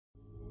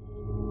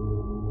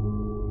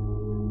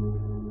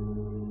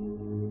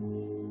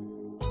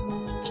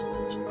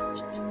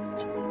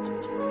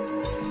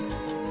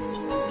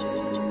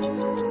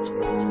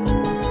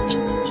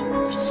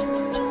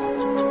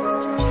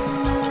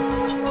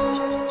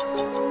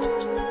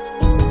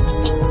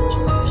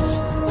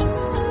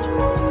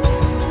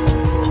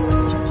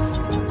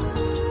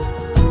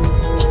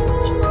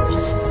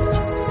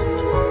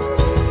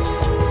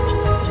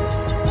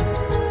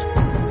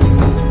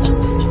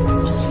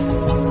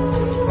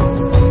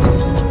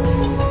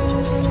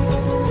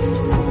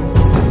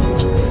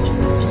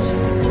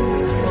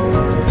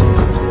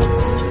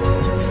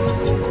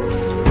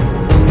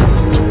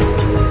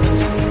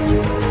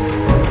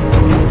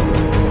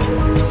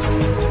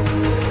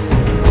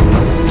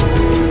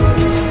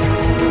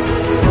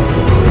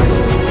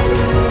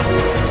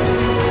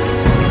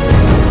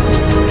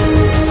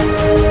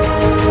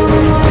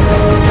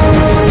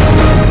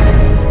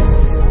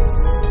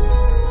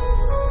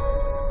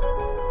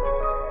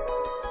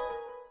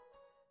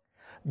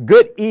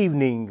Good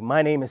evening.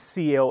 My name is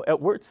C.L.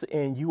 Edwards,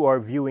 and you are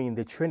viewing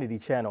the Trinity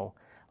Channel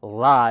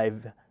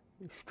live,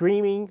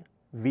 streaming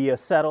via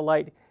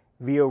satellite,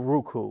 via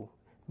Roku,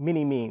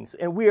 many means.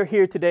 And we are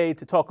here today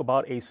to talk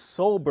about a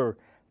sober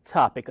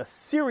topic, a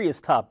serious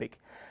topic.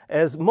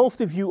 As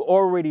most of you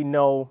already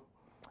know,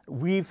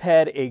 we've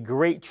had a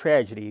great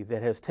tragedy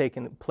that has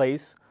taken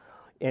place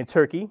in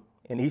Turkey,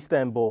 in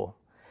Istanbul.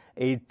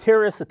 A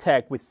terrorist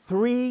attack with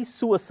 3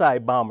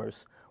 suicide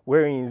bombers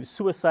wearing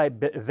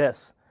suicide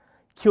vests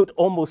killed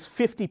almost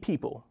 50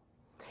 people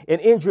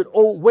and injured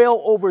well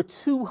over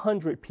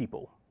 200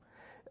 people.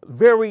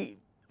 Very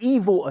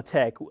evil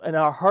attack, and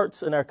our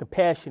hearts and our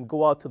compassion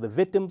go out to the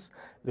victims.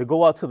 They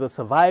go out to the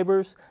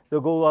survivors.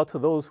 They'll go out to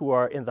those who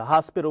are in the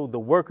hospital, the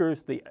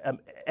workers, the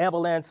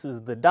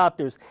ambulances, the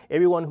doctors,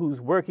 everyone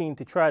who's working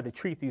to try to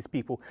treat these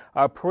people.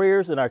 Our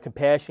prayers and our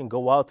compassion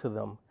go out to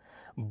them.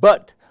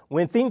 But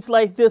when things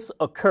like this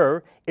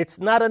occur, it's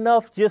not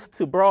enough just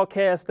to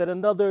broadcast that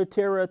another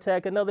terror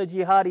attack, another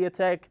jihadi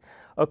attack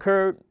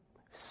occurred.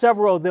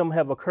 Several of them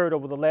have occurred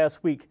over the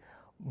last week.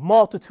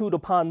 Multitude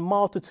upon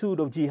multitude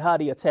of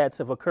jihadi attacks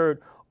have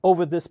occurred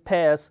over this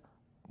past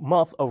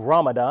month of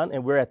Ramadan,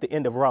 and we're at the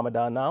end of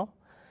Ramadan now.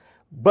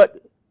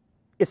 But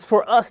it's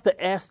for us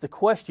to ask the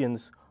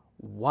questions,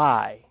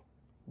 why?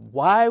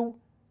 Why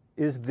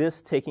is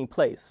this taking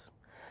place?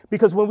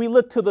 Because when we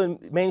look to the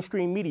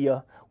mainstream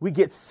media, we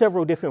get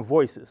several different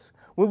voices.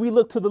 When we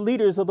look to the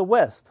leaders of the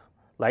West,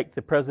 like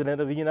the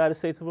President of the United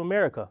States of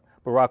America,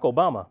 Barack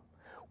Obama,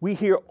 we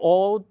hear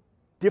all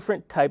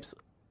different types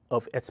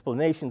of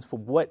explanations for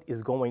what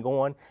is going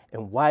on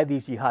and why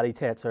these jihadi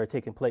attacks are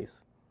taking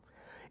place.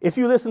 If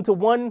you listen to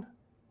one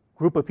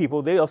group of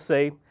people, they'll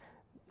say,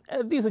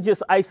 these are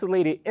just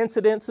isolated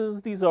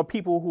incidences. These are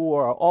people who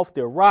are off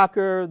their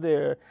rocker.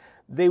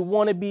 They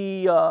want to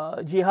be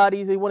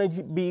jihadis. They want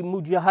to be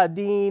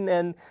mujahideen,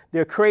 and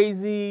they're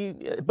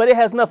crazy. But it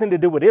has nothing to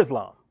do with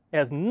Islam. It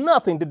has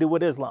nothing to do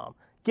with Islam.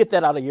 Get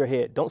that out of your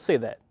head. Don't say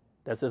that.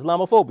 That's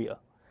Islamophobia.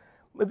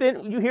 But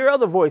then you hear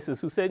other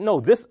voices who say,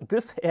 no, this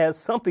has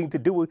something to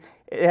do with,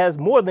 it has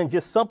more than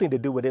just something to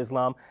do with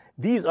Islam.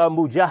 These are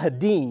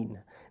mujahideen.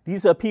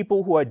 These are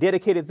people who are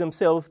dedicated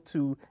themselves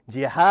to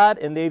jihad,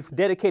 and they've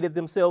dedicated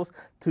themselves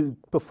to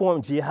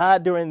perform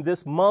jihad during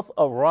this month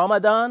of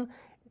Ramadan.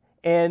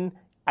 And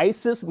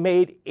ISIS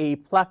made a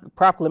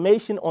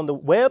proclamation on the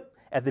web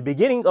at the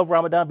beginning of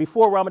Ramadan,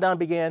 before Ramadan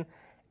began,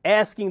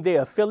 asking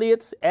their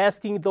affiliates,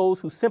 asking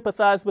those who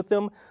sympathize with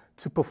them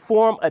to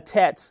perform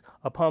attacks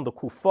upon the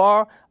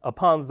kuffar,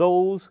 upon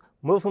those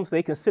Muslims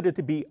they consider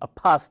to be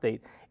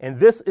apostate. And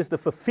this is the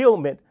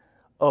fulfillment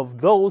of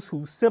those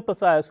who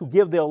sympathize, who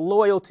give their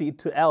loyalty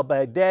to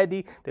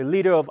al-Baghdadi, the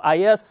leader of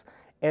IS,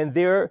 and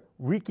they're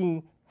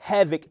wreaking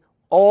havoc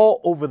all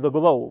over the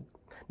globe.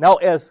 Now,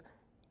 as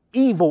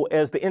evil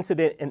as the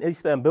incident in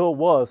Istanbul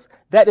was,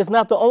 that is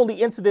not the only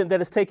incident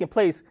that has taken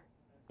place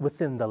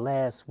within the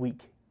last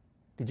week.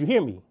 Did you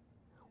hear me?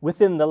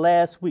 Within the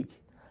last week.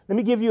 Let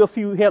me give you a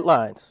few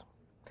headlines.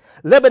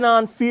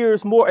 Lebanon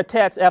fears more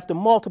attacks after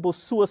multiple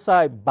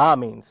suicide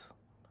bombings.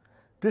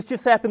 This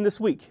just happened this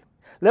week.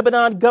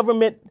 Lebanon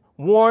government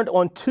warned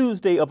on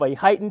Tuesday of a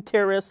heightened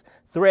terrorist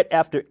threat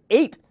after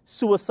 8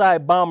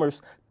 suicide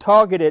bombers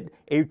targeted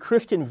a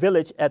Christian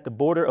village at the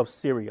border of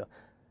Syria.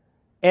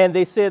 And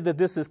they said that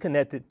this is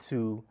connected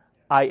to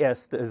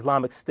IS, the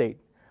Islamic State.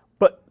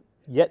 But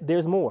yet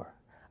there's more.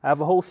 I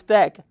have a whole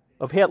stack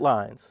of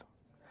headlines.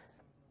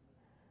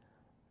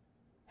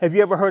 Have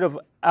you ever heard of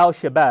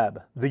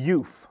Al-Shabaab, the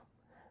youth?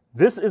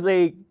 This is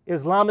a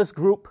Islamist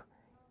group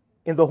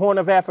in the Horn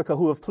of Africa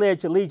who have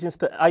pledged allegiance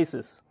to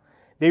ISIS.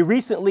 They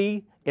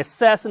recently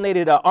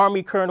assassinated an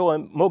army colonel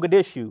in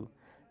Mogadishu.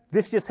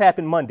 This just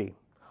happened Monday.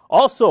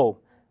 Also,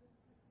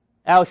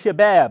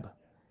 Al-Shabaab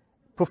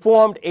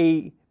performed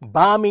a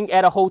bombing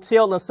at a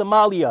hotel in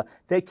Somalia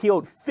that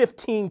killed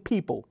 15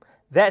 people.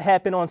 That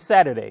happened on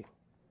Saturday.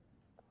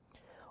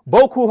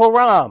 Boko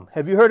Haram,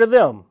 have you heard of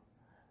them?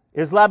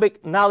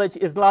 Islamic knowledge,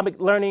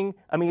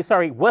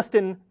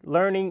 Western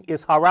learning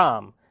is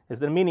haram, is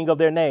the meaning of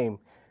their name.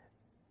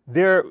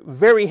 They're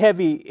very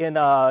heavy in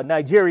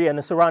Nigeria and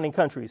the surrounding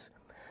countries.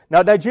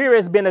 Now, Nigeria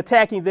has been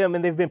attacking them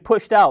and they've been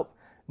pushed out.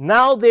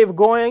 Now they're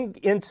going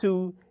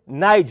into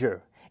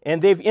Niger,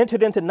 and they've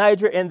entered into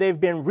Niger and they've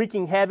been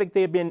wreaking havoc.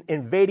 They've been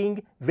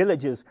invading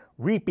villages,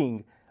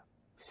 reaping,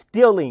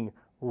 stealing,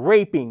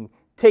 raping,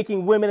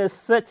 taking women as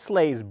sex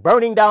slaves,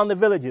 burning down the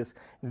villages.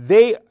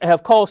 They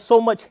have caused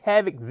so much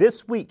havoc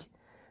this week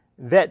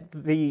that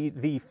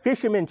the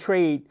fishermen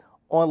trade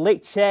on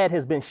Lake Chad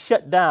has been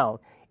shut down.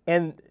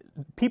 And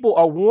people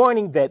are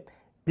warning that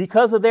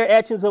because of their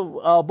actions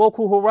of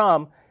Boko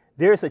Haram,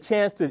 there's a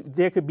chance that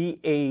there could be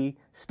a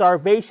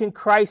starvation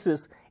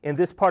crisis in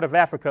this part of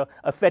Africa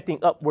affecting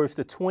upwards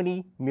to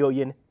 20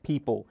 million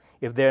people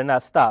if they're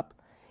not stopped.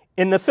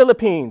 In the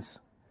Philippines,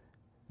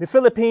 a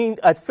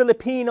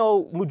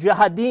Filipino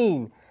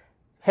mujahideen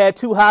had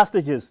 2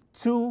 hostages,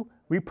 2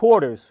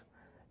 reporters,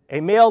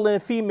 a male and a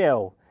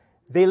female.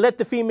 They let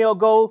the female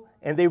go,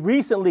 and they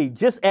recently,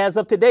 just as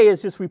of today,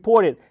 as just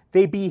reported,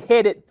 they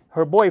beheaded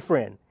her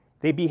boyfriend.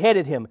 They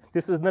beheaded him.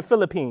 This is in the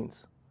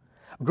Philippines.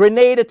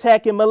 Grenade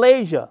attack in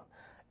Malaysia.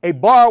 A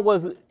bar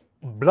was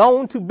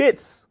blown to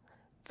bits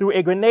through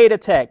a grenade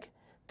attack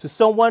to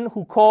someone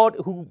who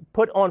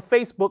put on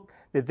Facebook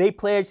that they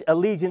pledged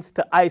allegiance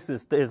to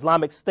ISIS, the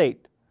Islamic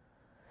State.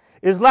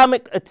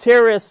 Islamic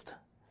terrorist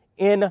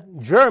in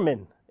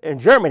Germany.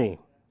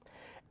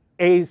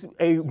 A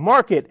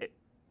market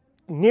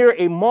near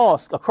a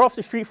mosque, across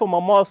the street from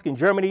a mosque in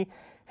Germany,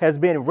 has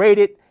been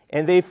raided,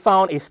 and they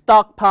found a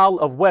stockpile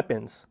of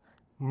weapons,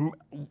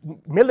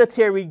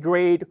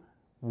 military-grade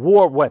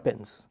war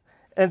weapons.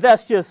 And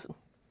that's just,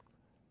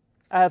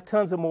 I have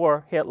tons of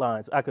more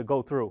headlines I could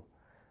go through.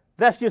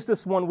 That's just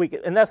this one week,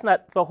 and that's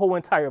not the whole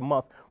entire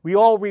month. We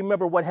all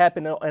remember what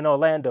happened in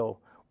Orlando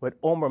with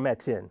Omar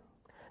Matin.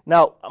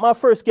 Now, my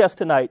first guest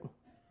tonight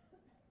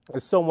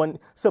is someone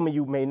some of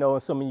you may know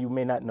and some of you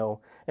may not know,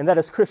 and that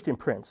is Christian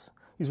Prince.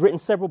 He's written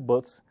several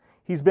books.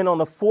 He's been on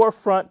the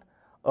forefront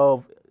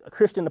of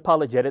Christian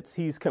apologetics.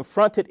 He's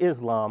confronted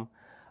Islam.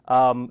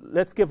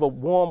 Let's give a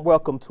warm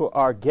welcome to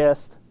our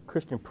guest,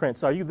 Christian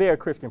Prince. Are you there,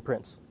 Christian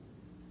Prince?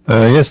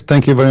 Yes,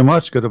 thank you very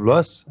much. God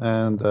bless.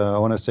 And I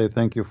want to say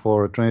thank you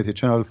for Trinity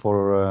Channel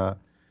for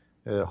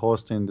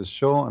hosting this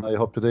show. And I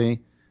hope today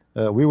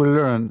we will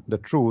learn the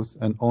truth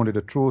and only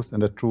the truth,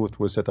 and the truth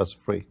will set us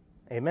free.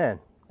 Amen.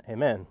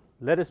 Amen.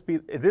 Let us be.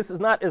 This is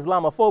not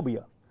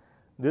Islamophobia.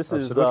 This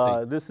is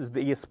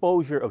the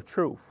exposure of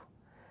truth.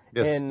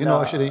 Yes, and, you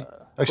know, actually,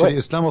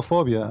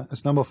 Islamophobia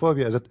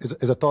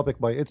is a topic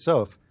by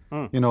itself.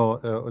 You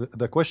know,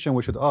 the question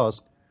we should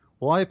ask: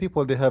 why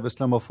people they have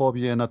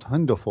Islamophobia, not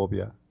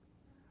Hinduphobia?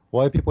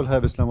 Why people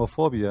have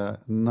Islamophobia,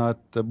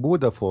 not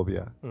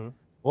Buddhaphobia?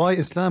 Why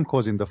Islam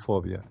causing the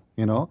phobia?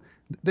 You know,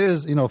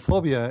 there's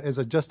phobia is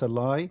just a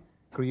lie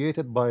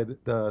created by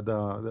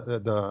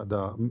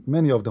the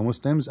many of the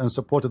Muslims and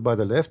supported by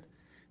the left,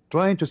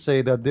 trying to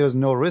say that there's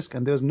no risk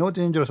and there's no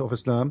danger of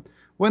Islam,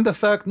 when the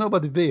fact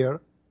nobody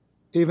there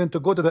even to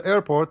go to the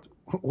airport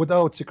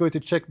without security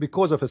check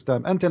because of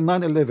Islam. Until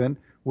 9/11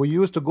 we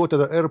used to go to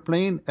the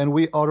airplane and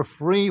we are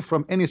free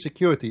from any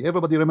security.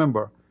 Everybody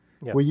remember?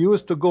 Yes. We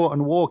used to go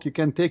and walk. You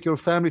can take your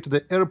family to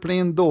the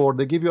airplane door,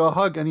 they give you a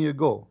hug and you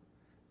go.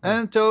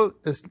 Until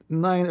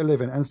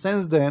 9/11, and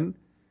since then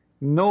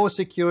no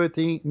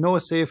security, no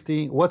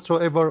safety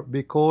whatsoever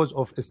because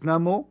of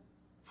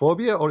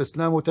Islamophobia or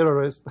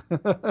Islamo-terrorist.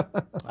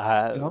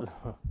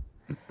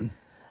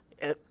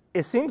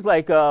 It seems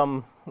like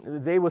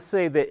they would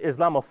say that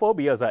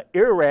Islamophobia is an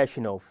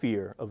irrational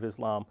fear of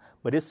Islam,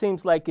 but it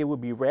seems like it would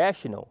be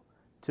rational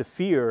to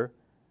fear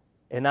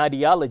an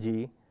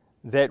ideology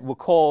that would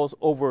cause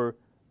over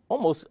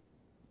almost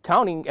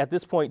counting at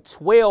this point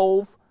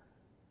 12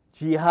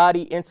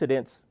 jihadi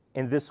incidents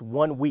in this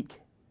 1 week.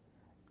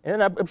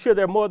 And I'm sure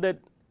there are more that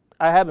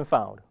I haven't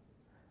found.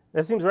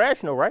 That seems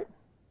rational, right?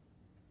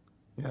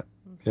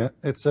 Yeah.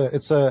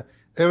 It's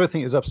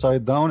everything is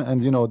upside down,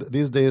 and you know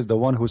these days the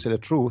one who said the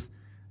truth,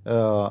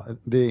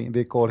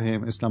 they call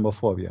him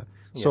Islamophobia.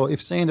 Yes. So if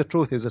saying the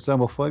truth is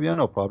Islamophobia,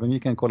 no problem. You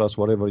can call us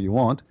whatever you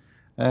want.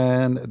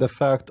 And the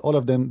fact, all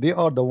of them, they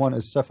are the one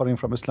is suffering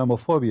from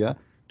Islamophobia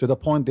to the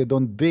point they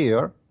don't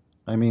dare.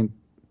 I mean,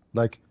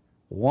 like,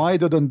 why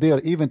they don't dare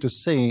even to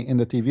say in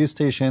the TV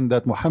station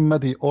that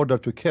Muhammad he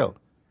ordered to kill?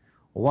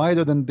 Why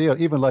don't dare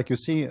even, like you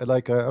see,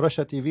 like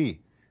Russia TV,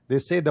 they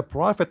say the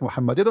Prophet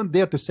Muhammad. They don't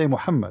dare to say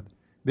Muhammad.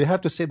 They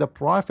have to say the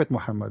Prophet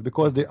Muhammad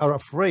because they are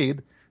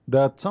afraid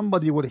that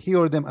somebody will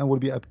hear them and will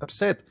be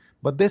upset.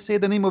 But they say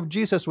the name of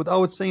Jesus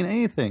without saying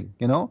anything.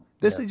 You know,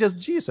 this is just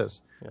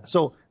Jesus. Yeah.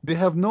 So they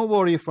have no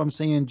worry from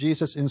saying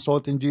Jesus,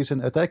 insulting Jesus,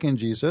 and attacking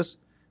Jesus,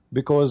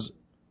 because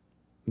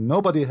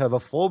nobody have a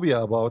phobia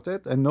about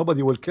it, and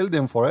nobody will kill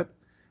them for it.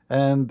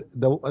 And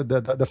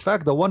the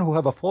fact the one who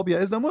have a phobia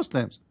is the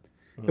Muslims.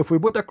 If we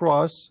put a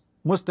cross,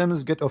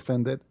 Muslims get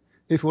offended.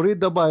 If we read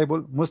the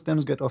Bible,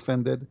 Muslims get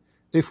offended.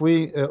 If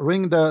we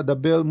ring the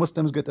bell,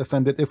 Muslims get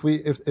offended.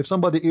 If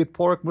somebody eat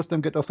pork,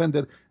 Muslims get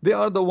offended. They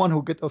are the one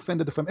who get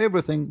offended from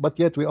everything, but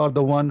yet we are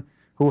the one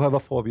who have a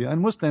phobia.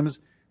 And Muslims,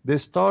 they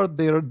start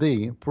their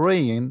day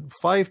praying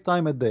 5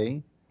 times a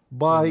day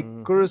by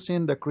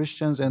cursing the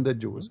Christians and the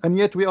Jews. And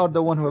yet we are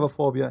the one who have a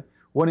phobia,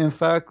 when in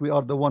fact we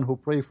are the one who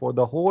pray for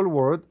the whole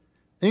world,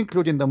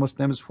 including the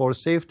Muslims, for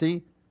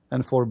safety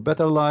and for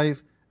better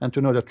life and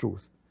to know the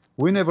truth.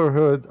 We never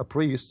heard a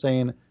priest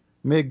saying,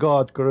 may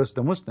God curse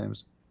the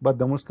Muslims. But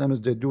the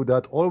Muslims, they do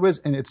that always,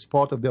 and it's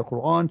part of their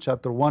Quran,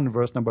 chapter 1,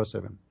 verse number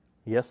 7.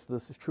 Yes,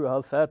 this is true.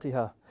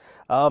 Al-Fatiha.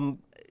 And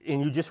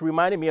you just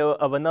reminded me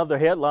of another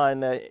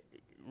headline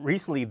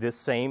recently this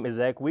same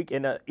exact week.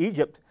 In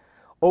Egypt,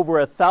 over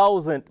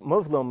 1,000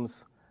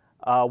 Muslims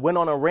went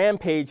on a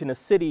rampage in a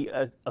city,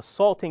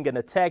 assaulting and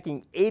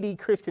attacking 80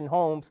 Christian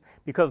homes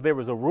because there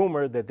was a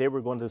rumor that they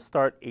were going to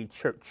start a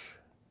church.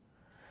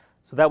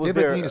 So that was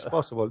everything is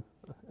possible.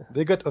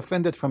 They get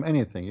offended from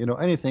anything. You know,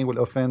 anything will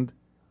offend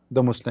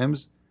the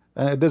Muslims.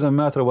 It doesn't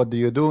matter what do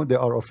you do, they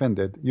are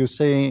offended. You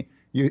say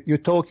you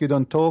talk, you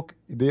don't talk,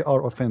 they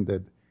are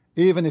offended.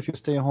 Even if you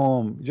stay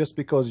home, just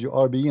because you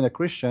are being a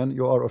Christian,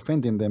 you are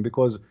offending them,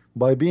 because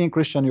by being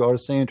Christian, you are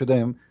saying to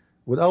them,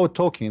 without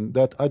talking,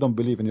 that I don't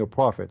believe in your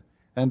prophet,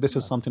 and this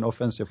is something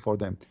offensive for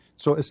them.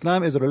 So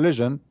Islam is a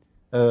religion.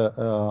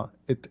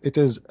 It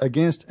is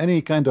against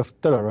any kind of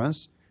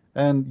tolerance,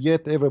 and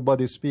yet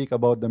everybody speak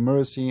about the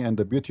mercy and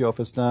the beauty of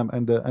Islam,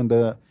 and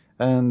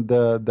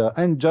the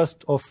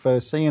unjust of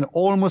saying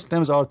all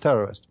Muslims are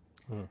terrorists.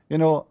 You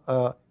know,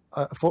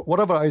 for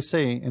whatever I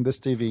say in this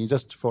TV,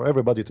 just for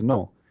everybody to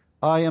know,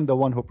 I am the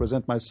one who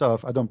present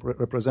myself. I don't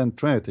represent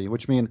Trinity,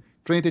 which means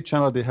Trinity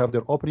channel, they have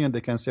their opinion,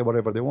 they can say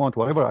whatever they want.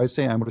 Whatever I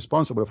say, I'm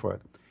responsible for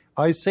it.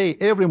 I say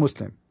every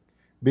Muslim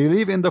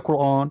believe in the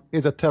Quran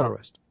is a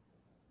terrorist,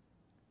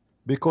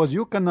 because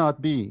you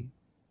cannot be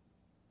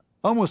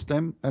a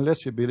Muslim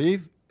unless you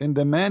believe in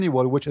the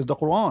manual, which is the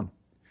Quran.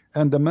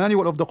 And the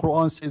manual of the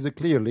Quran says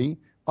clearly,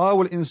 I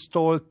will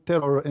install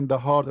terror in the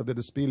heart of the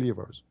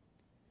disbelievers.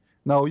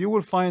 Now you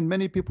will find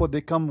many people,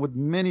 they come with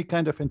many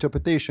kind of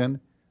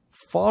interpretation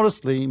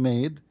falsely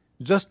made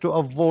just to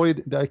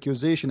avoid the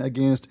accusation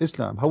against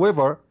Islam.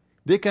 However,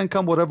 they can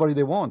come whatever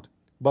they want,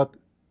 but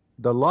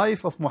the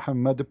life of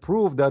Muhammad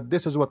proved that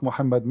this is what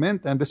Muhammad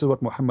meant, and this is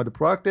what Muhammad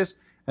practiced,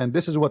 and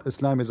this is what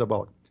Islam is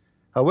about.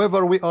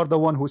 However, we are the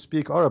one who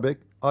speak Arabic.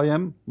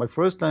 My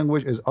first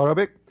language is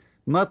Arabic,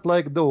 not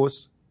like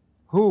those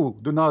who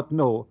do not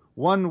know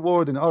one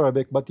word in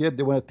Arabic, but yet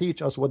they want to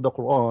teach us what the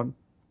Quran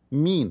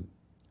mean.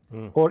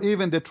 Or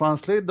even they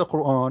translate the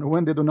Quran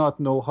when they do not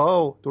know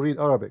how to read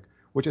Arabic,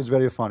 which is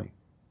very funny.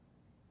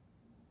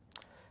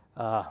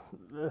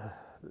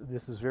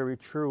 This is very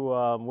true,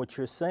 what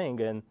you're saying,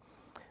 and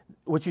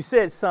what you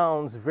said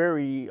sounds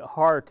very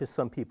hard to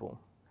some people,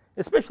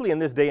 especially in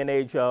this day and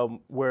age,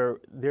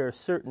 where there are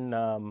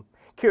certain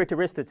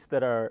characteristics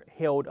that are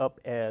held up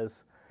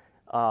as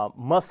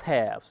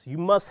must-haves. You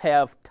must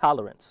have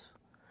tolerance,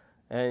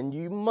 and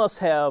you must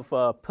have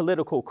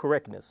political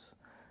correctness.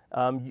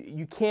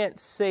 You can't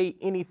say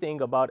anything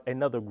about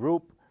another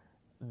group.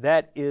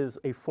 That is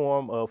a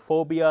form of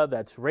phobia,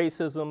 that's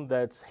racism,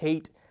 that's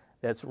hate,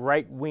 that's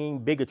right-wing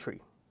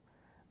bigotry.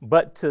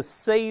 But to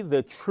say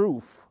the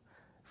truth,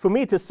 for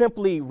me to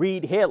simply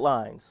read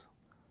headlines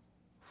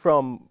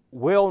from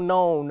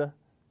well-known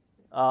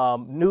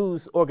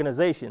news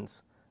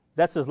organizations,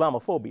 that's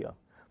Islamophobia.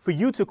 For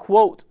you to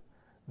quote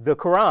the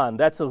Quran,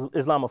 that's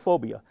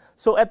Islamophobia.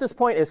 So at this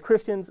point, as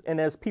Christians and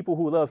as people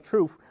who love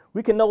truth,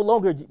 we can no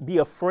longer be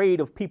afraid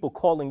of people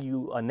calling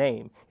you a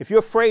name. If you're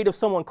afraid of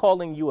someone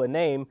calling you a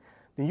name,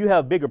 then you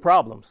have bigger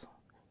problems.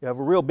 You have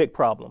a real big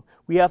problem.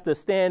 We have to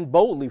stand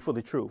boldly for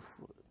the truth.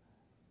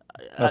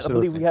 I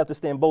believe we have to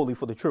stand boldly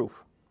for the truth.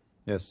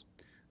 Yes.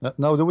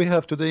 Now, do we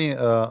have today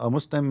a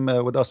Muslim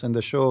with us in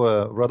the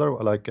show, brother?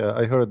 Like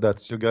I heard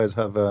that you guys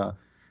have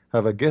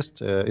a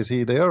guest. Is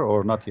he there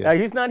or not yet?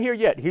 He's not here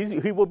yet.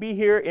 He will be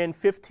here in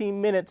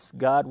 15 minutes,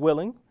 God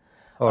willing.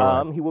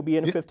 Right. He will be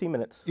in 15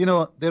 minutes. You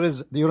know,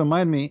 you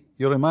remind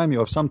me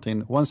of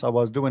something. Once I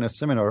was doing a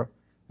seminar,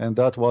 and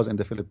that was in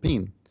the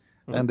Philippines.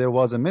 And there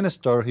was a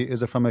minister. He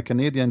is from a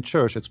Canadian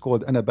church. It's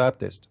called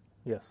Anabaptist.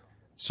 Yes.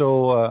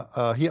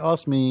 So he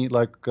asked me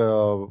like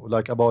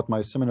about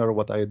my seminar,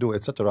 what I do,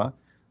 etc.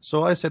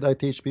 So I said I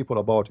teach people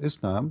about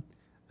Islam,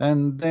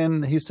 and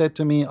then he said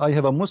to me, I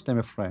have a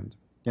Muslim friend.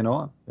 You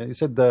know, he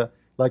said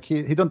like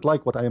he don't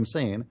like what I am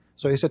saying.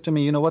 So he said to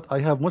me, you know what? I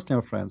have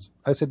Muslim friends.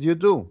 I said, you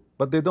do,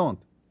 but they don't.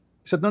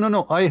 He said,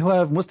 no, I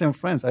have Muslim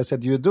friends. I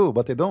said, you do,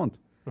 but they don't.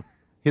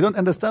 He don't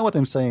understand what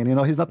I'm saying. You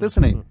know, he's not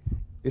listening.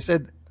 He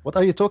said, what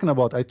are you talking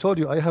about? I told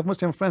you I have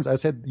Muslim friends. I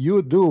said,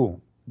 you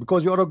do,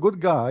 because you're a good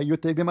guy. You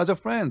take them as a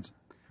friend,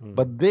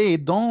 but they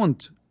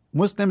don't.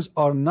 Muslims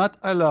are not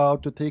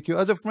allowed to take you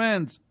as a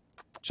friend.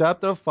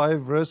 Chapter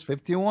 5, verse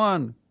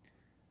 51.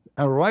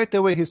 And right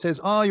away he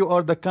says, you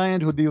are the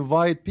kind who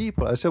divide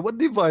people. I said, what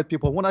divide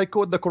people? When I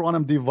quote the Quran,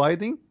 I'm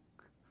dividing.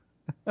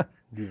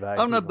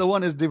 I'm not the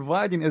one is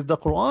dividing. Is the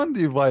Quran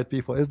divide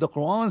people? Is the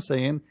Quran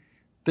saying,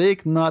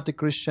 take not the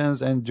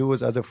Christians and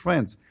Jews as a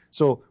friends?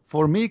 So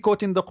for me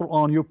quoting the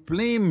Quran, you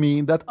blame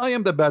me that I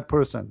am the bad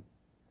person.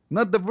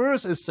 Not the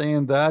verse is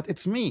saying that,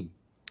 it's me.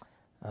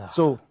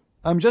 So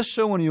I'm just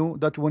showing you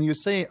that when you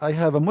say I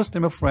have a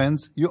Muslim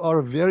friends, you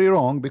are very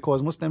wrong,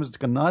 because Muslims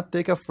cannot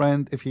take a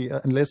friend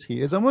unless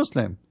he is a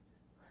Muslim.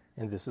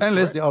 And this is unless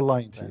correct. they are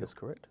lying to That you. is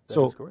correct. That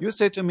So is correct. you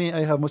say to me,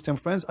 I have Muslim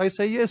friends. I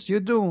say, yes, you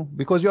do,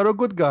 because you are a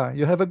good guy.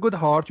 You have a good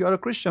heart. You are a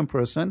Christian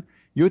person.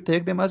 You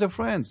take them as a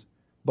friends.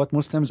 But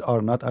Muslims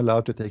are not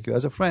allowed to take you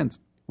as a friend,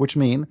 which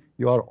means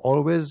you are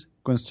always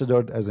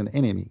considered as an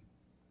enemy.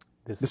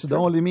 This is the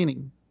only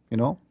meaning, you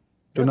know,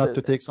 not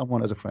to take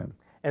someone as a friend.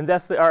 And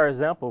that's our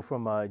example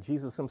from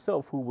Jesus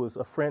himself, who was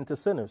a friend to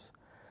sinners,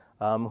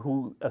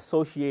 who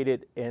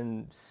associated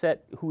and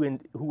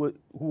who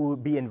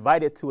would be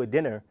invited to a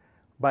dinner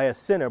by a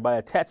sinner, by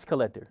a tax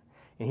collector,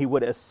 and he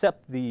would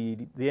accept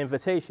the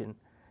invitation,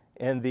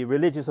 and the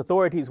religious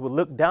authorities would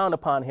look down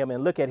upon him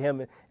and look at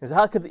him and say,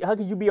 how could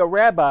you be a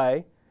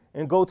rabbi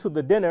and go to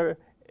the dinner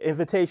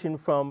invitation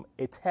from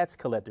a tax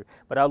collector?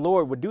 But our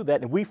Lord would do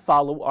that, and we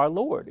follow our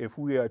Lord if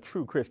we are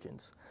true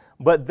Christians.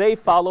 but they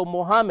follow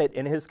Muhammad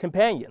and his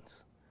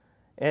companions.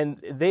 And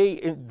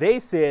they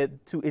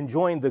said to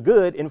enjoin the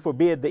good and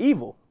forbid the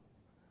evil.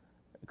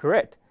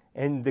 Correct.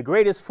 And the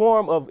greatest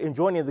form of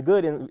enjoining the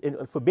good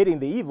and forbidding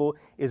the evil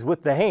is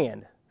with the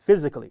hand,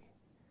 physically.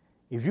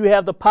 If you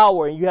have the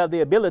power and you have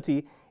the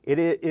ability, it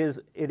is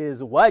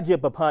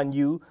wajib upon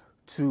you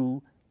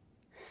to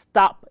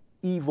stop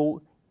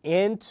evil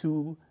and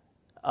to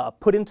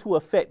put into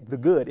effect the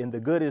good, and the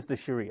good is the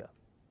Sharia.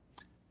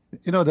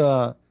 You know,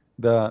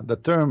 the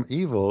term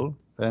evil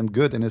and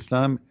good in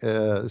Islam,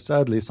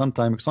 sadly,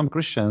 sometimes some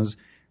Christians,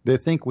 they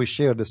think we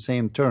share the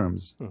same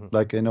terms.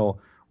 Like, you know,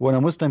 when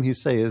a Muslim, he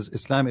says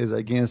Islam is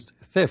against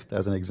theft,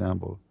 as an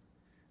example,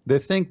 they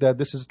think that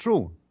this is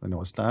true. You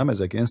know, Islam is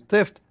against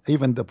theft.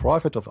 Even the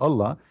Prophet of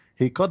Allah,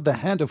 he cut the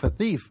hand of a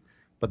thief,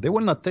 but they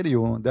will not tell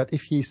you that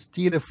if he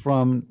steals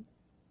from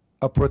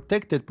a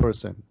protected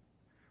person.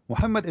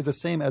 Muhammad is the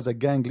same as a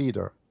gang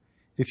leader.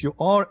 If you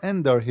are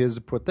under his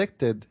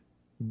protected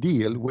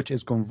deal, which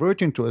is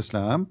converting to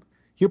Islam,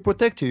 he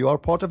protects you. You are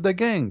part of the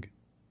gang.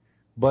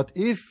 But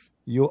if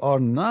you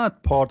are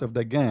not part of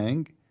the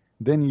gang,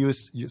 then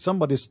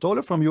somebody stole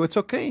it from you, it's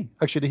okay.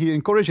 Actually, he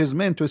encourages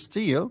men to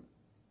steal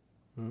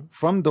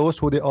from those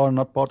who they are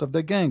not part of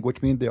the gang,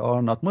 which means they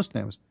are not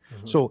Muslims.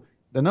 So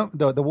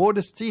the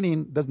word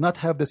stealing does not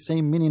have the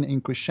same meaning in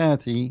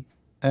Christianity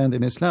and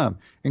in Islam.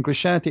 In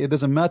Christianity, it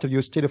doesn't matter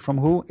you steal it from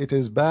who. It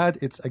is bad,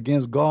 it's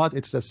against God,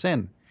 it's a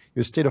sin.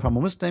 You steal it from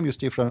a Muslim, you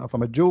steal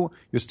from a Jew,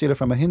 you steal it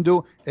from a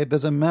Hindu, it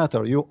doesn't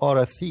matter. You are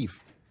a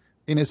thief.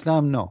 In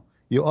Islam, no.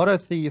 You are a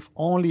thief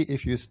only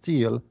if you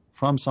steal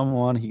from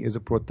someone he is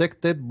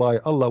protected by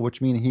Allah, which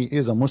means he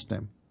is a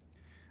Muslim.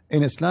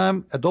 In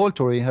Islam,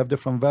 adultery have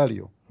different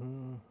value,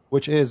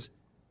 which is,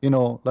 you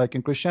know, like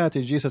in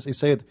Christianity, Jesus, he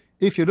said,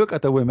 if you look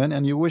at a woman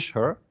and you wish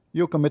her,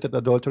 you committed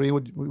adultery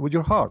with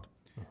your heart.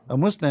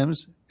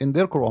 Muslims, in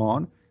their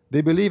Quran,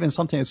 they believe in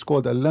something it's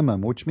called a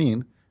lamam, which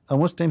means a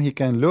Muslim, he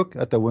can look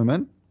at a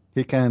woman,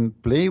 he can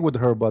play with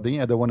her body.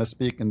 I don't want to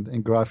speak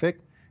in graphic.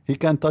 He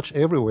can touch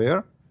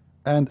everywhere,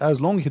 and as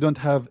long as you don't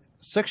have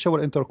sexual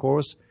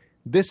intercourse,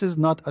 this is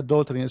not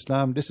adultery in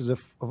Islam. This is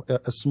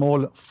a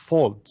small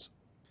fault.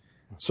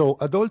 So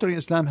adultery in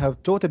Islam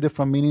have totally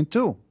different meaning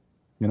too,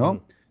 you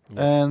know.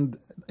 And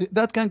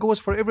that can goes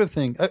for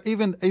everything,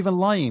 even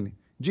lying.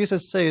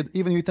 Jesus said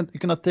even you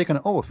cannot take an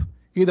oath.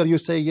 Either you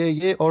say yea,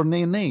 yea, or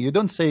nay, nay. You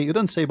don't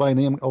say by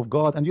name of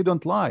God, and you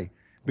don't lie,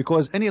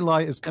 because any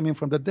lie is coming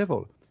from the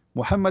devil.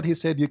 Muhammad, he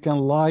said you can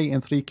lie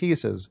in 3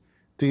 cases: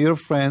 to your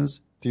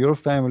friends, to your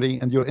family,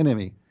 and your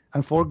enemy.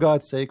 And for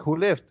God's sake, who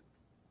left?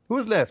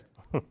 Who's left?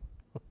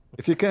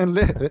 If you can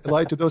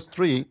lie to those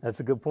 3,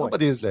 that's a good point.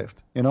 Nobody is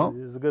left, you know.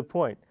 This is a good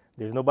point.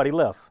 There's nobody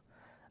left.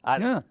 I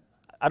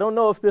don't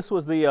know if this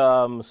was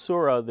the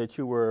surah that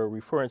you were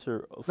referring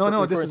to.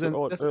 No, this is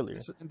earlier.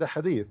 This is in the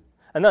hadith.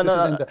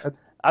 No.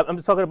 I'm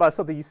just talking about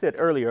something you said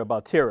earlier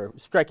about terror,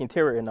 striking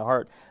terror in the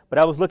heart. But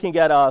I was looking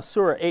at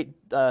Surah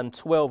 8,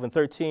 12, and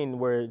 13,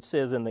 where it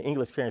says in the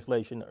English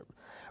translation,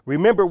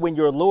 remember when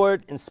your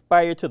Lord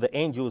inspired to the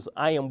angels,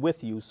 I am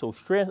with you, so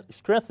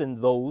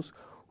strengthen those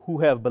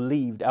who have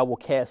believed. I will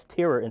cast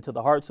terror into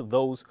the hearts of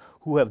those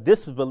who have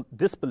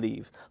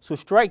disbelieved. So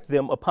strike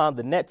them upon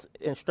the necks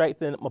and strike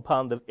them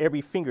upon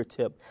every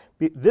fingertip.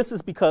 This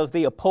is because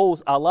they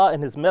oppose Allah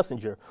and his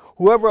messenger.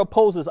 Whoever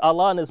opposes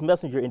Allah and his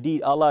messenger,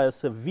 indeed Allah is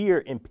severe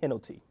in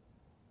penalty.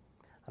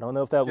 I don't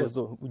know if that was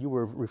what you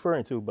were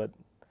referring to, but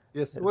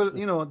yes. Well,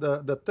 you know,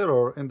 the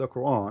terror in the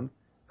Quran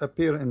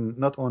appear in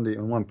not only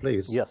in one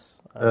place. Yes.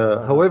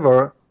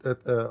 However,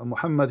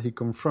 Muhammad, he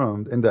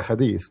confirmed in the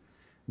hadith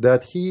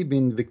that he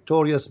been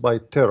victorious by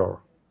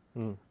terror,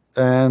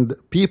 and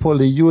people,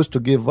 they used to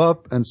give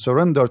up and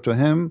surrender to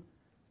him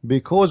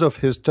because of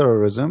his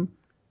terrorism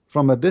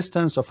from a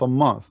distance of a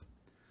month.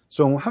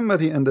 So Muhammad,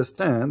 he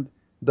understand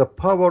the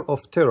power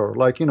of terror.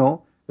 Like, you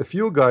know, a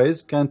few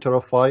guys can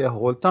terrify a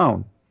whole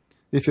town.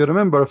 If you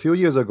remember, a few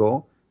years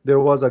ago, there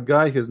was a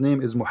guy, his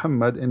name is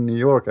Muhammad, in New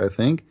York, I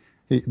think.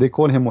 They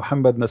call him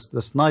Muhammad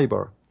the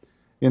Sniper.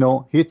 You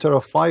know, he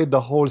terrified the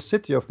whole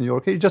city of New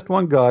York. He's just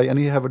one guy, and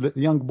he have a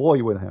young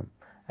boy with him.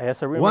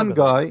 Yes, I remember one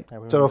guy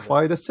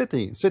terrified that.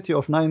 the city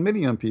of 9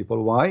 million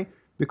people. Why?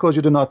 Because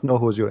you do not know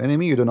who's your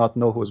enemy. You do not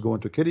know who's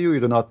going to kill you.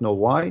 You do not know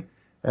why.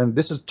 And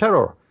this is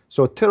terror.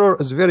 So terror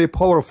is very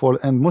powerful,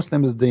 and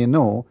Muslims, they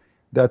know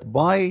that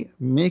by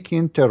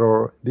making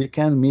terror, they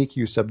can make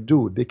you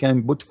subdued. They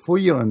can put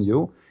fear on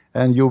you,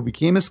 and you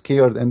became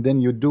scared, and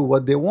then you do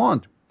what they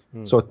want.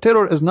 So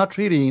terror is not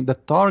really the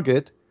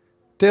target.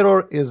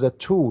 Terror is a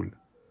tool.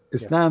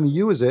 Islam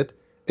use it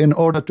in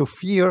order to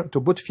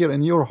put fear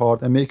in your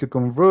heart and make you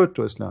convert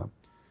to Islam.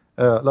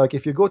 Like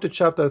if you go to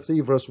chapter 3,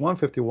 verse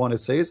 151,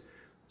 it says,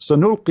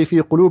 سَنُلْقِ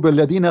فِي قُلُوبِ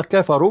الَّذِينَ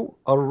كَفَرُوا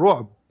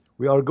الرُّعْبِ.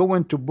 We are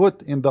going to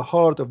put in the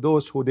heart of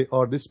those who they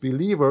are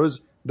disbelievers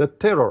the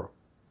terror,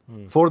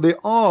 for they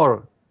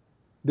are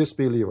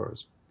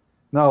disbelievers.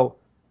 Now,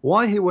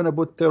 why he want to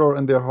put terror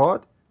in their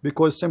heart?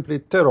 Because simply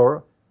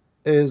terror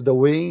is the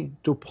way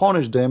to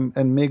punish them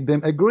and make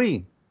them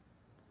agree.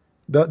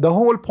 The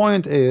whole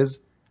point is,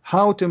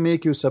 how to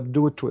make you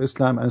subdued to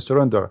Islam and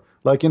surrender.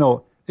 Like, you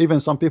know, even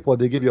some people,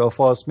 they give you a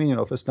false meaning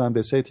of Islam.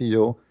 They say to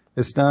you,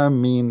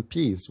 Islam mean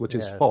peace, which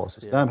is false.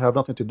 Islam have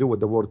nothing to do with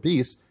the word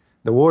peace.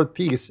 The word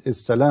peace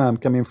is salam,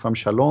 coming from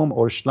shalom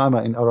or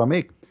shlama in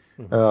Aramaic.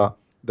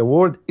 The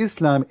word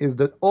Islam is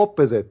the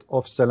opposite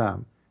of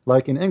salam.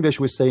 Like in English,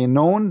 we say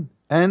known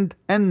and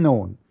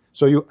unknown.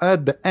 So you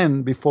add the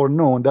N before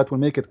known, that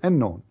will make it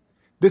unknown.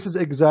 This is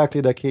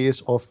exactly the case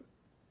of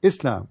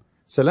Islam.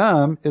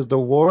 Salam is the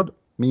word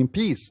mean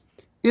peace.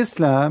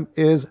 Islam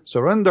is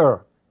surrender.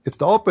 It's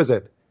the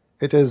opposite.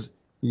 It is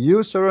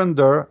you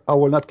surrender, I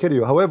will not kill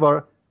you. However,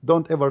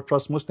 don't ever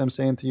trust Muslims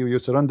saying to you, you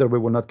surrender, we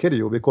will not kill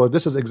you, because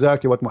this is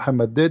exactly what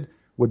Muhammad did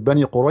with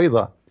Bani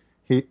Qurayza.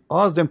 He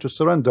asked them to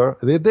surrender.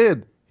 They did.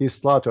 He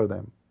slaughtered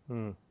them.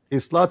 He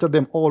slaughtered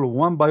them all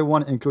one by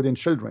one, including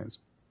children.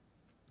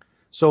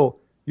 So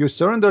you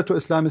surrender to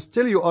Islam,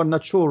 still you are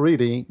not sure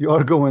really you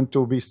are going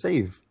to be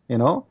safe, you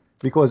know,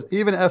 because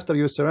even after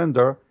you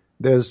surrender,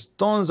 there's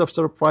tons of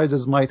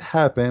surprises might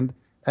happen,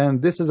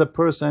 and this is a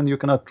person you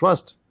cannot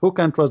trust. Who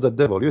can trust the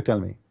devil? You tell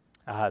me.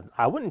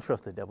 I wouldn't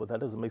trust the devil. That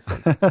doesn't make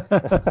sense.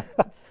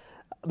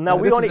 Now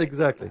we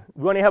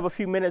only have a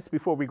few minutes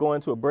before we go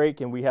into a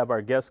break, and we have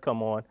our guests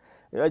come on.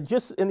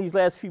 Just in these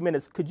last few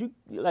minutes, could you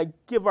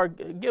give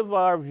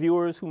our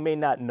viewers who may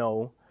not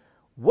know,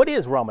 what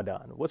is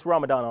Ramadan? What's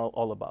Ramadan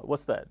all about?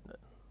 What's that?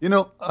 You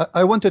know,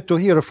 I wanted to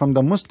hear from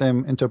the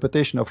Muslim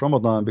interpretation of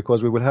Ramadan,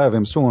 because we will have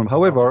him soon.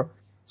 However,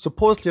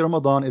 supposedly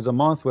Ramadan is a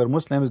month where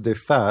Muslims, they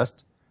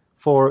fast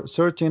for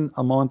certain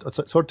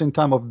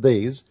time of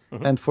days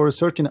and for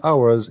certain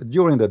hours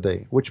during the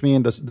day, which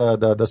means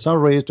the sun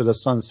rays to the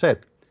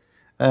sunset,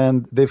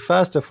 and they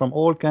fast from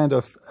all kind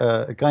of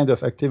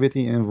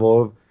activity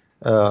involve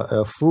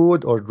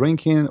food or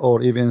drinking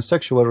or even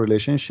sexual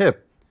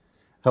relationship.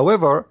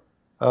 However,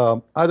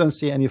 I don't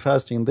see any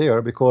fasting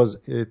there, because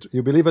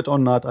you believe it or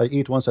not, I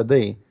eat once a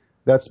day.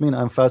 That's mean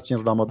I'm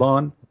fasting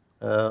Ramadan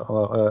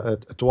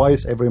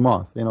twice every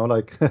month. You know,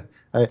 like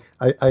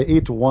I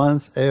eat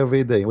once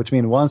every day, which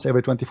means once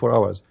every 24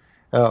 hours.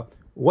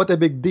 What a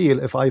big deal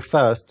if I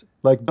fast.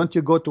 Like, don't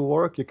you go to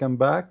work, you come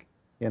back,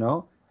 you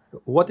know?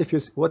 What if you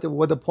what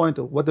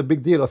the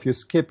big deal if you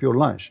skip your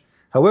lunch?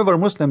 However,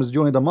 Muslims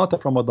during the month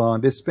of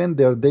Ramadan, they spend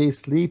their day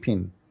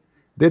sleeping.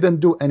 They don't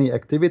do any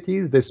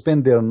activities. They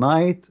spend their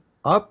night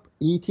up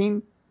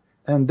eating,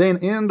 and then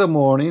in the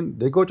morning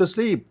they go to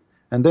sleep,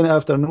 and then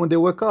afternoon they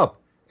wake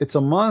up. It's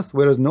a month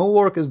where no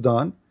work is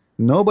done,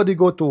 nobody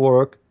go to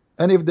work,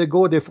 and if they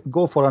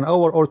go for an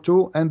hour or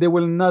two, and they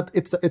will not.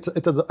 It's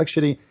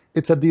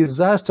a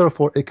disaster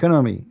for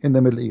economy in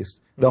the Middle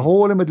East. The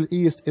whole Middle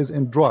East is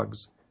in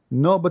drugs.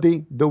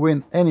 Nobody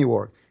doing any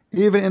work.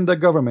 Even in the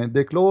government,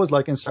 they close.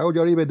 Like in Saudi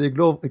Arabia, they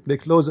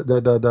close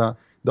the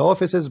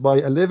offices by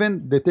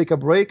 11. They take a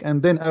break,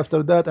 and then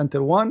after that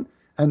until 1,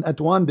 and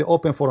at 1 they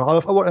open for a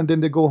half hour, and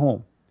then they go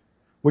home,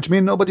 which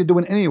means nobody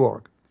doing any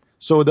work.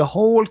 So the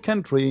whole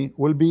country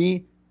will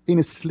be in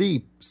a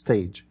sleep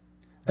stage.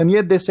 And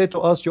yet they say to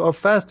us, you are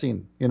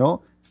fasting. You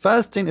know,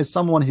 fasting is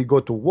someone, he go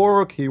to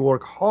work, he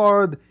work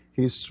hard,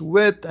 he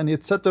sweat and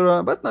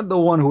etc., but not the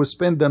one who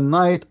spend the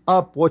night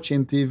up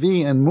watching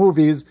TV and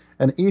movies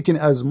and eating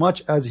as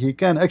much as he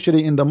can.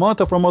 Actually, in the month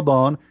of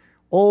Ramadan,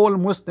 all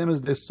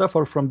Muslims, they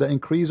suffer from the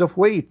increase of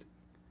weight,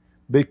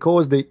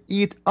 because they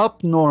eat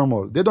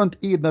abnormal. They don't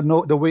eat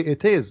the way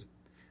it is.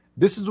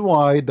 This is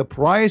why the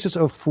prices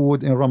of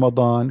food in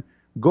Ramadan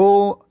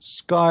go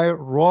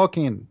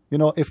skyrocketing. You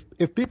know,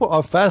 if people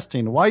are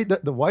fasting, why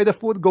the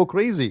food go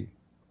crazy?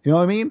 You know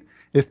what I mean?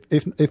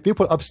 If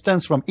people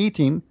abstain from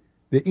eating,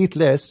 they eat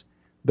less,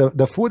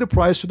 the food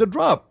price should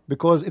drop,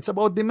 because it's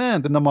about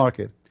demand in the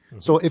market.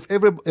 So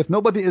if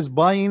nobody is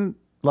buying,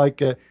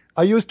 like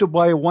I used to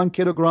buy 1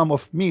 kilogram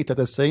of meat, let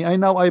us say,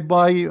 now I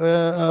buy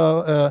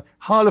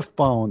half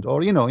pound,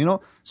 or you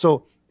know.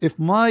 So if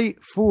my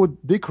food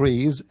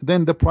decrease,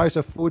 then the price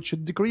of food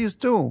should decrease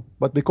too.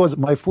 But because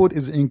my food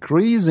is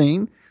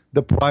increasing,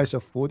 the price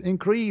of food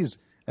increase,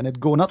 and it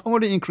not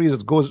only increase,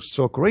 it goes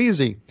so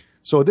crazy.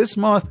 So this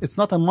month, it's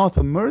not a month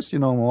of mercy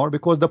no more,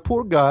 because the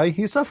poor guy,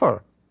 he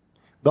suffer.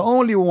 The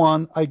only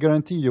one, I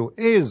guarantee you,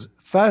 is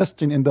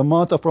fasting in the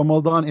month of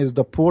Ramadan is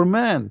the poor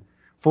man,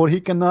 for he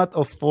cannot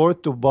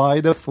afford to buy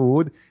the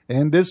food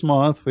in this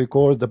month,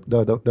 because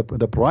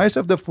the price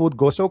of the food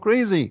goes so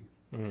crazy.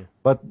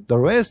 But the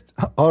rest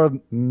are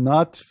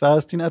not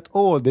fasting at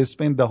all. They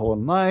spend the whole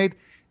night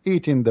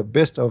eating the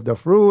best of the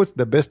fruits,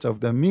 the best of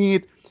the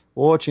meat,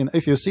 watching.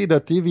 If you see the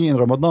TV in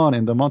Ramadan,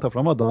 in the month of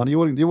Ramadan, you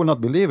will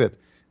not believe it.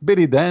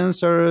 Belly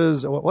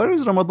dancers. Where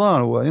is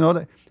Ramadan? Well, you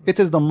know, it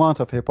is the month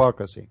of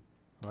hypocrisy.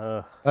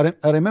 I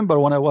remember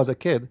when I was a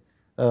kid,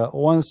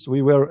 once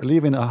we were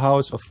leaving a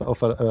house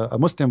of a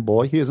Muslim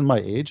boy. He is in my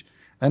age,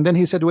 and then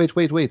he said, wait.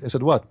 I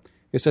said, what?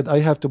 He said, I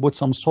have to put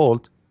some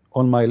salt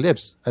on my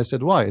lips. I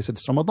said, why? He said,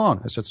 it's Ramadan.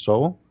 I said,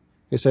 so?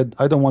 He said,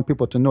 I don't want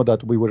people to know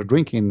that we were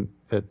drinking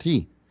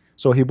tea.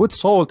 So he put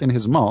salt in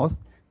his mouth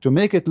to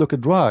make it look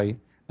dry,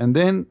 and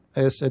then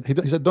he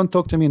said, don't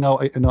talk to me now.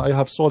 I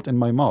have salt in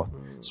my mouth.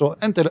 So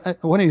until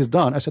when he's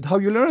done, I said, how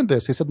you learn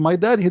this? He said, my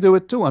dad, he do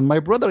it too, and my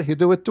brother, he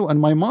do it too, and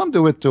my mom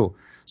do it too.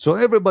 So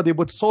everybody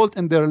put salt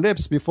in their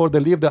lips before they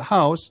leave the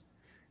house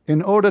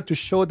in order to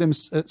show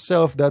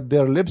themselves that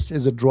their lips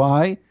is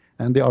dry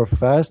and they are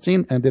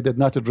fasting and they did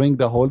not drink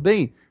the whole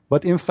day.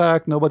 But in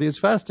fact, nobody is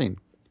fasting.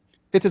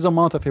 It is a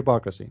month of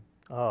hypocrisy.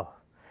 Oh,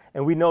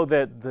 and we know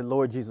that the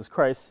Lord Jesus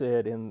Christ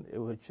said,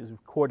 which is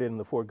recorded in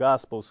the four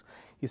Gospels,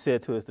 he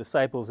said to his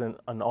disciples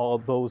and all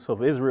those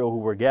of Israel who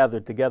were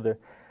gathered together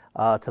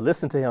to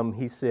listen to him,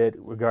 he said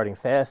regarding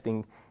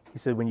fasting, he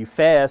said when you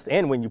fast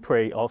and when you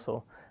pray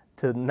also,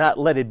 to not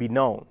let it be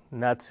known,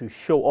 not to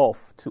show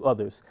off to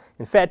others.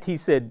 In fact, he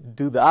said,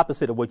 do the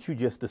opposite of what you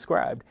just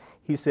described.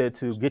 He said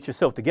to get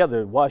yourself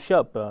together, wash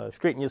up,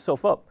 straighten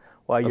yourself up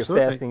while you're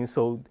fasting,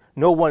 so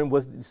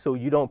so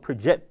you don't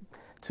project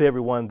to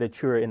everyone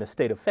that you're in a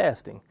state of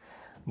fasting.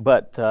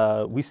 But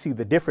we see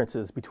the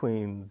differences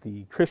between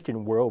the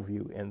Christian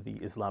worldview and the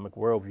Islamic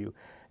worldview.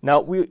 Now,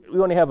 we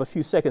only have a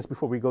few seconds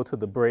before we go to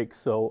the break,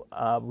 so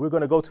we're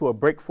going to go to a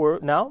break for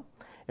now.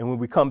 And when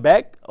we come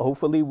back,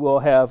 hopefully we'll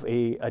have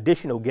an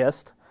additional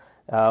guest,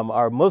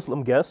 our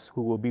Muslim guest,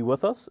 who will be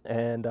with us,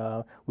 and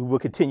we will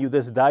continue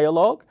this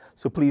dialogue.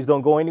 So please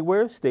don't go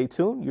anywhere. Stay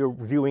tuned. You're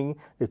viewing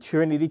the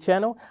Trinity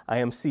Channel. I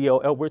am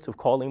C.L. Edwards of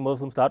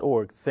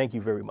CallingMuslims.org. Thank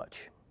you very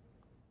much.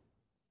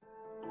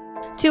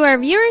 To our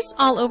viewers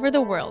all over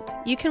the world,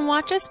 you can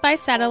watch us by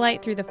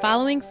satellite through the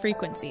following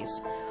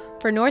frequencies.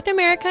 For North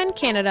America and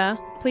Canada,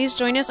 please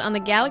join us on the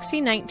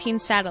Galaxy 19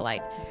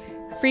 satellite,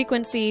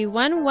 frequency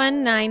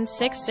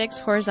 11966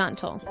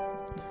 horizontal.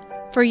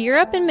 For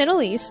Europe and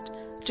Middle East,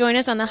 join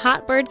us on the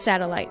Hotbird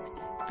satellite,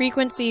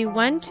 frequency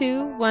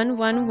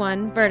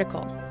 12111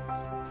 vertical.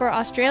 For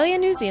Australia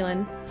and New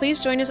Zealand,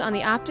 please join us on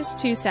the Optus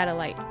 2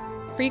 satellite,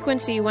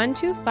 frequency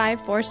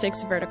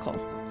 12546 vertical.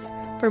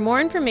 For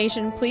more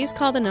information, please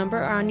call the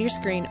number on your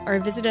screen or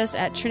visit us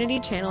at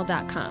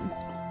trinitychannel.com.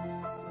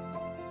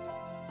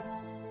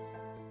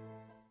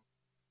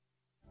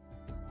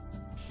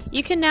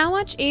 You can now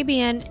watch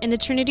ABN and the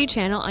Trinity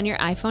Channel on your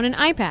iPhone and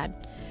iPad.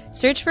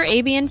 Search for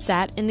ABN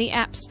Sat in the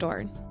App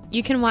Store.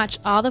 You can watch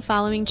all the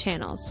following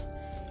channels: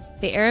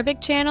 the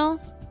Arabic Channel,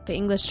 the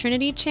English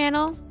Trinity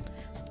Channel,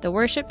 the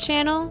Worship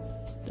Channel,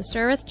 the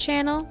Surah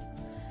Channel,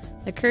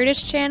 the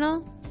Kurdish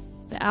Channel,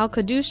 the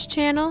Al-Quddus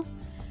Channel,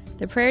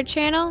 the Prayer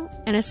Channel,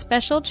 and a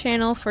special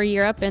channel for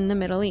Europe and the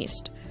Middle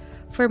East.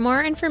 For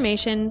more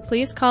information,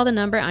 please call the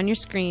number on your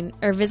screen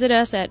or visit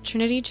us at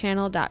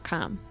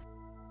trinitychannel.com.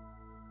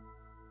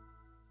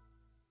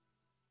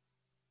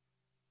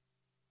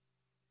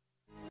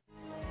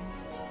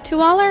 To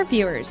all our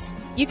viewers,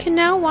 you can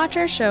now watch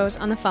our shows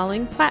on the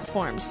following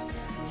platforms,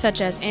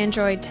 such as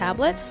Android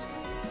tablets,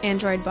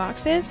 Android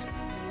boxes,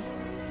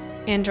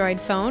 Android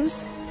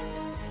phones,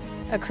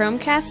 a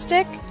Chromecast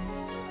stick,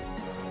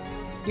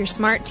 your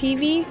smart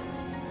TV,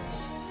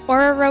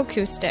 or a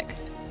Roku stick.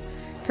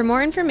 For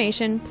more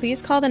information,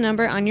 please call the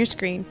number on your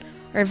screen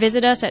or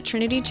visit us at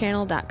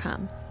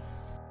trinitychannel.com.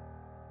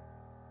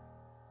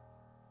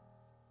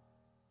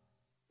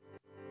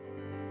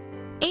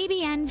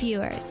 ABN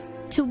viewers,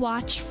 to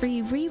watch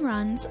free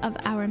reruns of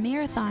our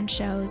marathon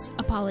shows,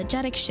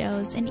 apologetic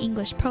shows, and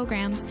English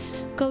programs,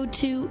 go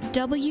to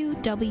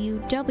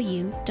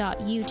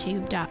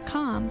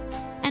www.youtube.com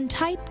and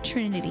type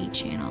Trinity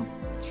Channel.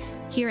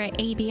 Here at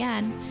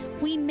ABN,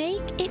 we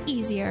make it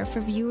easier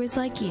for viewers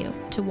like you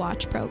to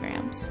watch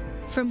programs.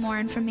 For more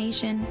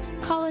information,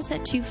 call us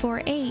at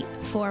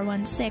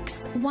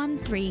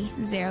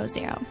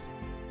 248-416-1300.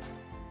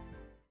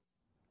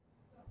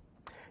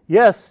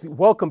 Yes,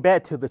 welcome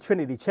back to the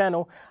Trinity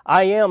Channel.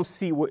 I am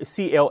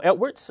C.L.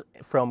 Edwards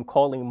from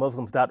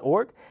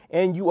CallingMuslims.org,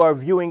 and you are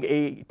viewing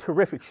a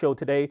terrific show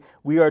today.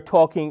 We are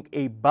talking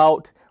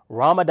about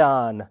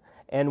Ramadan,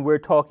 and we're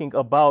talking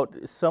about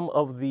some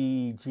of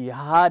the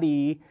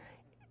jihadi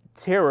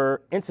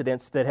terror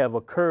incidents that have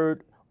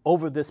occurred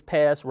over this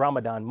past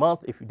Ramadan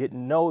month. If you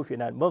didn't know, if you're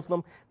not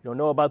Muslim, you don't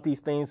know about these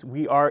things,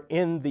 we are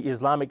in the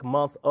Islamic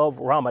month of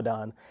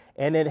Ramadan,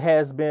 and it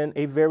has been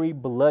a very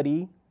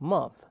bloody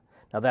month.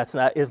 Now, that's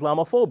not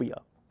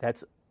Islamophobia.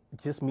 That's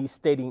just me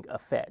stating a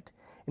fact.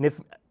 And if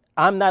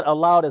I'm not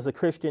allowed as a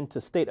Christian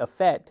to state a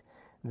fact,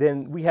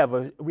 then we have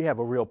a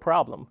real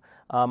problem.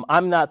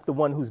 I'm not the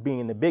one who's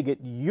being the bigot.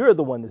 You're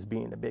the one that's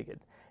being the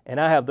bigot.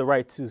 And I have the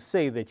right to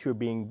say that you're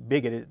being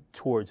bigoted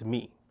towards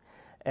me.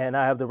 And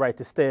I have the right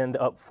to stand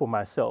up for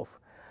myself.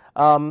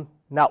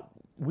 Now,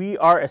 we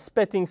are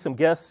expecting some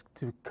guests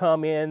to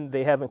come in.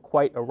 They haven't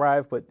quite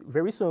arrived, but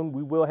very soon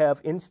we will have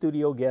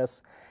in-studio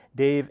guests,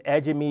 Dave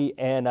Ajami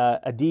and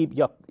Adib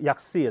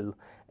Yaksil.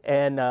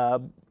 And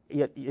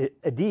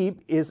Adib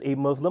is a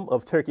Muslim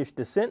of Turkish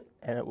descent,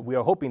 and we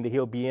are hoping that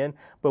he'll be in.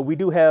 But we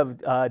do have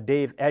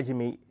Dave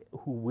Ajami,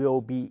 who will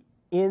be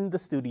in the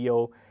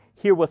studio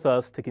here with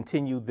us to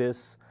continue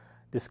this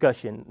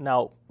discussion.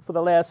 Now, for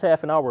the last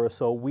half an hour or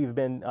so, we've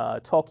been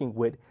talking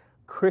with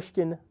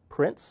Christian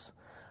Prince,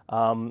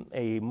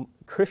 a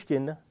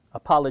Christian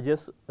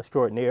apologist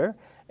extraordinaire,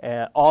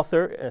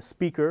 author, a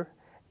speaker,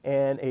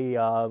 and a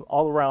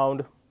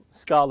all-around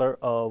scholar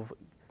of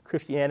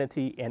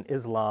Christianity and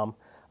Islam.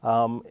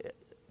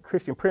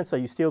 Christian Prince,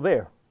 are you still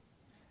there?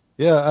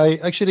 Yeah,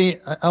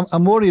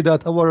 I'm worried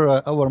that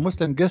our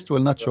Muslim guest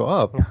will not show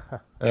up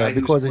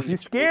because You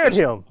scared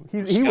him.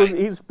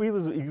 He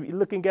was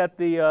looking at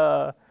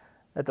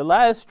the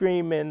live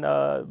stream, and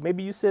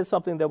maybe you said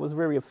something that was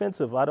very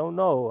offensive. I don't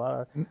know.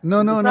 No.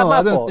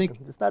 I don't think.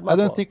 It's not my I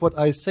don't fault. think what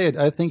I said.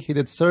 I think he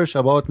did search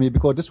about me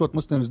because this is what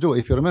Muslims do.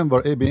 If you remember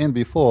ABN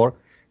before,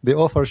 they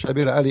offer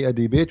Shabir Ali a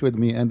debate with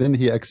me, and then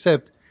he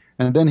accept,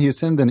 and then he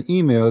send an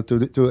email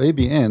to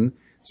ABN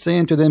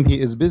saying to them he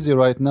is busy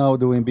right now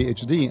doing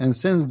PhD, and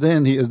since then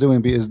he is doing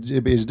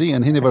PhD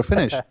and he never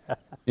finished.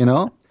 You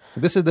know,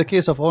 this is the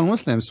case of all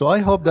Muslims. So I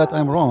hope that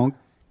I'm wrong,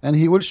 and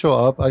he will show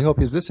up. I hope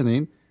he's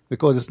listening,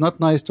 because it's not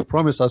nice to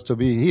promise us to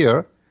be here.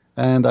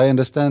 And I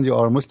understand you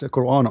are Muslim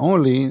Quran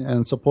only, and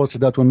supposedly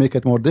that will make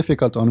it more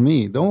difficult on me.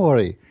 Don't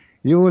worry,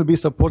 you will be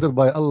supported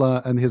by Allah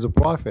and His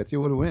Prophet.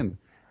 You will win.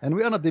 And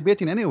we are not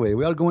debating anyway.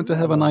 We are going to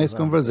have a nice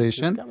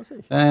conversation,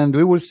 and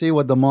we will see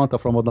what the month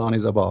of Ramadan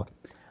is about.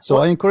 So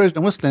I encourage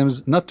the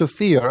Muslims not to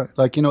fear.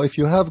 Like, you know, if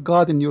you have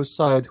God in your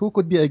side, who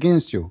could be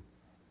against you?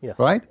 Yes.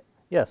 Right?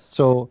 Yes.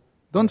 So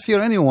don't fear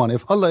anyone.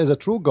 If Allah is a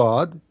true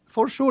God,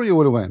 for sure you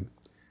will win.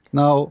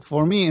 Now,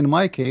 for me, in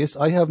my case,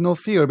 I have no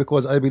fear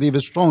because I believe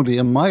strongly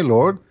in my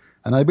Lord,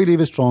 and I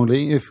believe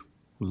strongly if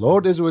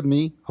Lord is with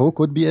me, who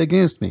could be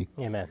against me?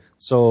 Amen.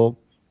 So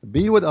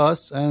be with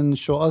us and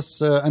show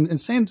us, and at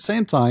the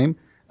same time,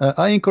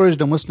 I encourage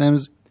the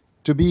Muslims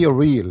to be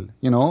real,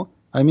 you know.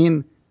 I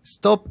mean,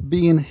 stop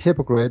being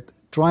hypocrite,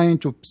 trying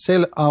to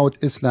sell out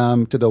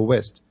Islam to the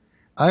West.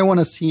 I want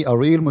to see a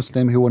real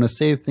Muslim who want to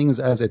say things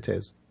as it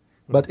is.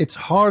 But it's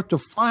hard to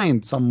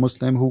find some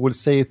Muslim who will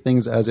say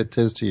things as it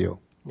is to you.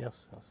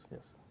 Yes.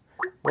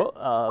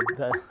 Well,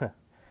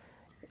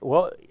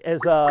 well,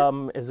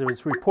 as it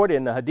was reported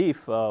in the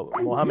Hadith,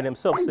 Muhammad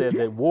himself said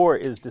that war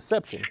is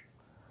deception.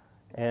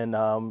 And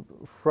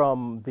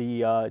from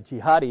the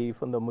jihadi,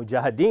 from the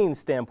mujahideen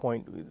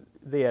standpoint,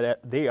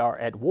 they are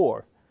at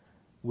war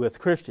with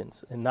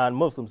Christians and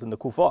non-Muslims and the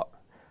kuffar.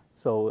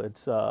 So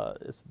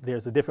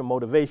there's a different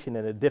motivation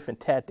and a different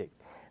tactic.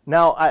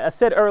 Now, I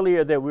said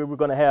earlier that we were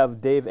going to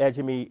have Dave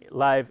Ajami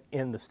live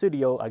in the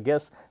studio. I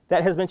guess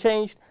that has been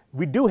changed.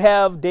 We do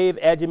have Dave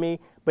Ajami,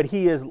 but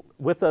he is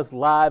with us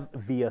live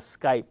via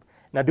Skype.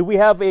 Now, do we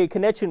have a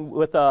connection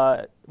with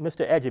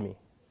Mr. Ajami?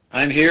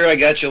 I'm here. I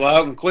got you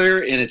loud and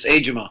clear, and it's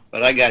Ejima,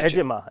 but I got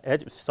you.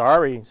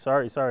 Sorry.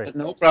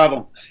 No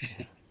problem.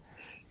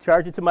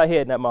 Charge it to my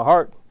head, not my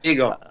heart. Here you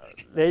go.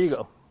 There you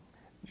go.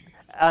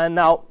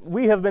 Now,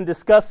 we have been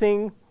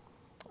discussing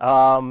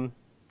Ramadan.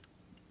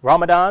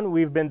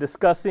 We've been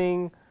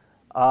discussing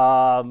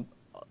what's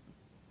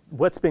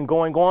been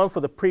going on for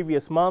the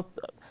previous month.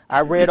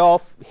 I read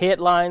off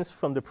headlines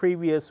from the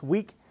previous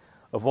week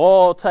of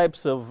all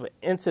types of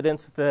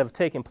incidents that have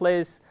taken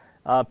place.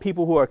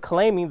 People who are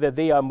claiming that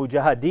they are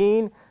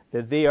mujahideen,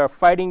 that they are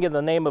fighting in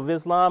the name of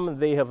Islam, and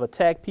they have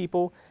attacked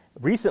people.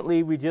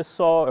 Recently, we just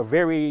saw a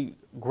very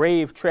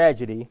grave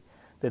tragedy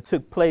that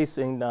took place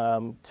in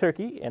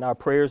Turkey, and our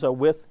prayers are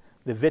with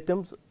the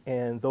victims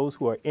and those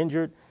who are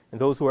injured and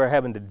those who are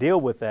having to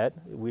deal with that.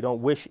 We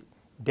don't wish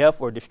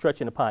death or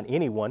destruction upon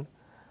anyone.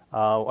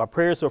 Our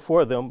prayers are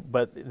for them,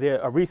 but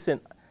a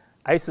recent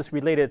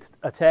ISIS-related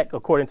attack,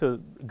 according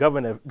to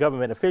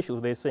government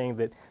officials, they're saying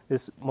that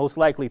this most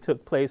likely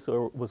took place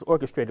or was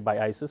orchestrated by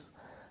ISIS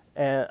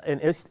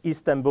in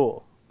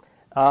Istanbul.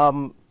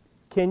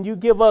 Can you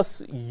give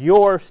us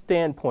your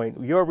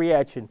standpoint, your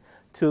reaction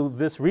to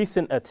this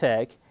recent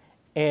attack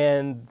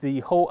and the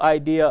whole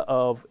idea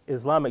of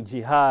Islamic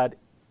jihad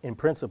in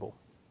principle?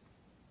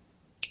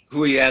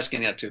 Who are you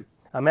asking that to?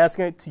 I'm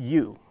asking it to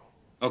you.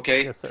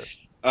 Okay. Yes, sir.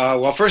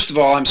 Well, first of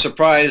all, I'm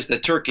surprised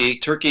that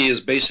Turkey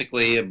is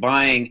basically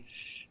buying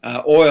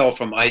oil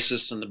from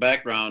ISIS in the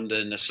background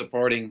and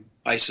supporting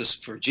ISIS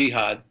for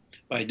jihad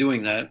by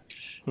doing that.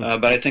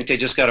 But I think they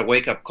just got a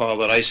wake-up call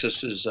that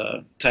ISIS is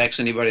attacks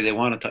anybody they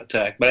want to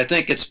attack. But I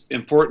think it's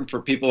important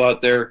for people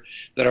out there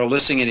that are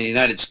listening in the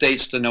United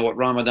States to know what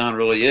Ramadan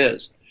really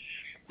is.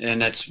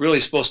 And that's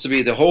really supposed to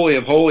be the Holy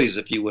of Holies,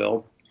 if you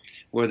will,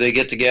 where they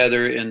get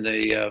together and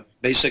they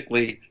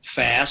basically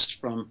fast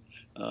from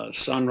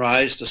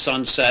sunrise to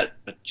sunset.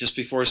 But just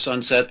before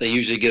sunset, they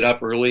usually get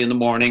up early in the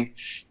morning,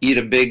 eat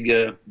a big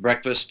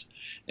breakfast,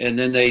 and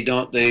then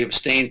they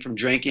abstain from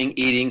drinking,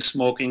 eating,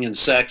 smoking, and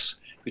sex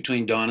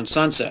between dawn and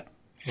sunset.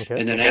 Okay.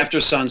 And then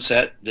after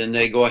sunset, then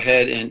they go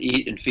ahead and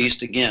eat and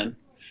feast again.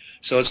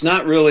 So it's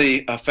not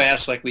really a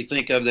fast like we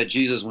think of that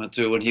Jesus went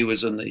through when he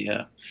was in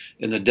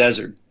the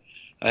desert.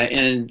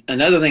 And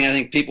another thing I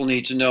think people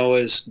need to know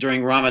is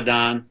during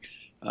Ramadan,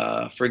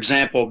 for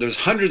example, there's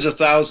hundreds of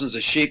thousands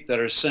of sheep that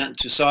are sent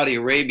to Saudi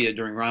Arabia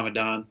during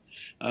Ramadan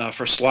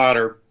for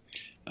slaughter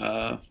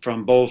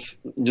from both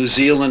New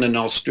Zealand and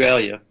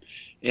Australia.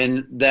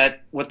 And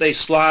that what they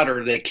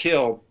slaughter, they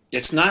kill,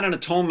 it's not an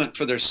atonement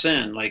for their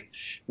sin. Like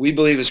we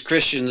believe as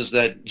Christians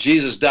that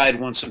Jesus died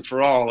once and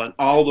for all, and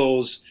all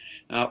those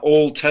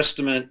Old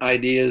Testament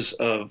ideas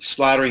of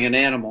slaughtering an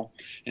animal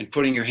and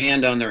putting your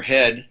hand on their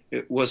head.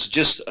 It was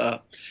just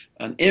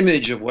an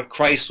image of what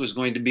Christ was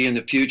going to be in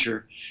the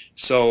future.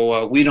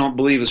 So we don't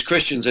believe as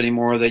Christians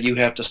anymore that you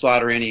have to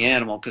slaughter any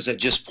animal, because it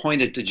just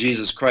pointed to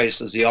Jesus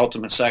Christ as the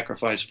ultimate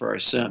sacrifice for our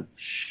sin.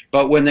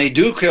 But when they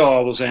do kill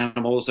all those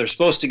animals, they're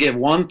supposed to give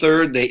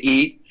 1/3 they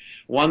eat,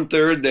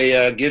 1/3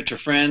 they give to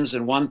friends,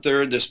 and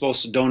 1/3 they're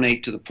supposed to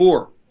donate to the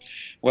poor.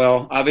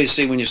 Well,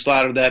 obviously when you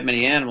slaughter that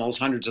many animals,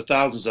 hundreds of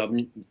thousands of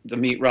them, the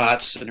meat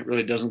rots and it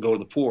really doesn't go to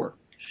the poor.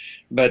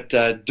 But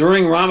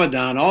during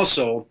Ramadan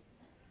also,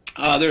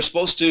 they're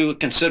supposed to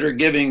consider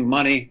giving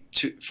money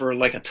for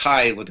like a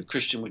tithe, what a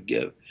Christian would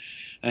give,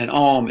 an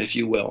alm, if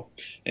you will.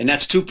 And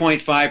that's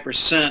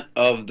 2.5%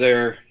 of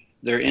their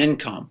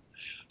income.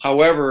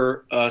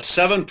 However,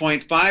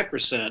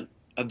 7.5%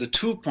 of the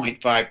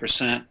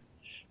 2.5%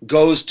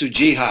 goes to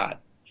jihad.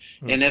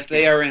 And if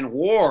they are in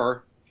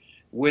war,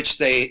 which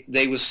they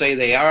would say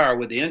they are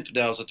with the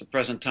infidels at the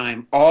present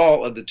time,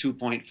 all of the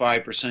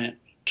 2.5%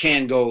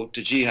 can go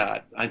to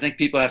jihad. I think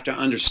people have to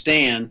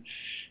understand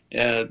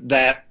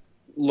that,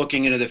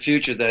 looking into the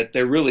future, that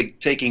they're really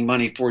taking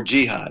money for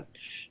jihad.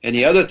 And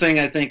the other thing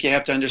I think you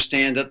have to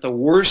understand, that the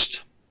worst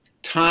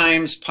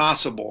times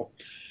possible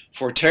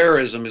for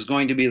terrorism is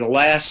going to be the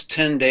last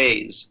 10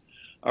 days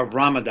of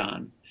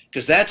Ramadan,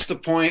 because that's the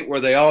point where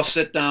they all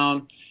sit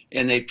down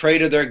and they pray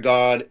to their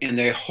God, and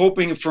they're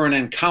hoping for an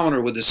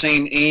encounter with the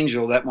same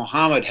angel that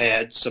Muhammad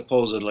had,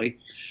 supposedly.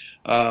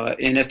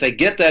 And if they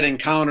get that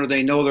encounter,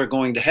 they know they're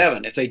going to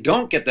heaven. If they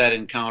don't get that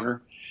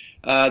encounter,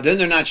 then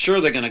they're not sure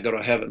they're going to go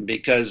to heaven,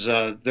 because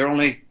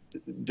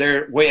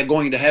their way of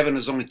going to heaven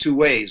is only two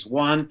ways.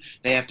 One,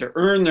 they have to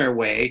earn their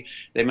way.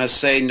 They must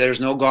say there's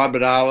no God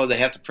but Allah. They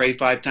have to pray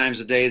 5 times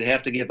a day. They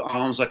have to give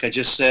alms, like I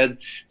just said.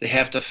 They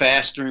have to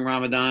fast during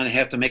Ramadan. They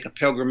have to make a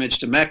pilgrimage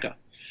to Mecca.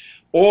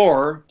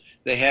 Or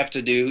they have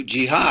to do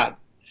jihad.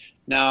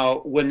 Now,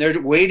 when they're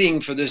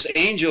waiting for this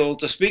angel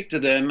to speak to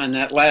them in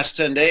that last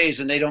 10 days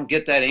and they don't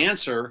get that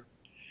answer,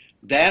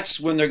 that's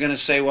when they're going to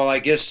say, well, I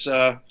guess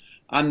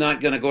I'm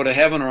not going to go to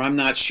heaven, or I'm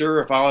not sure,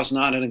 if Allah's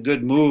not in a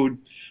good mood,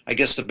 I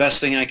guess the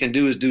best thing I can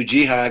do is do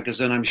jihad, because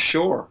then I'm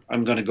sure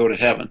I'm going to go to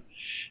heaven.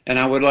 And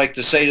I would like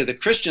to say to the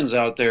Christians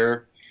out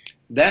there,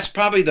 that's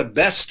probably the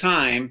best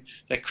time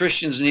that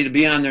Christians need to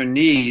be on their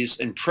knees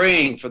and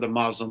praying for the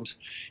Muslims,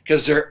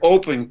 because they're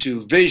open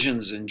to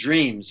visions and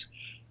dreams.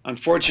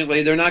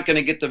 Unfortunately, they're not going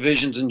to get the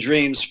visions and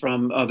dreams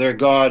from their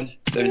God,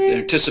 their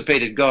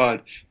anticipated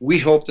God. We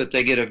hope that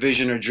they get a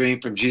vision or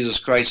dream from Jesus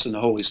Christ and the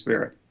Holy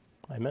Spirit.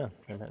 Amen.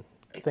 Amen.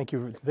 Thank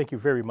you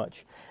very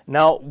much.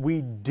 Now,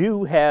 we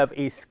do have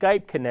a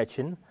Skype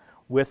connection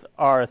with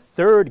our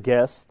third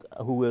guest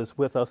who is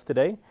with us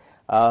today,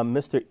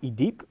 Mr.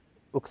 Edip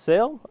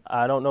Uxel.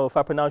 I don't know if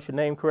I pronounced your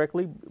name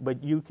correctly,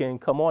 but you can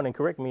come on and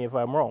correct me if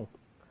I'm wrong.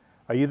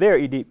 Are you there,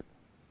 Edip?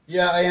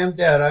 Yeah, I am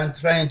there. I'm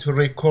trying to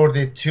record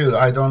it too.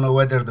 I don't know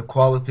whether the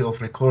quality of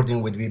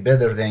recording would be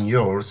better than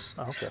yours.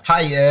 Okay.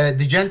 Hi,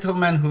 the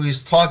gentleman who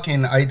is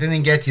talking, I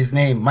didn't get his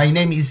name. My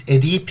name is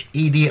Edip,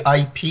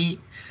 E-D-I-P.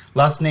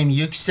 Last name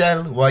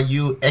Yüksel,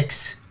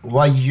 Y-U-X-Y-U-K-S-E-L.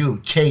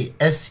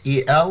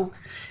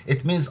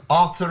 It means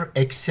author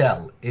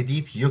excel,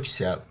 Edip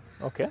Yüksel.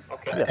 Okay.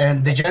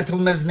 And the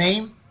gentleman's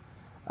name?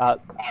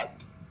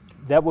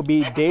 That would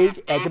be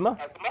Dej Ejima.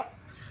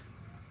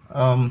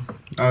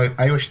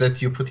 I wish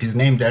that you put his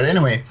name there.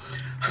 Anyway,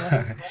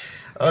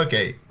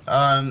 okay.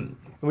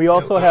 We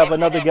also have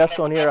another guest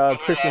on here,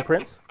 Christian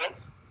Prince.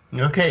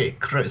 Okay,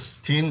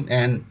 Christine,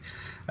 and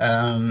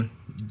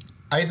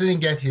I didn't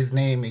get his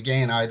name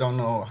again. I don't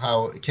know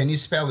how. Can you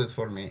spell it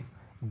for me?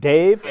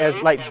 Dave, as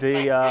like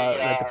the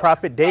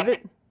prophet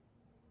David.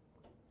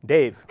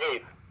 Dave.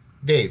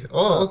 Dave.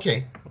 Oh,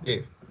 okay.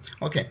 Dave.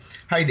 Okay.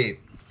 Hi, Dave.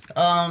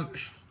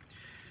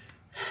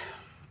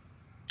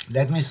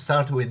 Let me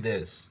start with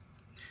this.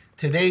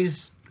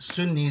 Today's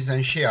Sunnis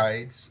and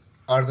Shiites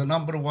are the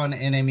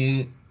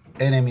 #1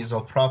 enemies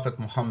of Prophet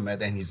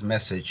Muhammad and his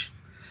message,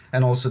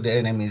 and also the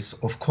enemies,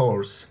 of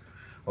course,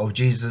 of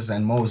Jesus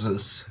and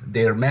Moses.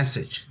 Their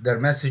message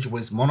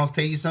was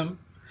monotheism.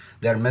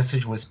 Their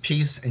message was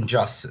peace and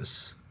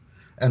justice,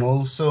 and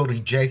also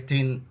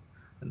rejecting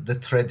the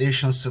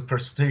traditions,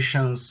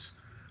 superstitions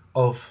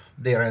of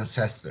their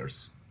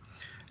ancestors.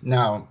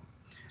 Now,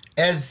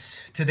 as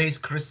today's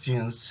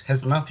Christians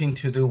has nothing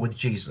to do with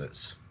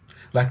Jesus.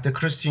 Like the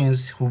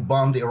Christians who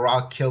bombed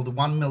Iraq, killed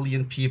 1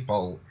 million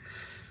people,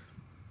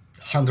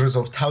 hundreds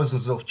of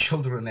thousands of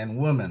children and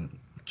women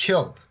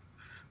killed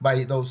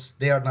by those,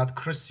 they are not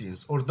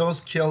Christians. Or those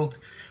killed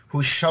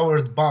who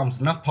showered bombs,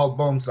 napalm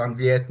bombs on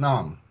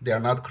Vietnam, they are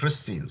not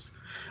Christians.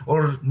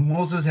 Or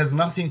Moses has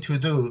nothing to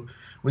do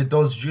with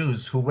those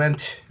Jews who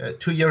went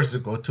 2 years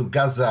ago to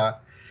Gaza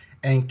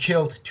and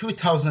killed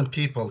 2,000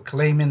 people,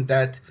 claiming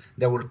that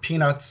there were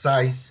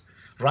peanut-sized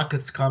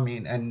rockets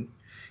coming, and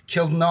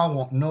killed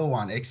no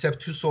one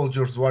except 2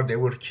 soldiers where they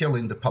were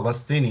killing the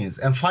Palestinians,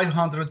 and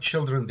 500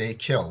 children they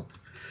killed.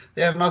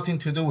 They have nothing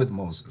to do with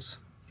Moses.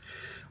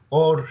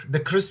 Or the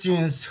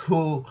Christians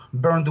who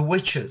burned the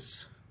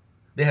witches.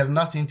 they have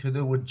nothing to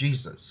do with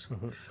Jesus.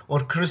 Or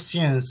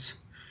Christians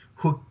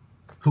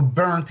who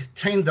burned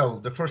Tyndale,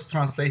 the first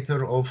translator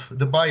of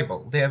the Bible.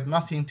 They have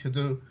nothing to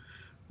do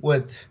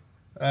with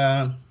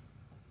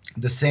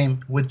the same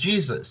with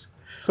Jesus.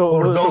 So,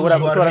 Or those what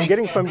who are I'm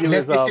getting from you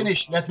let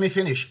is let me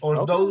finish. Or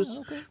those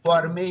who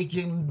are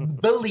making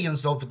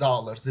billions of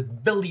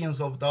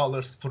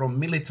dollars from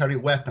military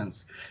weapons,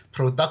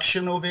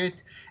 production of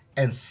it,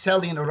 and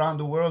selling around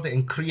the world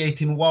and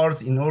creating wars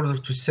in order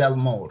to sell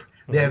more.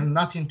 They have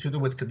nothing to do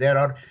with. There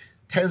are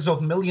tens of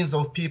millions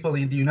of people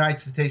in the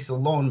United States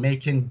alone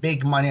making big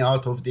money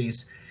out of these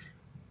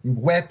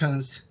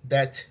weapons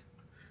that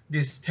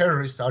these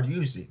terrorists are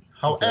using.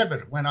 However,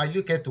 when I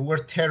look at the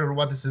word terror,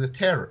 what is the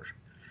terror?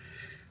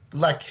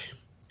 Like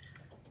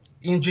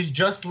in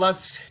just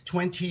last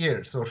 20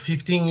 years or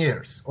 15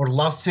 years or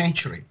last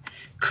century,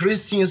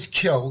 Christians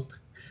killed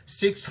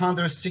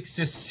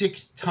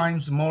 666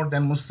 times more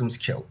than Muslims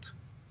killed.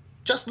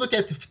 Just look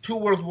at the two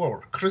world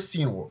wars,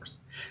 Christian wars,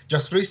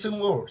 just recent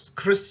wars,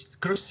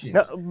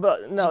 Christians.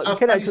 Let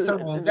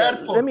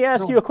me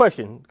ask you a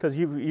question, because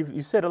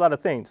you've said a lot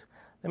of things.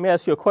 Let me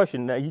ask you a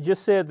question. Now, you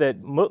just said that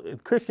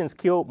Christians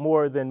killed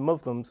more than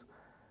Muslims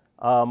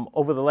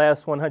over the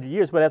last 100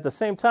 years, but at the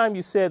same time,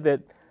 you said that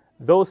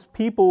those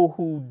people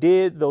who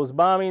did those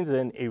bombings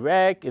in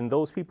Iraq and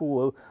those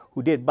people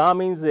who did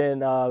bombings in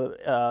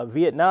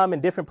Vietnam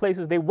and different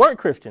places, they weren't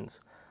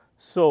Christians.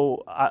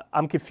 So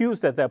I'm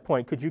confused at that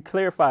point. Could you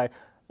clarify?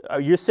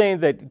 You're saying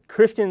that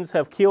Christians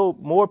have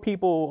killed more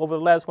people over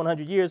the last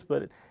 100 years,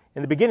 but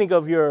in the beginning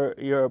of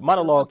your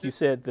monologue, you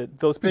said that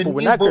those people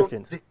were not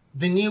Christians.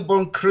 The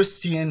newborn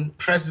Christian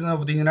president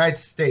of the United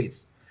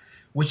States,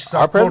 which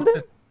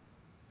supported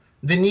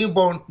the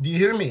newborn. Do you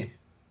hear me?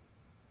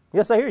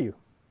 Yes, I hear you.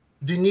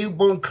 The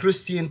newborn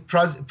Christian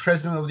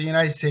president of the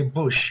United States,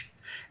 Bush,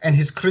 and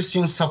his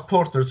Christian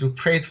supporters who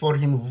prayed for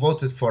him,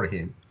 voted for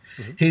him.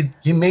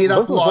 He made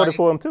up lies. Voted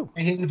for him too.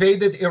 He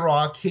invaded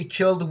Iraq. He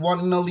killed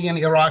 1 million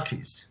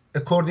Iraqis,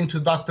 according to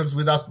Doctors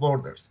Without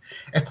Borders.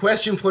 A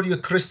question for you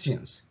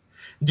Christians.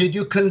 Did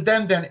you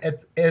condemn them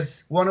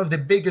as one of the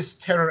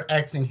biggest terror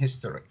acts in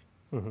history?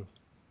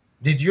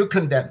 Did you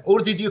condemn?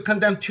 Or did you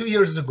condemn 2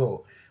 years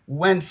ago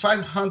when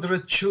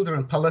 500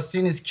 children,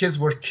 Palestinian kids,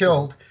 were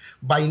killed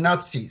by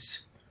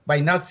Nazis, by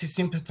Nazi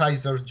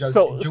sympathizers?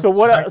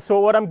 So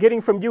what I'm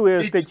getting from you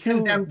is that you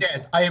condemn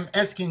that. I am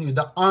asking you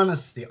the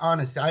honesty.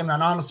 I'm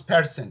an honest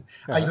person.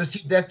 I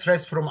receive death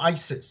threats from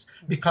ISIS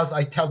because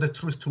I tell the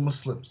truth to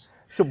Muslims.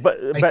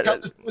 I tell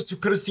the truth to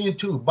Christians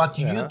too, but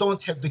you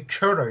don't have the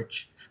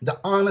courage, the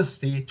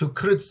honesty to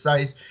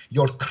criticize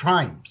your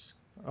crimes.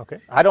 Okay,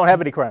 I don't have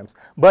any crimes.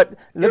 But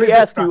let me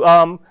ask you,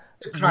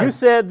 you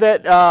said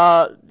that,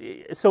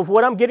 so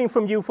what I'm getting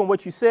from you, from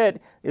what you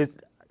said, is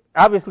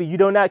obviously you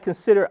do not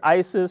consider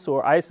ISIS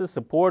or ISIS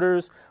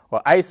supporters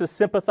or ISIS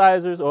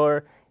sympathizers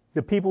or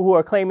the people who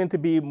are claiming to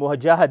be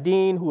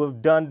mujahideen who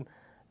have done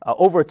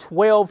over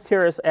 12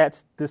 terrorist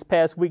acts this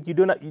past week. You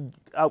do not, it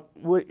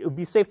would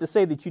be safe to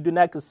say that you do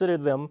not consider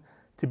them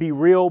to be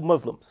real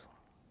Muslims.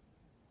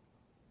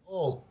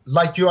 Oh,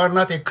 like you are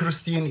not a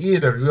Christian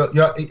either.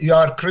 You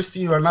are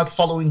Christian. You are not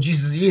following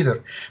Jesus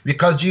either,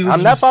 because Jesus.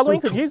 I'm not following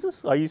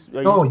Jesus. Are you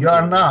no, you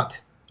are not.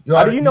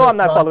 How do you know I'm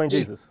not following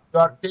Jesus? You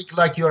are fake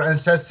like your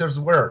ancestors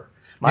were,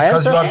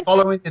 because you are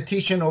following the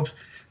teaching of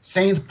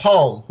Saint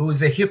Paul, who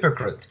is a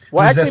hypocrite.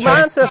 Well, actually, my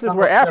ancestors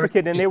were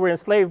African and they were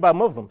enslaved by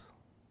Muslims.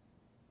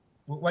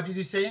 What did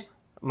you say?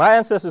 My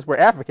ancestors were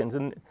Africans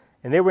and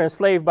they were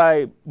enslaved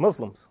by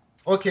Muslims.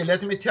 Okay,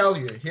 let me tell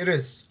you. Here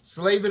is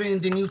slavery in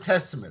the New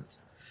Testament.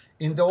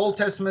 In the Old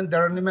Testament,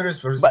 there are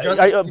numerous verses.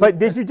 But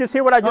did you just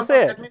hear what I just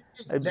said?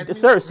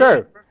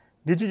 Sir,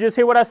 did you just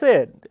hear what I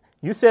said?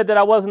 You said that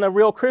I wasn't a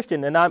real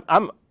Christian, and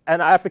I'm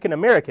an African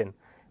American.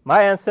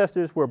 My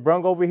ancestors were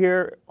brung over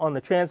here on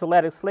the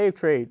transatlantic slave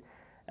trade.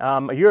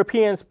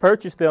 Europeans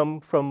purchased them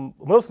from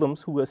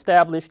Muslims who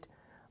established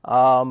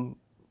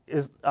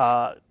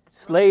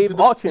slave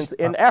auctions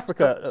in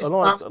Africa,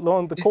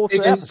 along the coast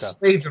of Africa.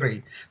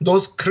 Slavery.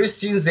 Those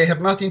Christians, they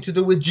have nothing to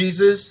do with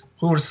Jesus,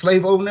 who were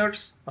slave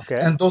owners. Okay.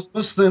 And those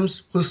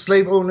Muslims, who are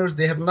slave owners,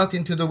 they have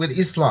nothing to do with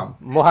Islam.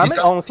 Muhammad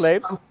owned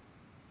slaves.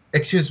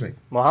 Excuse me.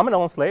 Muhammad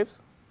owned slaves.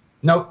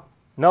 No.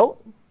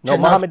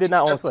 Muhammad did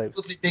not own slaves.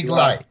 Absolutely big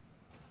lie.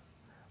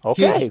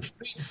 Okay. He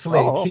freed a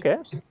slave. Oh, okay.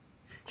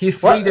 He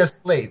freed a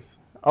slave.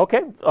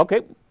 Okay.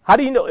 How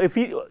do you know if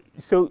he?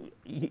 So,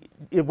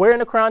 where in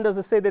the Quran does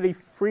it say that he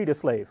freed a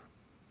slave?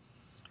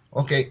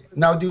 Okay.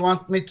 Now, do you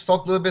want me to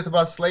talk a little bit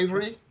about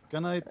slavery?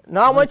 No,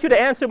 I want you to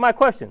answer my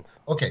questions.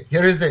 Okay.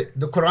 Here is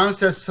the Quran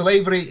says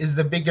slavery is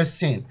the biggest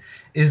sin,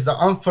 is the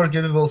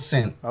unforgivable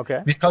sin.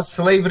 Okay. Because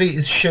slavery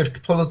is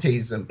shirk,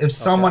 polytheism. If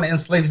someone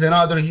enslaves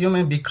another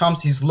human,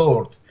 becomes his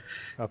lord.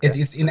 Okay. It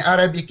is in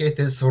Arabic. It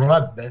is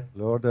Rabb.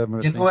 Lord,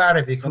 you know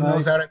Arabic. Who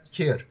knows Arabic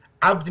here?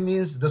 Abd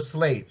means the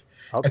slave.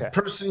 Okay. A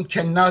person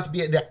cannot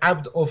be the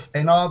abd of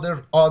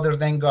another other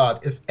than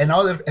God. If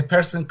a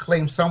person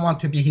claims someone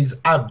to be his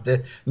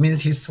abd,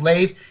 means his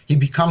slave, he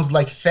becomes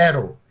like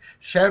Pharaoh.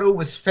 Pharaoh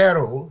was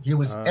Pharaoh. He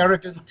was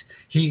arrogant.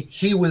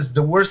 He was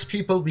the worst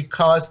people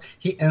because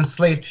he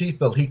enslaved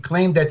people. He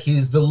claimed that he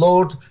is the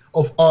Lord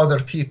of other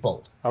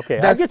people. Okay,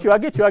 I get you.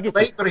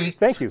 Slavery,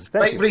 Thank you.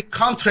 Slavery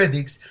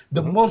contradicts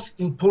the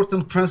most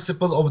important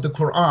principle of the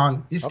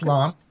Quran,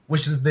 Islam,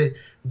 which is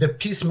the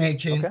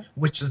peacemaking,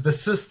 which is the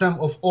system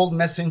of all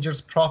messengers,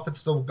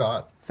 prophets of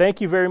God.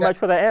 Thank you very much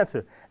for that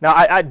answer. Now,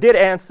 I did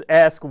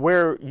ask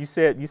where you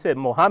said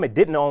Muhammad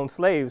didn't own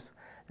slaves,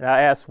 and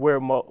I asked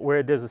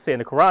where does it say in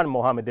the Quran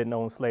Muhammad didn't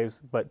own slaves.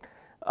 But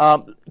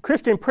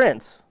Christian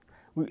Prince,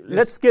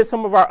 let's get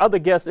some of our other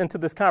guests into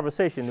this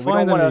conversation.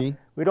 Finally,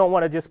 we don't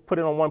want to just put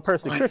it on one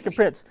person. Christian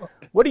Prince,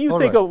 what do you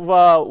think of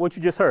what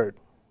you just heard?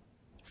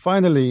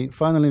 Finally,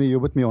 you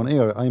put me on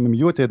air. I'm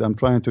muted. I'm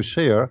trying to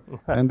share,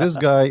 and this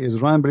guy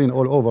is rambling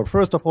all over.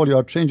 First of all, you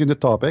are changing the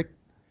topic,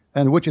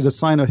 and which is a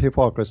sign of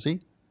hypocrisy.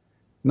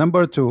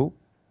 Number two,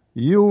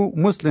 you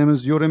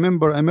Muslims, you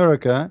remember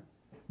America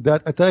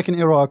that attacking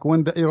Iraq,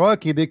 when the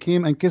Iraqi, they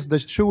came and kissed the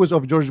shoes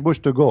of George Bush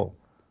to go.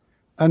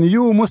 And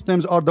you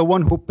Muslims are the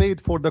one who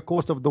paid for the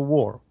cost of the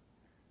war.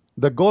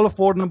 The Gulf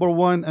War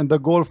 #1 and the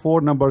Gulf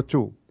War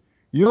 #2.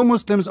 You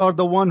Muslims are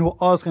the one who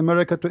asked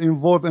America to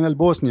involve in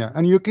Bosnia,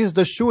 and you kissed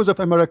the shoes of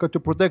America to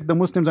protect the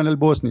Muslims in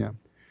Bosnia.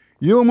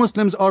 You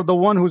Muslims are the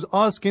one who's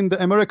asking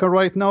the America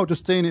right now to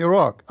stay in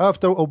Iraq.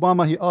 After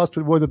Obama, he asked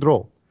to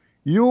withdraw.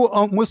 You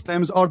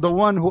Muslims are the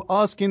one who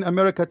asking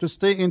America to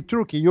stay in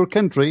Turkey, your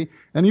country,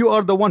 and you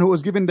are the one who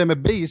is giving them a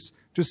base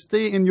to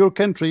stay in your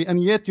country,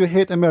 and yet you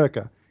hate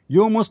America.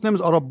 You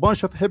Muslims are a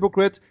bunch of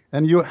hypocrites,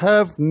 and you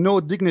have no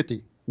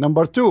dignity.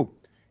 Number two,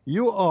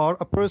 you are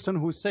a person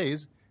who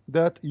says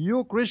that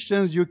you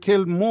Christians, you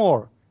kill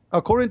more.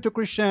 According to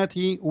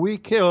Christianity, we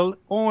kill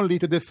only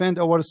to defend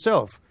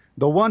ourselves.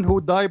 The one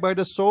who died by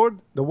the sword,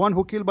 the one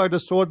who killed by the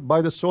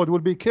sword will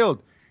be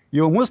killed.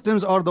 You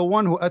Muslims are the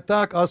one who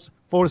attack us.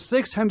 For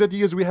 600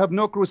 years we have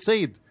no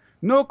crusade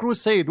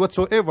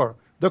whatsoever.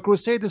 The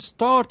crusade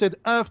started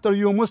after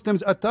you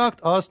Muslims attacked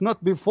us,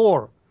 not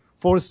before.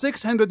 For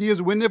 600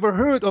 years we never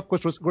heard of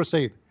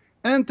crusade.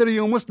 Enter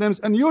you Muslims,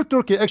 and your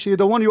Turkey, actually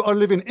the one you are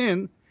living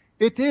in,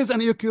 it is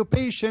an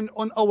occupation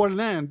on our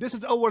land. This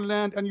is our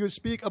land, and you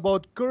speak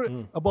about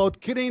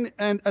killing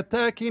and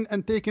attacking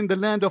and taking the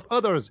land of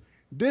others.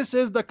 This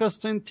is the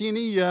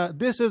Constantinia.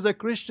 This is a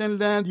Christian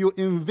land. You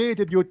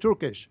invaded, you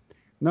Turkish.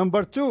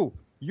 Number two,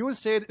 you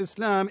said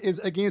Islam is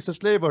against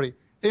slavery.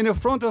 In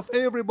front of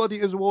everybody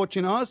is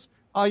watching us,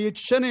 I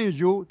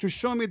challenge you to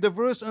show me the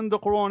verse in the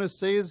Quran that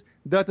says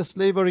that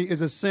slavery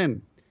is a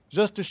sin.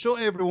 Just to show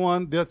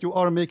everyone that you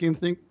are making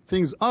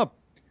things up.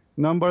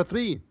 Number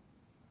three,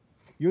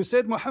 you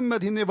said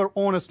Muhammad, he never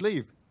owned a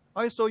slave.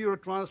 I saw your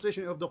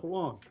translation of the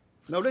Quran.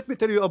 Now let me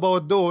tell you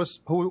about those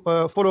who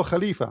follow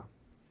Khalifa.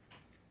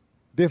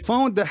 They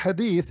found the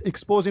hadith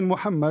exposing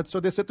Muhammad, so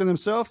they said to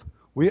themselves,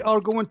 we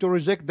are going to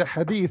reject the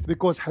hadith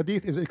because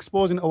hadith is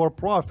exposing our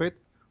prophet,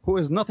 who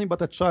is nothing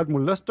but a child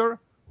molester,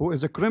 who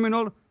is a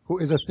criminal, who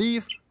is a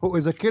thief, who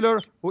is a killer,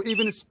 who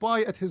even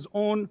spy at his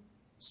own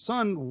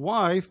son,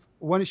 wife,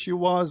 when she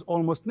was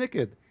almost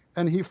naked,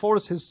 and he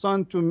forced his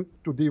son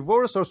to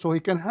divorce her so he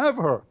can have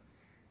her.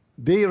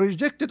 They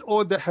rejected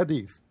all the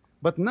hadith,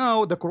 but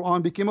now the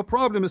Quran became a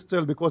problem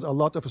still, because a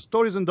lot of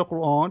stories in the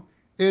Quran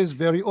is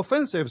very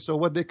offensive. So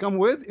what they come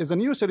with is a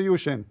new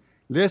solution.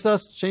 Let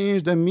us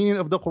change the meaning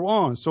of the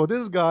Quran. So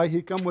this guy,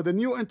 he come with a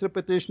new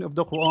interpretation of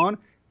the Quran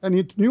and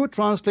a new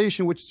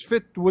translation which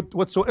fit with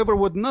whatsoever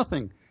with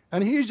nothing.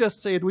 And he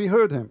just said, we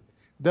heard him,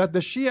 that the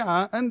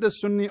Shia and the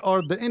Sunni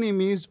are the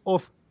enemies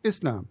of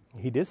Islam.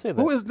 He did say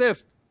that. Who is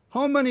left?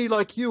 How many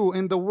like you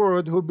in the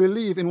world who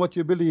believe in what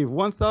you believe?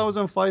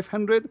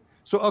 1,500?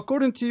 So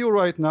according to you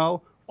right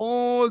now,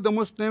 all the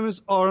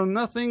Muslims are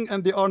nothing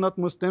and they are not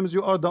Muslims.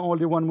 You are the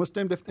only one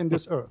Muslim left in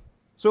this earth.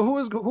 So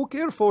who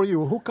care for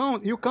you? Who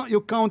count? You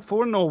count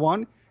for no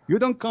one. You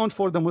don't count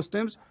for the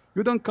Muslims.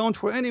 You don't count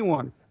for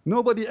anyone.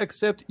 Nobody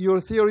accept your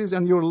theories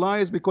and your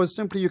lies because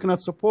simply you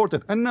cannot support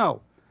it. And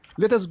now,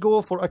 let us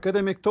go for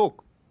academic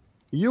talk.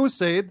 You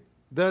said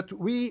that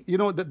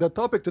the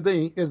topic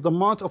today is the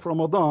month of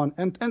Ramadan,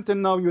 and until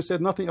now you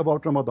said nothing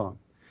about Ramadan.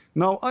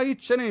 Now I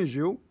challenge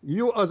you,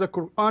 you as a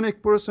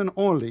Quranic person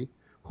only,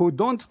 who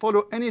don't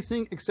follow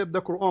anything except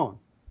the Quran,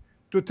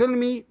 to tell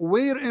me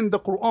where in the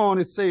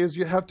Quran it says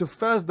you have to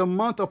fast the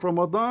month of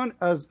Ramadan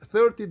as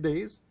 30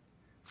 days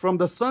from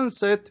the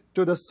sunset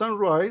to the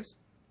sunrise,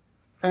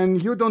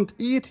 and you don't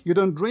eat, you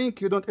don't drink,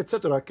 you don't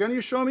etc. Can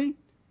you show me?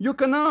 You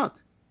cannot.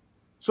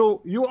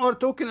 So you are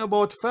talking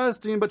about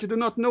fasting, but you do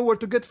not know where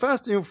to get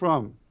fasting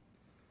from.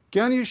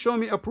 Can you show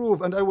me a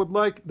proof? And I would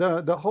like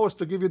the host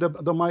to give you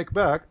the mic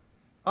back.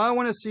 I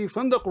want to see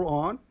from the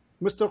Quran,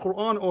 Mr.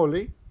 Quran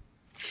only,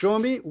 show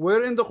me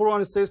where in the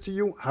Quran it says to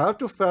you how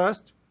to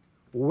fast,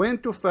 when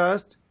to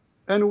fast,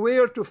 and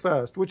where to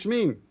fast, which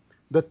mean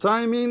the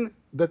timing,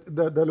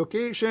 the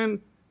location,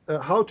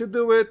 how to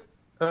do it,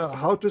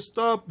 how to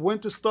stop, when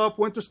to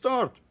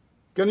start.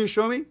 Can you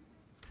show me?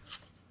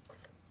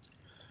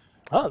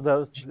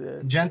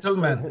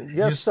 Gentlemen,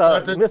 yes,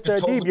 Mr.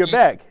 Adib, you're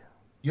back.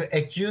 You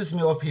accuse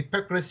me of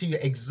hypocrisy.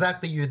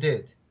 Exactly, you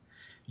did.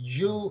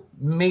 You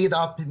made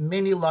up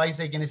many lies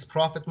against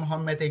Prophet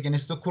Muhammad,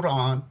 against the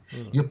Quran.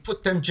 You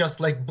put them just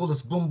like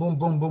bullets, boom, boom,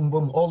 boom, boom,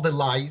 boom, all the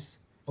lies,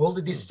 all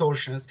the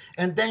distortions.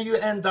 And then you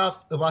end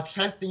up about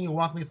fasting. You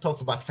want me to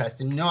talk about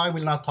fasting. No, I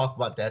will not talk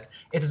about that.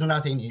 It is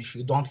not an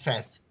issue. Don't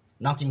fast.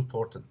 Not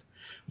important.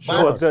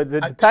 Sure.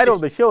 The title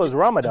of the show is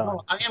Ramadan.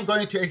 I am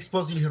going to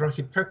expose your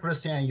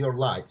hypocrisy and your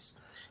lies.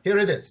 Here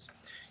it is.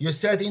 You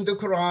said in the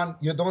Quran,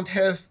 you don't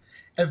have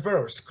a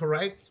verse,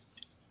 correct?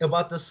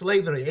 About the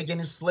slavery,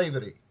 against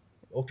slavery.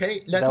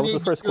 Okay, let me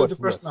give you the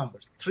first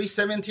numbers.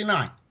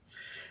 379.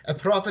 A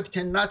prophet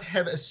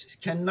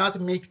cannot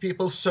make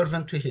people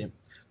servant to him.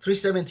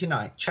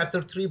 379.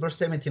 Chapter 3, verse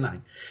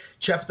 79.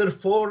 Chapter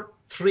 4,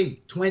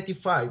 3,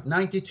 25,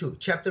 92.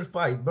 Chapter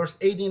 5, verse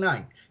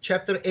 89.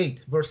 Chapter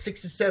 8, verse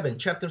 67.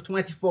 Chapter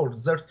 24,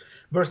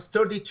 verse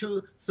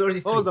 32,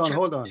 33. Hold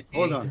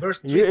on. Verse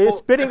 3, You're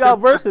spitting out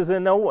verses,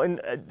 and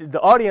the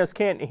audience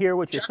can't hear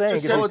what you're saying.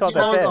 Hold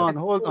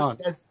on.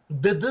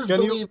 The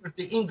disbelievers,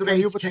 the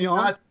ingrates,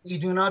 they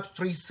do not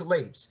free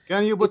slaves.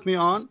 Can you put me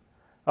on?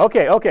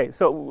 Okay,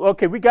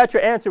 we got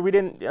your answer. We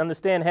didn't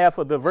understand half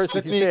of the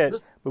verses you said,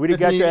 but we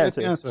got your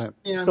answer.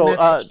 So,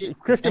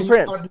 Christian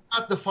Prince.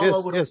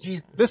 Yes.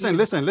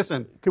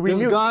 Listen.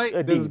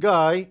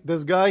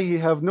 This guy, he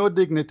have no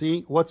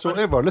dignity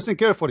whatsoever. Listen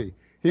carefully.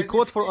 He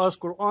quote for us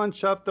Quran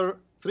chapter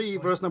 3,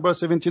 verse number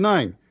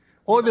 79.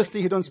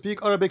 Obviously, he don't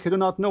speak Arabic. He do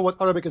not know what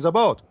Arabic is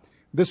about.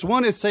 This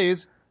one, it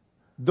says,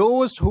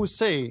 those who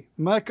say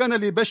ما كان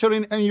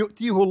لبشر أن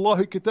يؤتيه الله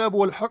الكتاب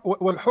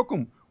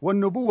والحكم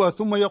والنبوة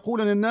ثم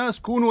يقول للناس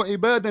كونوا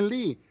عبادا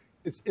لي.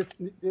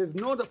 It's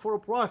not for a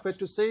prophet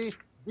to say,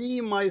 be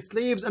my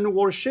slaves and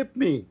worship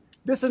me.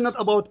 This is not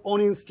about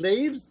owning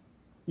slaves.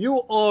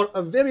 You are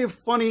a very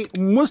funny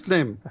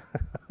Muslim.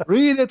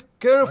 Read it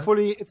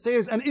carefully. It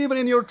says, and even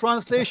in your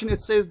translation,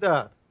 it says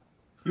that.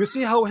 You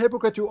see how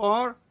hypocrite you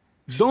are?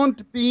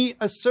 Don't be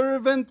a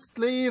servant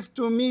slave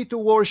to me to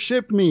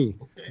worship me.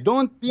 Okay.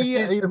 Don't be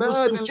a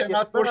Muslim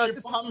cannot worship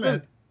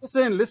Muhammad.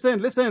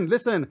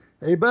 Listen.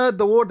 Ibad,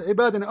 the word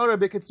ibad in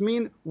Arabic, it's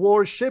mean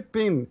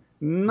worshiping.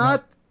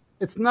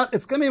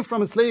 It's coming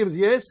from slaves,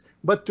 yes,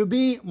 but to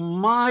be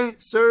my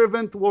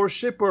servant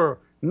worshipper,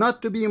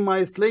 not to be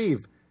my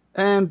slave.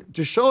 And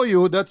to show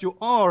you that you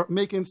are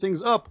making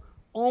things up,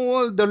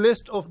 all the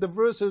list of the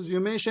verses you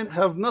mentioned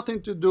have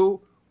nothing to do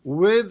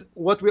with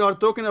what we are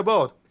talking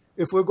about.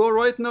 If we go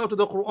right now to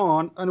the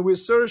Quran and we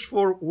search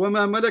for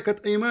وَمَا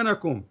مَلَكَتْ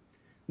أَيْمَانَكُمْ.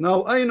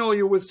 Now I know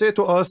you will say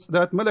to us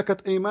that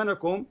مَلَكَتْ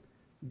أَيْمَانَكُمْ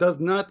does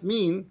not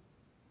mean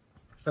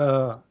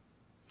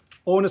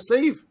own a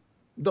slave.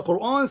 The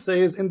Quran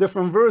says in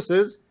different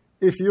verses,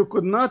 if you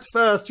could not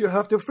fast, you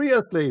have to free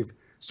a slave.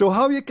 So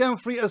how you can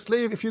free a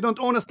slave if you don't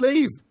own a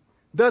slave?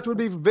 That would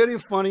be very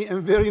funny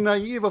and very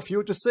naive of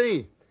you to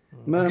say.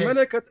 مَا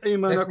مَلَكَتْ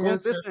أَيْمَانَكُمْ.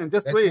 Listen,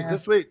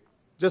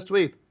 just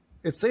wait.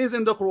 It says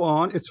in the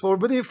Quran, it's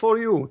forbidden for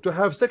you to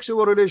have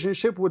sexual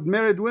relationship with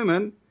married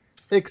women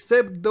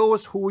except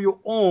those who you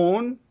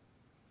own,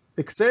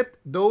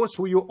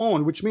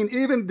 which means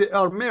even they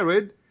are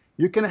married,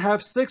 you can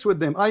have sex with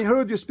them. I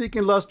heard you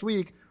speaking last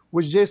week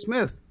with Jay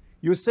Smith.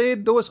 You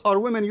said those are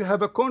women, you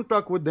have a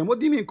contract with them. What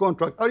do you mean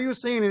contract? Are you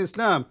saying in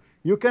Islam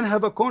you can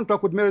have a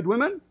contract with married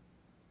women?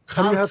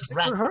 Can you have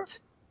sex with her?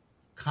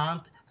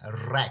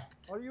 Contract.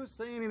 Are you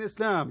saying in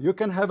Islam you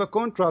can have a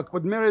contract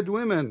with married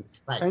women,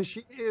 right, and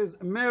she is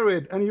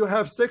married and you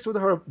have sex with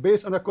her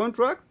based on a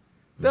contract?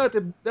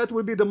 That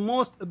would be the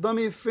most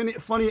dummy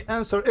funny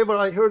answer ever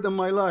I heard in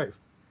my life.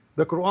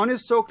 The Quran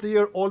is so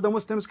clear, all the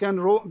Muslims can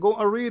go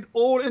and read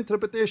all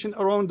interpretation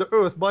around the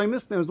earth by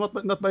Muslims,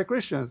 not by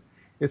Christians.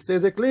 It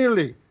says it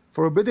clearly,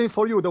 forbidden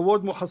for you, the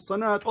word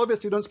muhassanat.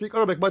 Obviously you don't speak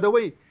Arabic. By the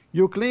way,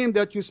 you claim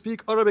that you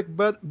speak Arabic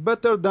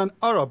better than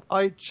Arab.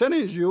 I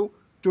challenge you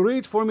to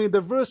read for me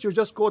the verse you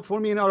just quote for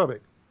me in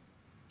Arabic,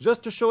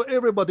 just to show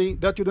everybody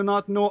that you do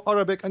not know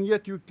Arabic and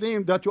yet you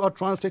claim that you are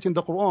translating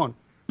the Quran.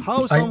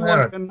 How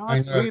someone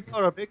cannot read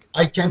Arabic?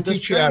 I can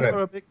teach you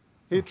Arabic.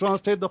 He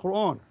translates the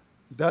Quran.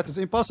 That is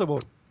impossible.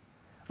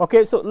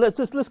 Okay, so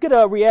let's get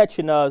a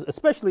reaction.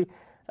 Especially,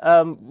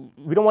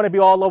 we don't want to be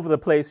all over the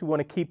place. We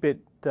want to keep it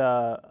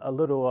a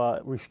little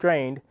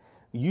restrained.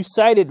 You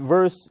cited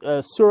verse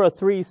Surah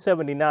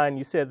 379.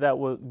 You said that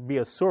would be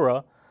a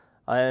surah.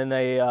 And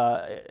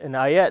an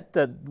ayat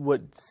that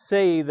would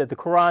say that the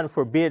Quran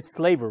forbids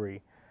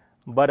slavery,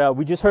 but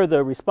we just heard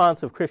the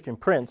response of Christian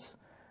Prince.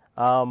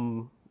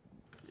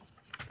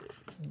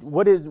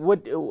 What is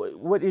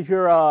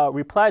your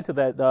reply to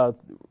that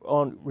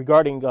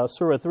regarding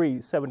Surah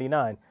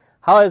 379?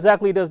 How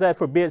exactly does that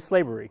forbid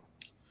slavery?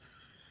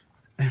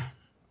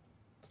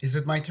 Is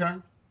it my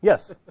turn?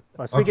 Yes,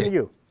 I'm speaking to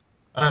you.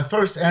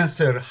 First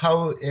answer,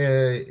 how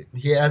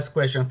he asked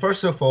question.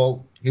 First of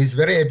all, he's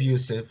very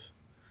abusive.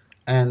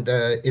 And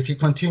if he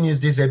continues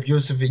these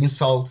abusive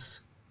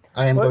insults,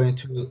 I am going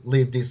to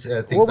leave these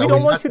things. Well, we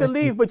don't want you to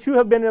leave, but you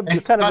have been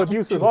kind of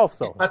abusive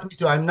also. Cut me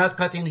too. I'm not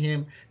cutting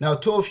him. Now,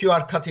 two of you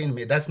are cutting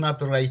me. That's not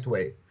the right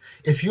way.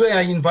 If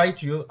I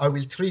invite you, I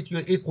will treat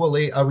you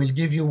equally. I will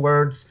give you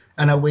words,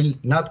 and I will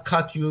not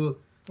cut you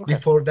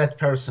before that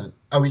person.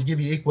 I will give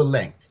you equal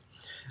length.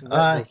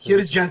 Here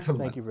is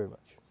gentlemen. Thank you very much.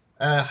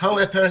 How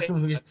a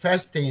person who is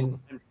fasting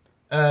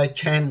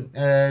can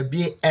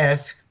be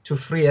asked to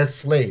free a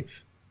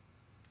slave.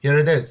 Here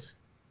it is.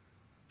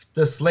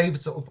 The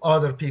slaves of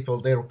other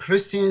people. They were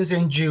Christians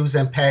and Jews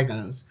and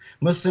pagans.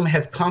 Muslims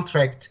had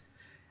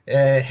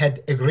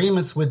had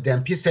agreements with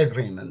them, peace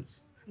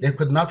agreements. They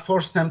could not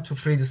force them to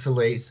free the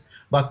slaves,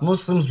 but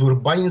Muslims were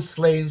buying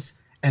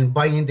slaves and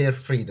buying their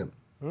freedom.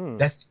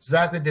 That's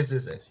exactly, this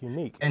is it. It's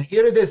unique. And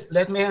here it is.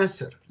 Let me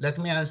answer.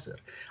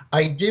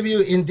 I give you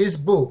in this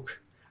book,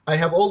 I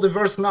have all the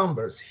verse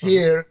numbers.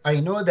 Here, I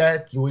know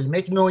that you will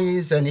make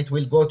noise and it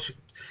will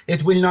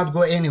not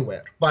go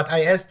anywhere. But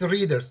I ask the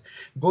readers,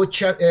 go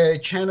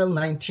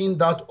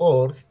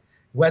channel19.org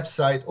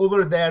website.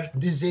 Over there,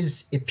 this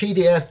is a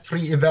PDF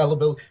free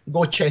available.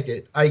 Go check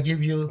it. I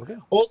give you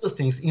all the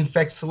things. In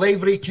fact,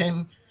 slavery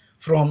came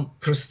from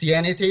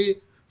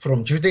Christianity,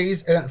 from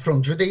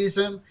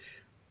Judaism.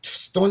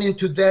 Stoning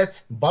to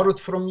death, borrowed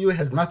from you,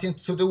 has nothing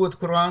to do with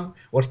Quran,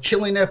 or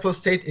killing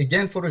apostate,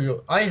 again for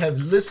you. I have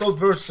lists of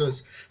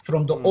verses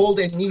from the Old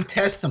and New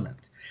Testament,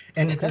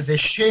 and it is a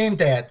shame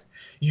that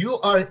you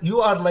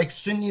are like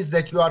Sunnis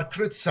that you are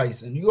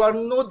criticizing. You are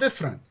no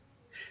different.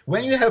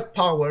 When you have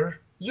power,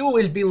 you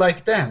will be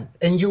like them,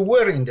 and you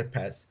were in the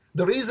past.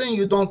 The reason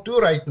you don't do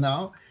right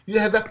now, you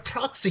have a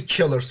proxy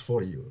killers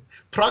for you.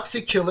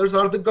 Proxy killers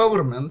are the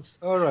governments.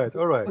 All right.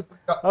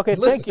 Okay,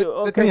 listen, thank you.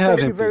 Okay,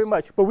 thank you very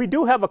much. But we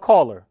do have a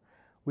caller.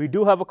 We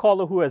do have a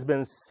caller who has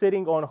been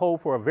sitting on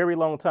hold for a very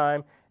long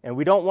time, and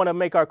we don't want to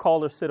make our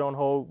callers sit on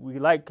hold. We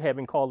like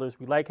having callers.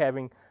 We like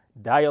having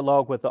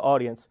dialogue with the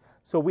audience.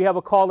 So we have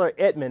a caller,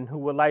 Edmund, who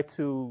would like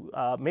to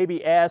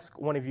maybe ask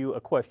one of you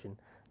a question.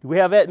 Do we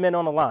have Edmund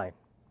on the line?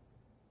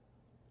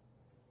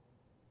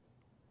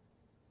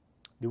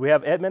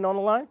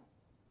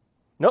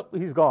 Nope,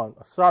 he's gone.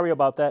 Sorry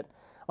about that.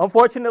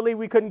 Unfortunately,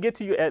 we couldn't get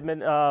to you,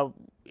 Edmund.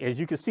 As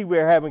you can see,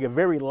 we're having a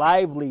very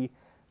lively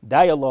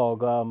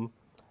dialogue.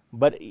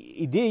 But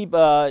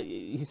Idib,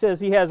 he says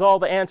he has all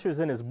the answers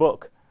in his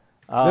book.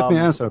 Let me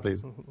answer,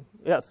 please.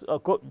 Yes,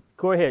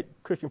 go ahead,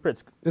 Christian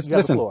Prince.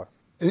 Listen,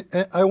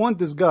 I want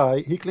this guy,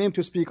 he claimed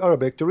to speak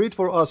Arabic, to read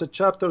for us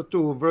chapter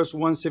 2, verse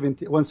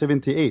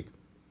 178,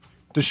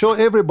 to show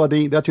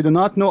everybody that you do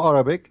not know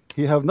Arabic,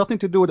 you have nothing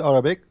to do with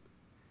Arabic,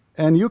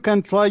 and you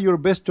can try your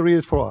best to read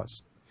it for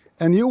us.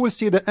 And you will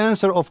see the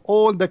answer of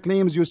all the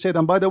claims you said.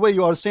 And by the way,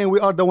 you are saying we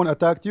are the one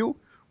attacked you.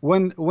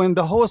 When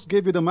the host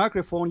gave you the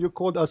microphone, you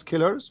called us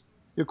killers,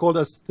 you called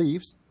us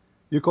thieves,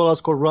 you called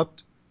us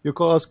corrupt, you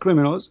called us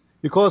criminals,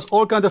 you call us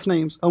all kinds of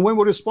names. And when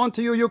we respond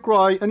to you, you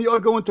cry, and you are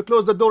going to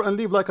close the door and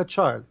leave like a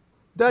child.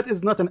 That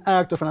is not an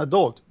act of an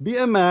adult. Be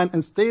a man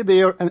and stay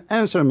there and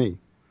answer me.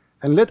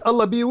 And let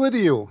Allah be with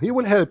you. He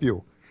will help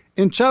you.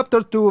 In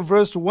chapter 2,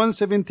 verse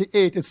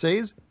 178, it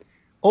says,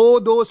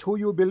 all those who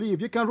you believe.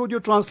 You can read your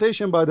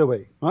translation, by the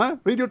way. Huh?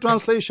 Read your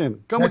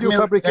translation. Come with your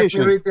fabrication.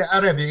 Let me read the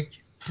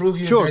Arabic. Prove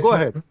you sure, that go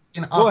ahead.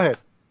 Go ahead.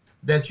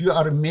 That you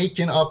are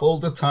making up all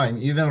the time.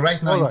 Even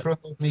right now in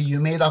front of me,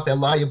 you made up a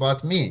lie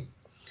about me.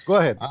 Go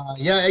ahead.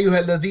 يا أيها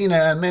الذين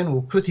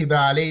آمنوا كتب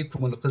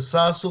عليكم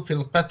القصاص في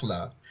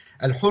القتلى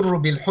الحر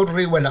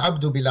بالحر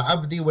والعبد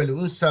بالعبد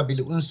والأنثى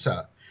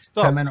بالأنثى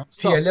فمن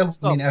عفي له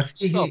من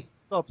أخيه.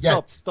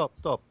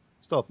 Stop.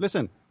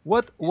 Listen.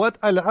 What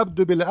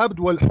al-abdu bil-abd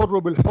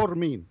wal-hurru bil-hurr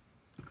mean?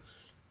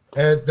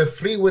 The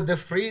free with the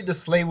free, the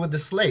slave with the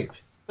slave.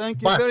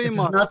 Thank you very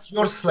much. It's not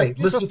your slave.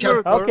 Listen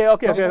carefully.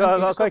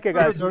 Okay,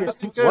 guys.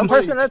 One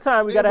person at a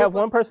time. We got to have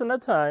one person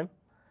at a time.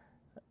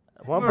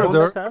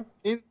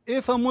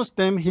 If a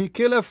Muslim, he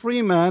kill a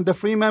free man, the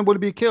free man will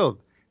be killed.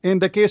 In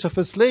the case of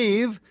a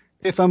slave,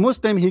 if a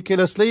Muslim, he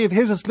kill a slave,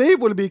 his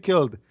slave will be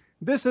killed.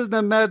 This is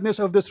the madness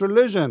of this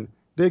religion.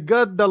 They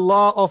got the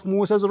law of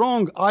Moses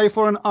wrong. Eye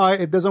for an eye.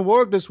 It doesn't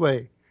work this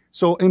way.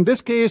 So in this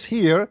case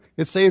here,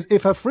 it says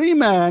if a free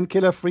man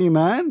kill a free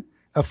man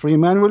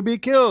will be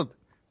killed.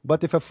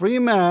 But if a free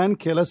man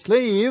kill a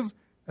slave,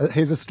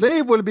 his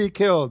slave will be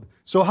killed.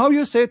 So how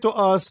you say to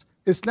us,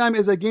 Islam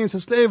is against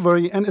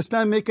slavery, and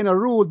Islam making a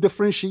rule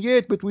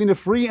differentiate between a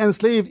free and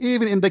slave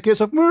even in the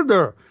case of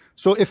murder.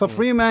 So if a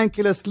free man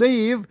kill a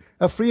slave,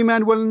 a free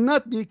man will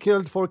not be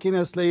killed for killing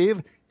a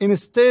slave.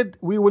 Instead,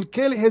 we will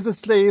kill his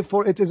slave,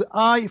 for it is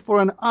eye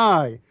for an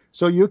eye.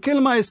 So you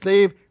kill my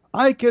slave,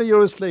 I kill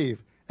your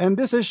slave. And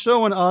this is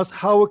showing us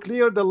how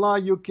clear the lie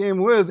you came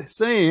with,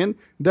 saying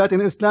that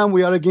in Islam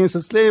we are against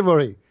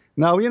slavery.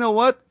 Now, you know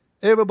what?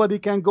 Everybody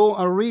can go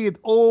and read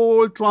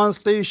all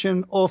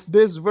translation of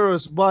this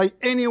verse by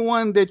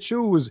anyone they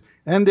choose,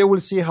 and they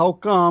will see how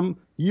come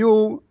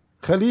you,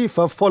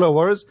 Khalifa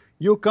followers,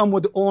 you come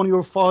with on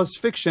your false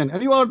fiction.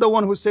 And you are the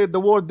one who said the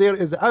word there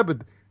is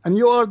abd. And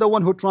you are the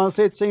one who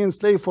translates saying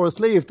slave for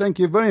slave. Thank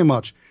you very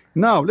much.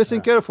 Now, listen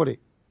carefully.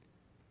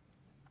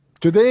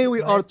 Today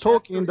we are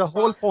talking the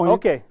whole point.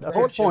 Okay. The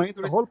whole point.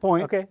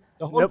 Okay.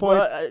 The whole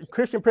point.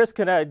 Christian Prince,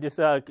 can I just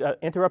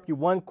interrupt you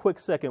one quick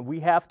second? We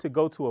have to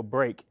go to a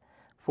break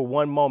for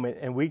one moment,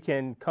 and we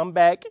can come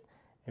back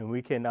and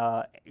we can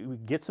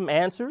get some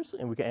answers,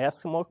 and we can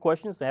ask some more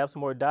questions to have some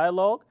more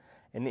dialogue.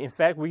 And in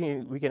fact,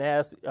 we can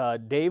ask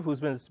Dave, who's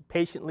been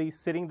patiently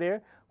sitting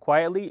there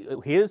quietly,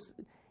 his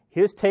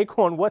take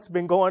on what's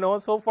been going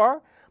on so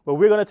far. But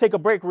we're going to take a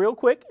break real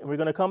quick, and we're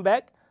going to come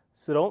back.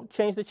 So don't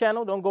change the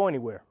channel. Don't go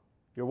anywhere.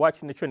 You're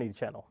watching the Trinity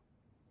Channel.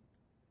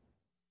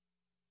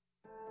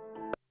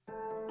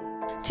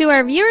 To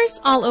our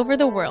viewers all over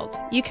the world,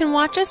 you can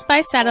watch us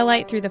by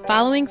satellite through the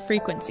following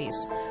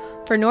frequencies.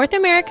 For North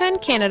America and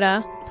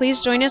Canada,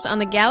 please join us on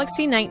the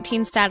Galaxy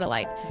 19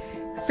 satellite,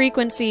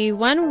 frequency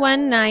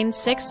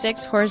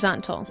 11966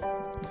 horizontal.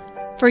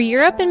 For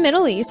Europe and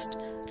Middle East,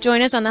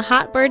 join us on the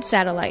Hotbird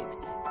satellite,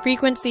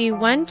 frequency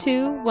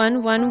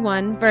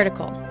 12111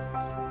 vertical.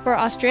 For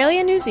Australia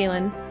and New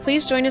Zealand,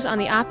 please join us on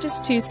the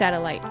Optus 2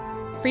 satellite,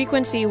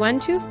 frequency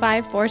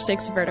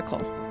 12546 vertical.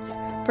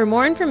 For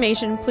more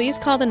information, please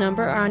call the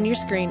number on your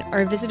screen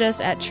or visit us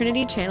at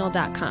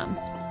trinitychannel.com.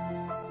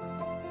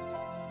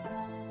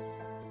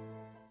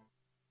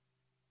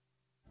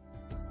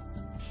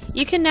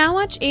 You can now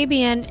watch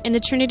ABN in the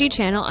Trinity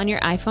Channel on your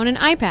iPhone and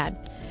iPad.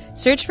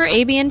 Search for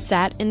ABN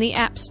Sat in the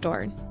App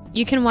Store.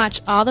 You can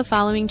watch all the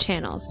following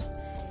channels: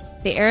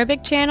 the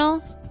Arabic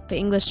Channel, the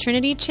English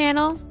Trinity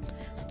Channel,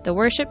 the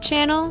Worship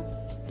Channel,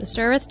 the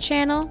Surith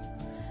Channel,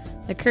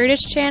 the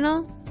Kurdish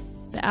Channel,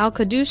 the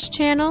Al-Quddus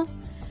Channel,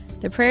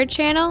 the Prayer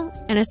Channel,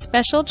 and a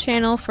special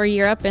channel for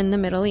Europe and the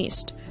Middle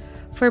East.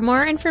 For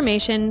more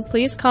information,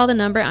 please call the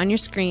number on your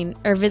screen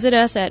or visit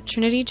us at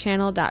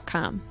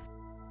trinitychannel.com.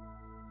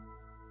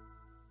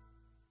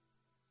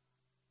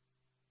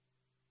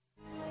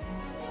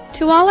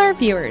 To all our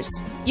viewers,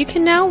 you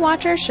can now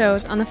watch our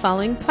shows on the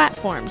following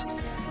platforms,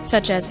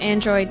 such as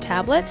Android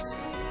tablets,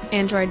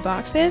 Android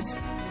boxes,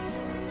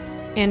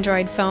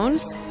 Android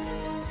phones,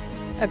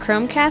 a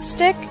Chromecast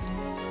stick,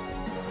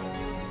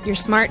 your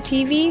smart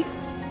TV,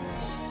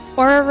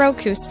 or a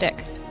Roku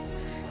stick.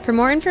 For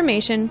more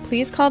information,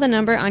 please call the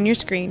number on your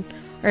screen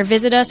or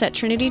visit us at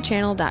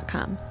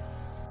trinitychannel.com.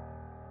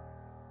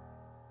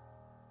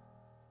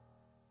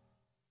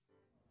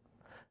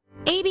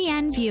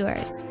 ABN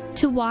viewers,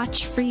 to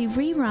watch free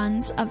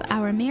reruns of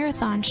our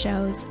marathon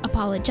shows,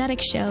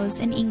 apologetic shows,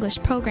 and English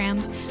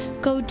programs,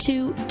 go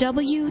to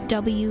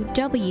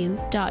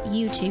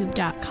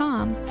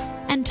www.youtube.com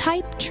and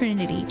type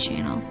Trinity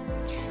Channel.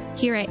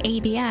 Here at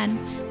ABN,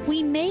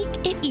 we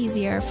make it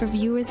easier for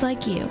viewers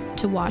like you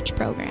to watch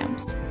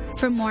programs.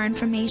 For more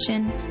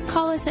information,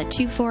 call us at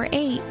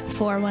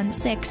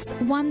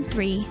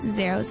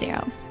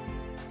 248-416-1300.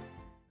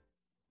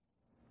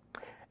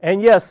 And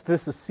yes,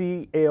 this is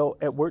C.L.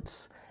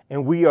 Edwards,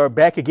 and we are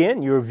back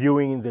again. You're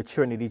viewing the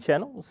Trinity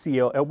Channel,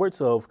 C.L.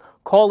 Edwards of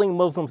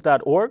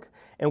callingmuslims.org,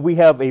 and we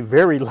have a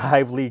very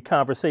lively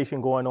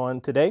conversation going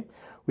on today.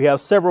 We have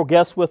several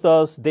guests with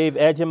us: Dave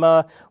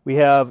Ajima, we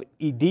have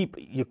Edip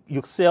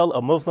Yüksel,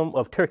 a Muslim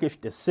of Turkish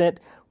descent,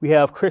 we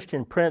have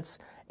Christian Prince,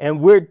 and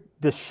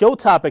the show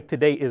topic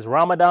today is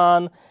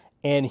Ramadan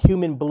and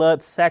human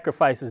blood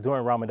sacrifices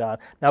during Ramadan.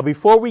 Now,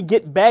 before we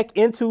get back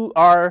into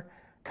our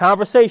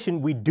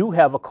conversation, we do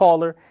have a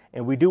caller,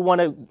 and we do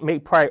want to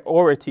make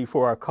priority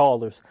for our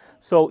callers.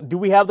 So do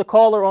we have the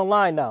caller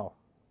online now?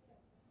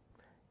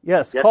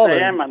 Yes, caller.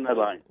 I am on the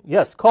line.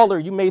 Yes, caller,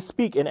 you may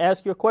speak and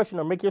ask your question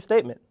or make your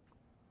statement.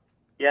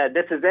 Yeah,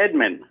 this is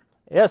Edmund.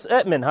 Yes,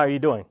 Edmund, how are you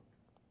doing?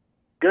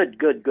 Good.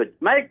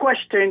 My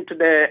question to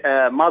the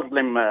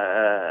Muslim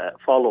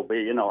follower,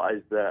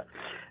 is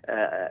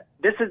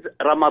this is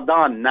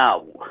Ramadan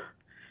now,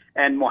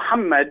 and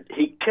Muhammad,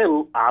 he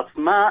killed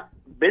Asma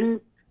bin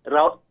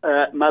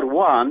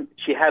Marwan.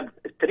 She had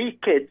 3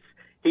 kids.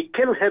 He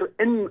killed her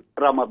in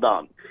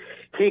Ramadan.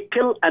 He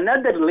killed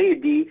another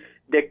lady.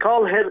 They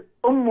call her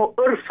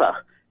Urfa.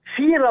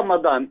 Fi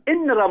Ramadan,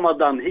 in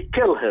Ramadan, he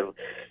killed her.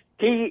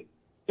 He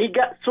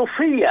got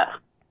Sophia.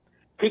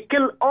 He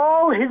killed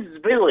all his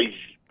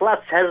village plus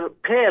her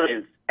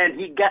parents, and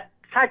he got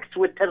sex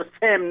with her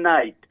same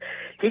night.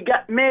 He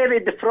got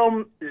married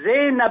from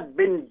Zainab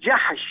bin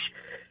Jahsh.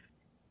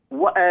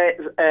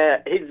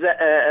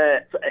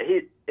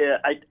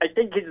 I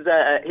think his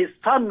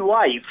son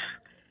wife,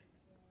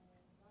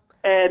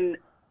 and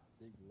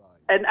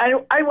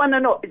I want to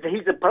know,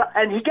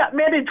 and he got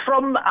married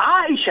from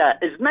Aisha,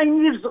 is 9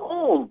 years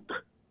old.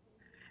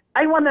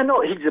 I want to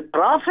know, he's a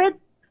prophet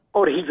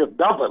or he's a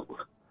double?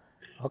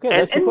 Okay,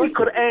 that's your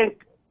question.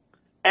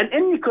 And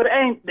in the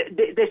Quran,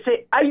 they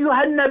say,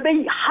 أيها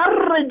النبي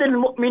حرض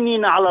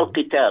المؤمنين على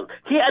القتال.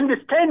 He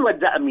understand what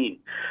that means.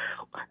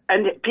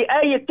 And في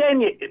آية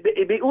تانية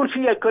بيقول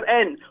فيها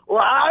القرآن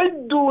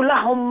وأعدوا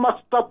لهم ما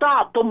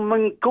استطعتم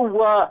من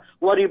قوة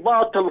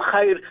ورباط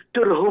الخير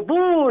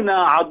ترهبون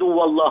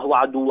عدو الله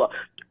وعدوه.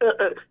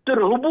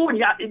 ترهبون,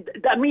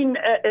 that means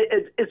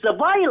it's a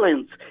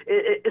violence,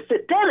 it's a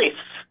terrorist.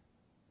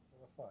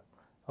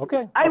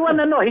 Okay. I want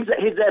to know, he's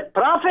a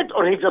prophet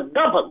or he's a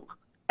double?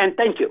 And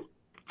thank you.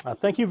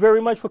 Thank you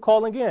very much for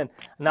calling in.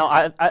 Now,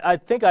 I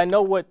think I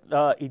know what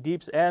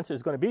Edip's answer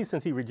is going to be,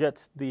 since he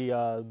rejects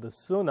the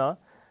Sunnah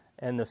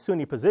and the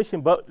Sunni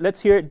position, but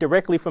let's hear it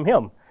directly from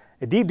him.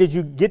 Adib, did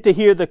you get to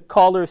hear the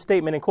caller's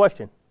statement in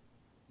question?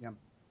 Yeah.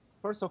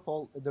 First of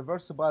all, the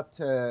verse about,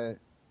 do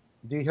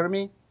you hear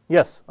me?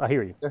 Yes, I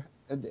hear you.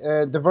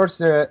 The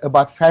verse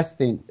about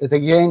fasting,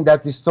 again,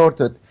 that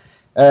distorted.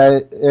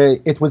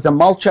 It was a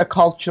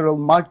multicultural,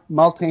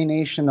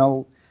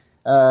 multinational,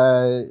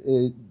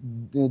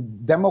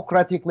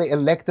 democratically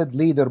elected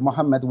leader.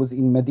 Muhammad was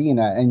in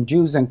Medina, and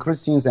Jews and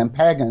Christians and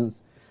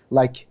pagans,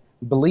 like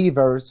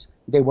believers,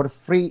 they were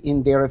free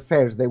in their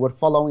affairs. They were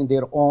following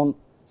their own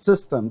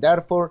system.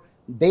 Therefore,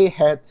 they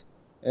had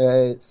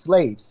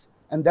slaves,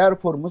 and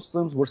therefore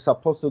Muslims were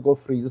supposed to go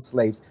free the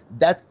slaves.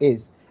 That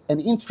is,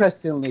 and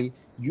interestingly,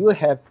 you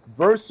have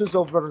verses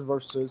over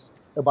verses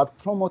about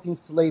promoting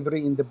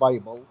slavery in the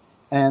Bible.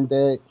 And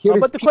here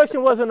but the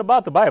question wasn't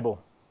about the Bible.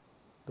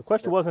 The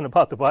question wasn't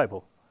about the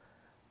Bible.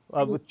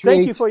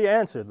 Thank you for your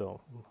answer,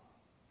 though.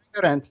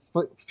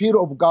 Fear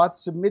of God,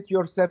 submit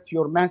yourself to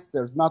your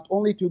masters, not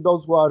only to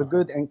those who are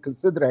good and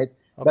considerate,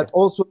 but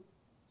also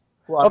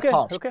who are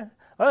harsh. Okay.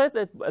 All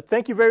right.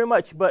 Thank you very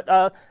much. But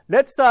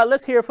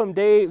let's hear from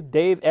Dave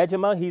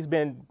Ejima.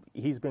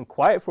 He's been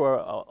quiet for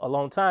a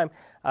long time.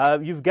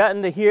 You've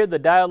gotten to hear the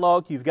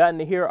dialogue. You've gotten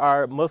to hear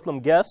our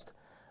Muslim guest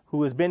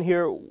who has been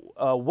here.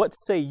 What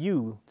say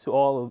you to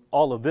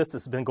all of this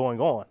that's been going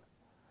on?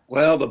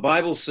 Well, the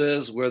Bible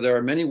says where there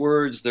are many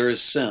words, there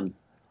is sin.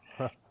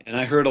 And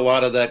I heard a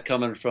lot of that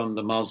coming from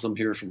the Muslim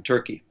here from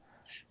Turkey.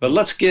 But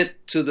let's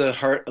get to the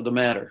heart of the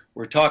matter.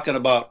 We're talking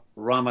about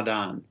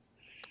Ramadan.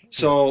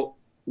 So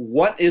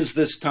what is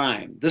this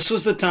time? This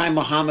was the time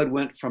Muhammad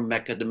went from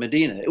Mecca to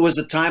Medina. It was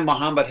the time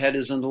Muhammad had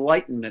his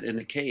enlightenment in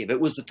the cave. It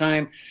was the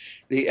time,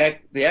 the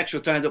actual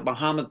time that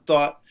Muhammad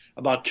thought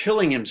about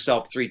killing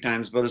himself 3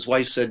 times, but his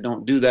wife said,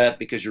 don't do that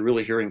because you're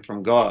really hearing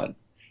from God.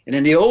 And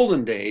in the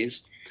olden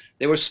days,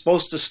 they were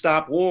supposed to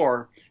stop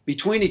war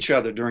between each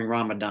other during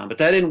Ramadan, but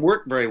that didn't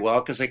work very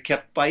well because they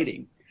kept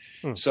fighting.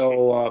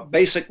 So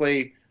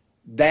basically,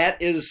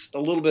 that is a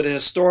little bit of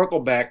historical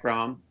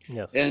background.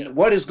 Yes. And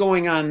what is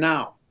going on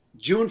now?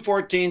 June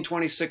 14,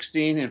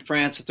 2016, in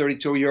France, a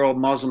 32-year-old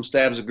Muslim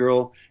stabs a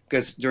girl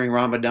because during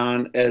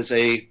Ramadan as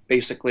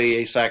basically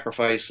a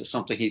sacrifice,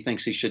 something he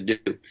thinks he should do.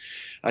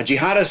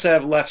 Jihadists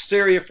have left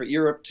Syria for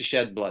Europe to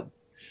shed blood.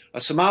 A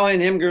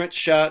Somalian immigrant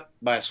shot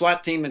by a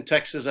SWAT team in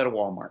Texas at a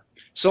Walmart.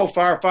 So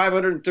far,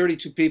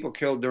 532 people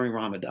killed during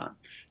Ramadan.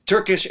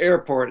 Turkish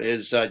airport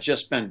has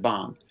just been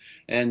bombed.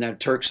 And the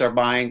Turks are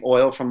buying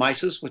oil from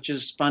ISIS, which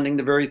is funding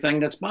the very thing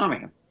that's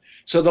bombing them.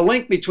 So the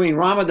link between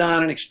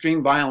Ramadan and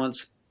extreme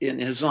violence in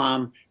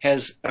Islam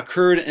has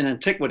occurred in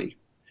antiquity.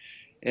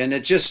 And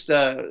it just,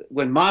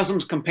 when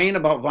Muslims complain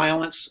about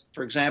violence,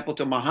 for example,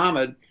 to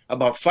Muhammad,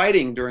 about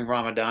fighting during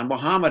Ramadan,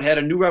 Muhammad had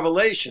a new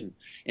revelation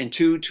in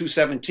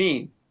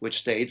 2:17, which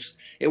states,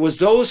 it was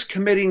those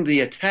committing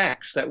the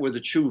attacks that were the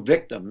true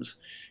victims,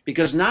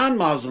 because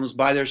non-Muslims,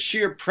 by their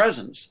sheer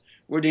presence,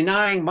 were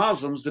denying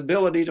Muslims the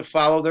ability to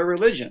follow their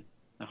religion.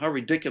 Now, how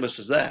ridiculous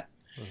is that?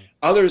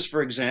 Others,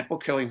 for example,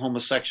 killing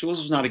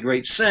homosexuals was not a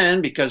great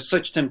sin because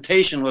such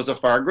temptation was a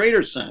far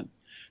greater sin.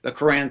 The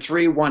Quran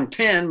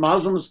 3:110,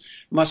 Muslims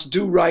must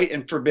do right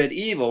and forbid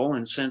evil,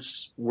 and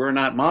since we're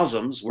not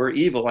Muslims, we're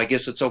evil, I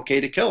guess it's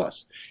okay to kill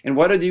us. And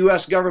what did the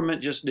U.S.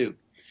 government just do?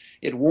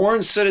 It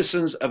warned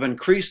citizens of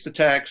increased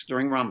attacks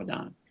during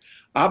Ramadan.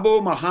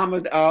 Abu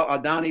Muhammad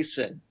al-Adani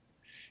said,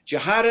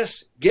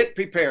 jihadists, get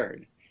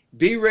prepared.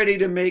 Be ready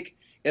to make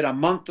it a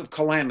month of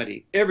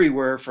calamity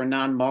everywhere for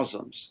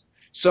non-Muslims.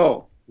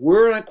 So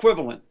we're an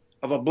equivalent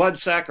of a blood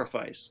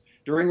sacrifice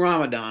during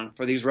Ramadan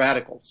for these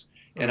radicals.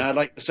 And I'd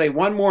like to say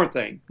one more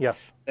thing. Yes.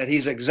 That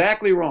he's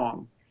exactly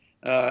wrong.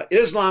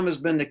 Islam has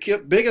been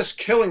the biggest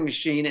killing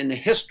machine in the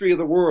history of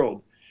the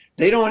world.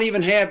 They don't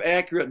even have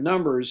accurate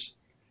numbers,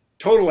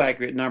 total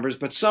accurate numbers,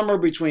 but somewhere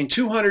between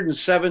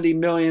 270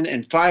 million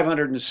and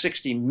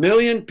 560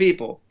 million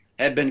people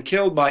have been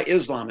killed by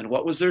Islam. And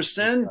what was their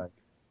sin?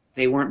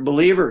 They weren't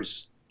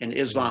believers in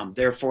Islam,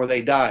 therefore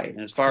they died. And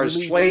as far as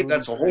slave,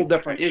 that's a whole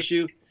different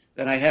issue.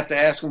 Then I'd have to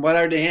ask them, what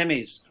are the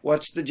Hemis?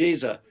 What's the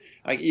Jiza?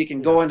 You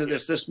can go into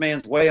this. This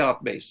man's way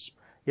off base.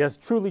 Yes,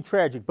 truly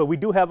tragic. But we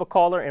do have a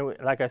caller, and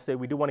like I said,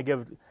 we do want to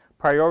give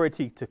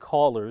priority to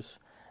callers.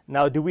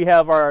 Now, do we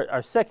have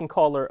our second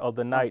caller of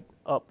the night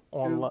up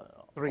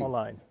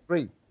online?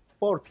 3,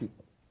 4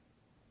 people.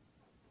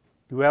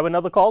 Do we have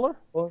another caller?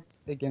 4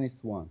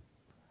 against 1.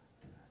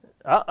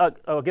 I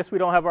guess we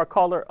don't have our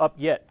caller up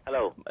yet.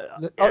 Hello.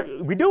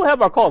 We do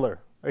have our caller.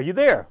 Are you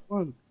there?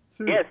 1,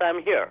 2. Yes,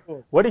 I'm here.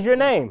 4. What is your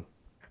name?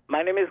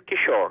 My name is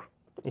Kishore.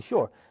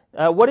 Sure.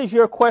 What is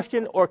your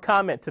question or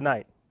comment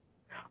tonight?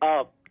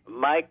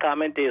 My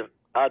comment is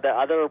the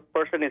other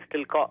person is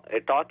still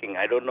talking.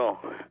 I don't know.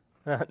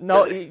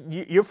 No,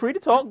 you're free to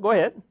talk. Go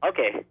ahead.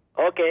 Okay.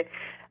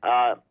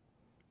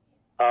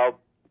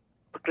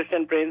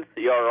 Christian Prince,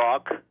 you're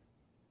rock.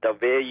 The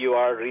way you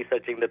are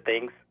researching the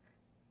things,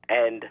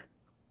 and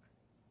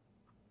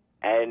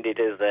it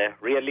is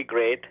really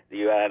great.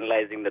 You are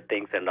analyzing the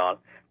things and all.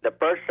 The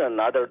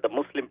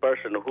Muslim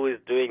person who is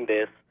doing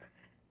this,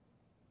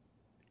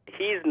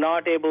 he's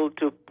not able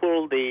to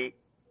pull a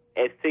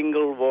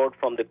single word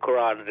from the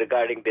Quran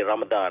regarding the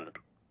Ramadan.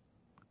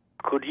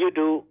 Could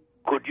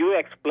you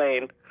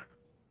explain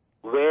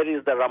where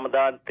is the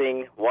Ramadan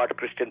thing, what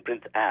Christian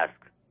Prince asked?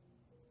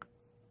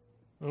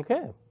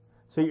 Okay.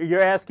 So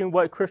you're asking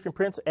what Christian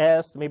Prince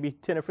asked maybe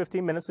 10 or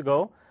 15 minutes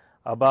ago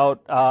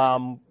about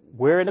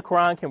where in the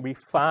Quran can we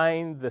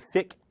find the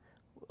fiqh,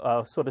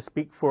 so to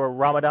speak, for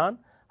Ramadan?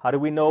 How do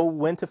we know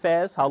when to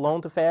fast, how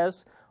long to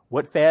fast,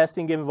 what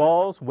fasting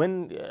involves,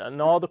 when,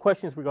 and all the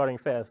questions regarding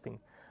fasting.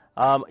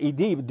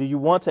 Edib, do you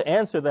want to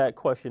answer that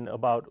question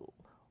about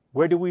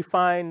where do we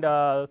find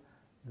the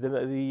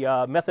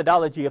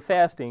methodology of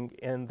fasting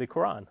in the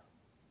Quran?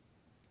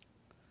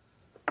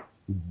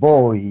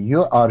 Boy,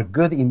 you are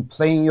good in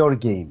playing your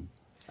game.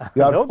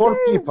 You are No four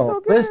games, people. no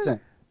games. Listen,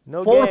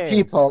 No four games.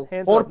 people,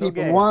 Hands four up, no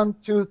people, games. 1,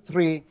 2,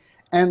 3,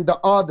 and the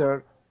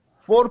other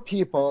 4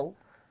 people,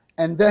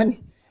 and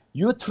then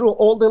you threw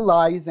all the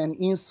lies and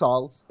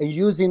insults and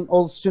using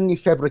all Sunni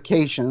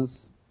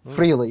fabrications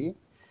freely,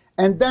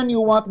 and then you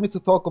want me to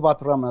talk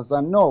about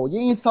Ramadan. No, you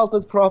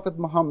insulted Prophet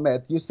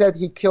Muhammad. You said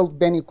he killed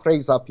Bani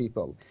Qurayza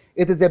people.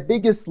 It is the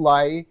biggest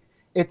lie.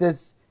 It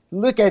is,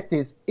 look at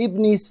this,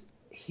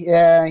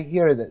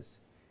 here it is.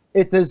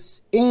 It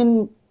is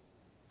in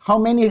how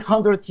many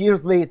 100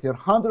 years later,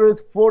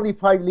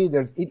 145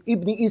 leaders in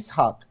Ibn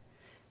Ishaq.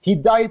 He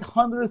died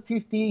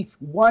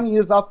 151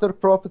 years after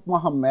Prophet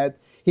Muhammad.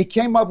 He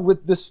came up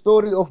with the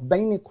story of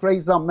Bani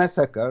Qurayza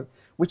massacre,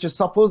 which is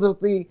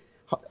supposedly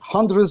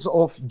hundreds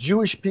of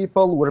Jewish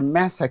people were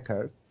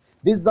massacred.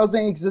 This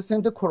doesn't exist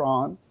in the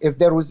Quran. If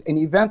there was an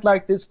event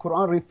like this,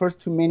 Quran refers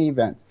to many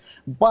events.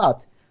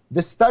 But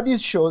the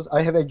studies shows,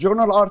 I have a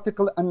journal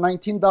article on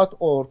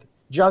 19.org,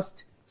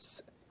 just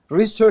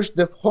research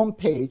the home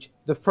page,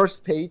 the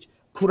first page,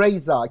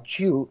 Qurayza,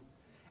 Q,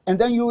 and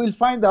then you will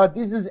find out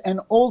this is an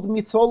old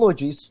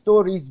mythology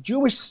story,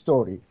 Jewish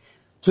story,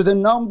 to the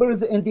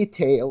numbers and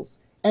details,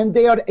 and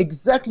they are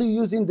exactly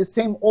using the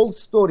same old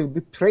story,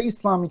 the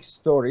pre-Islamic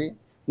story,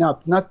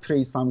 not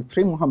pre-Islamic,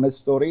 pre-Muhammad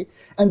story,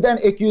 and then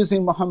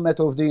accusing Muhammad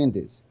of doing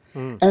this.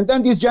 And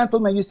then this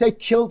gentleman, you say,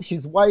 killed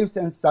his wives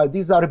and son.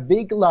 These are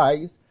big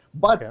lies,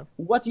 but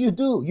what you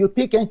do, you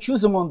pick and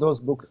choose among those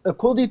books.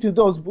 According to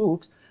those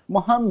books,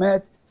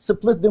 Muhammad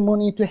split the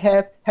money into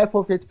half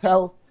of it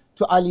fell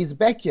to Ali's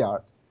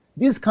backyard.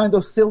 These kind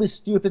of silly,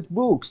 stupid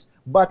books,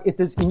 but it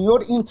is in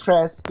your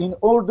interest in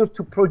order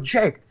to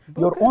project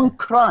your own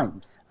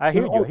crimes. I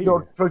hear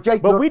you.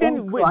 Project But your we own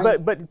didn't.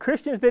 crimes. But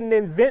Christians didn't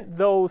invent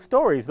those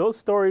stories. Those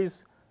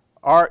stories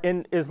are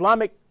in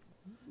Islamic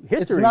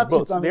history It's not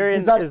books. Islamic. They're in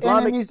These are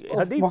Islamic enemies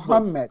of hadith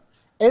Muhammad.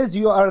 As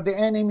you are the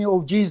enemy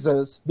of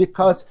Jesus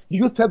because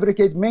you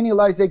fabricate many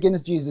lies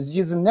against Jesus.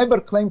 Jesus never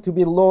claimed to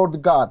be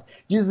Lord God.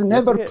 Jesus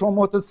never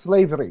promoted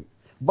slavery.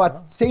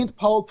 But St.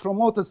 Paul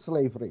promoted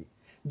slavery.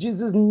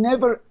 Jesus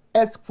never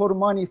asked for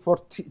money for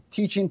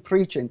teaching,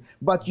 preaching.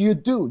 But you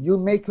do. You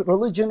make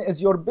religion as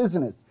your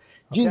business.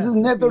 Jesus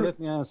never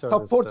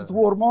supported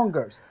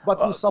warmongers, but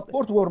you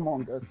support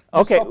warmongers.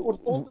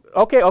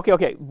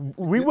 Okay.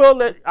 We will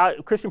let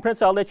Christian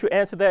Prince. I'll let you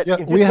answer that. Yeah, in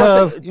just we one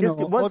have, second. you know,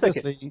 One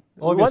second. obviously.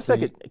 1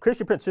 second,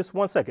 Christian Prince. Just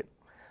 1 second.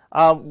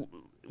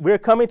 We're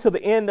coming to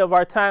the end of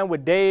our time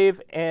with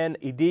Dave and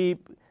Edib.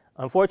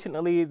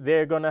 Unfortunately,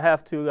 they're going to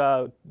have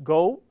to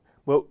go.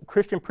 Well,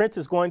 Christian Prince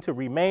is going to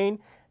remain,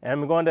 and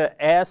I'm going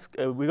to ask.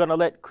 We're going to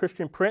let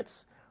Christian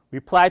Prince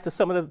reply to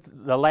some of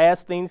the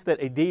last things that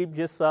Edib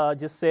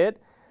just said,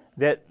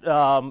 that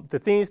the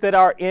things that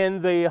are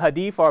in the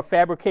hadith are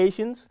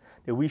fabrications,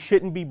 that we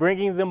shouldn't be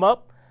bringing them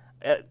up.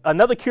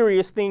 Another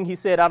curious thing he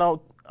said, I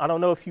don't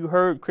know if you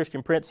heard,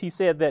 Christian Prince, he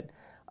said that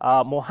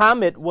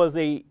Muhammad was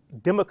a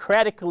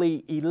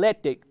democratically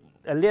elected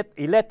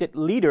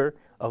leader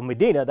of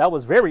Medina. That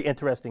was very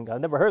interesting.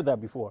 I've never heard that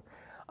before.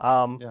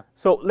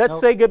 So let's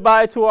say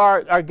goodbye to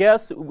our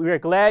guests. We're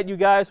glad you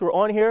guys were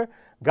on here.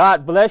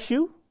 God bless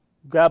you.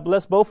 God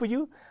bless both of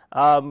you.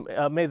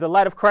 May the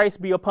light of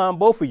Christ be upon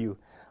both of you.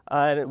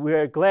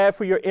 We're glad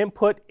for your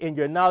input and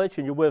your knowledge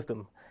and your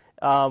wisdom.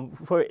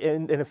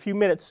 In a few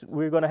minutes,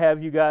 we're going to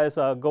have you guys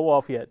go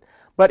off yet.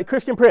 But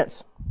Christian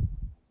Prince.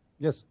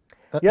 Yes.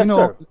 Yes,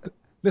 sir.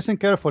 Listen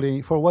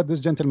carefully for what this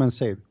gentleman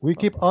said. We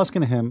keep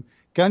asking him,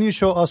 can you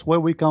show us where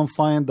we can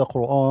find the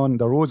Quran,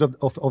 the rules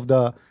of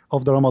the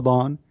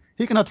Ramadan?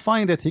 He cannot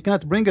find it. He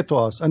cannot bring it to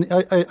us. And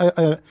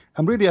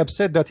I'm really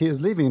upset that he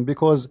is leaving,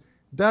 because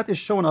that is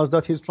showing us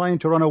that he's trying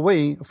to run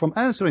away from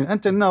answering.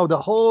 Until now, the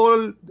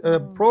whole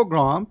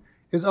program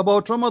is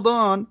about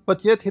Ramadan,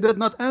 but yet he did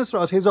not answer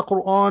us. He's a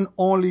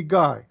Quran-only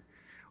guy.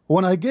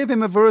 When I gave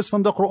him a verse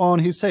from the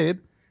Quran, he said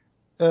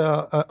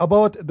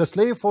about the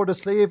slave for the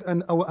slave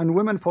and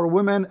women for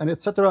women and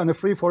etc. and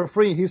free for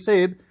free. He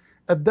said,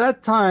 at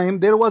that time,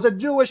 there was a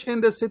Jewish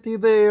in the city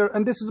there,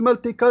 and this is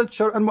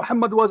multicultural, and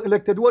Muhammad was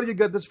elected. Where do you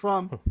get this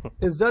from?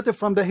 Is that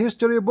from the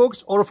history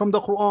books or from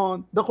the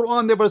Quran? The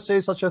Quran never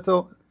says such a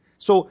thing.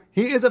 So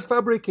he is a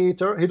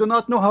fabricator. He do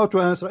not know how to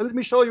answer. Let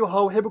me show you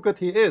how hypocrite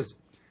he is.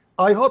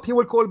 I hope he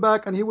will call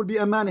back, and he will be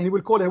a man, and he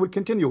will call, he will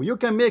continue. You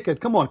can make it.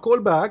 Come on, call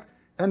back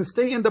and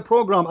stay in the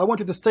program. I want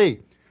you to stay.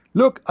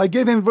 Look, I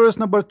gave him verse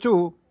number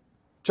 2,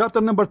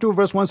 chapter number 2,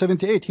 verse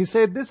 178. He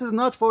said, this is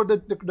not for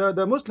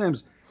the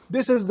Muslims.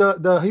 This is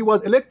he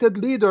was elected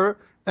leader,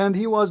 and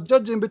he was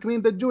judging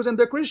between the Jews and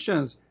the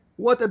Christians.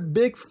 What a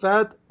big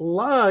fat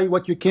lie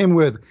what you came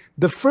with.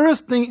 The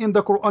first thing in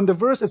the Quran, the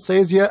verse, it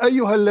says, Ya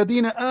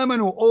ayyuhalladina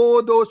amanu,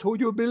 all those who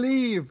you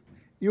believe.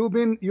 You've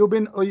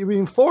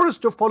been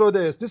forced to follow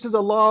this. This is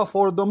a law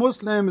for the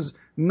Muslims,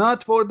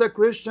 not for the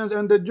Christians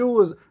and the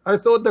Jews. I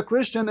thought the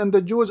Christian and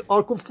the Jews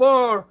are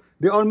kuffar.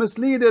 They are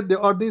misleaded, they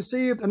are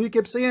deceived, and you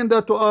keep saying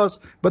that to us.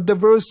 But the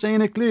verse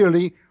saying it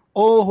clearly,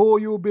 oh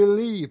who you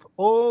believe,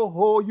 oh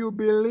who you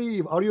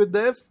believe. Are you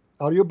deaf?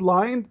 Are you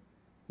blind?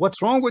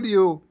 What's wrong with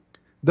you?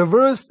 The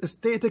verse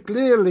stated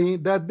clearly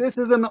that this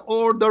is an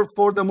order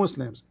for the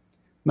Muslims.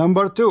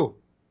 Number 2,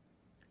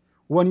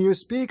 when you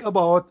speak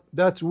about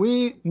that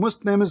we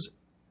Muslims,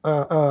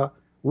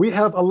 we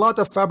have a lot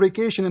of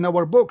fabrication in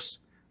our books,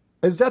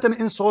 is that an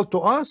insult to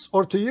us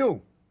or to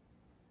you?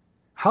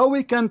 How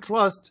we can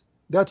trust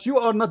that you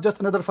are not just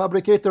another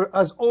fabricator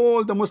as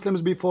all the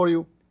Muslims before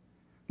you?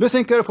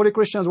 Listen carefully,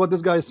 Christians, what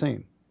this guy is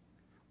saying.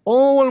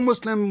 All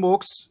Muslim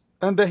books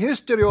and the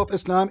history of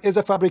Islam is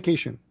a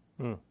fabrication.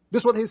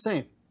 This is what he's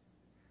saying.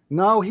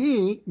 Now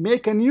he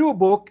make a new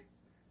book,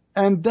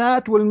 and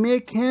that will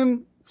make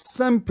him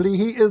simply,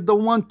 he is the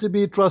one to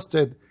be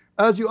trusted.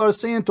 As you are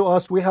saying to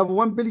us, we have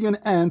 1 billion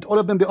ant, all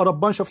of them, they are a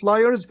bunch of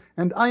liars,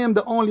 and I am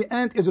the only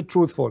ant is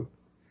truthful.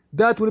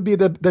 That will be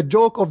the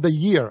joke of the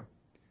year.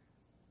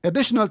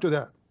 Additional to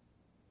that,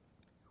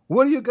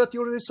 where you get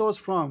your resource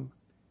from?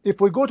 If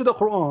we go to the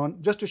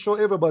Quran, just to show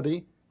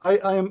everybody,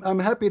 I'm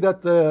happy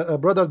that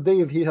brother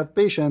Dave, he have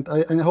patience.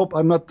 I hope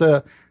I'm not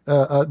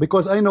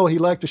because I know he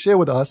like to share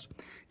with us.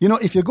 You know,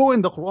 if you go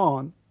in the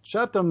Quran,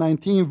 chapter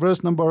 19,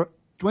 verse number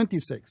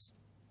 26,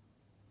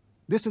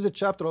 this is a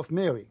chapter of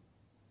Mary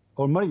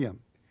or Maryam.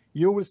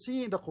 You will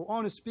see the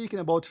Quran is speaking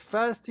about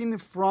fasting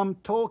from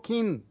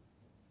talking.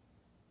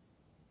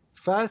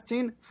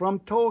 Fasting from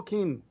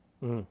talking.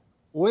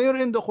 Where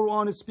in the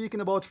Quran is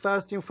speaking about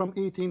fasting from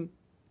eating?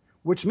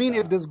 Which means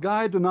if this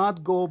guy do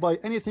not go by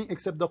anything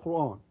except the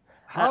Quran.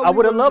 I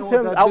would have loved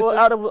him.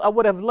 I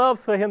would have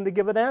loved for him to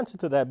give an answer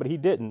to that, but he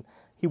didn't.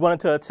 He wanted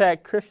to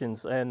attack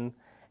Christians, and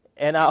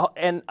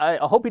I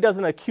hope he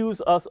doesn't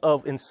accuse us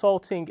of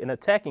insulting and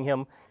attacking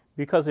him,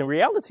 because in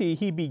reality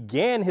he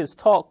began his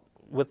talk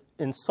with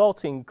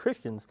insulting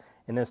Christians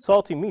and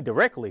insulting me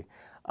directly.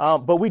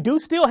 But we do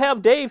still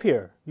have Dave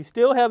here. You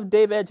still have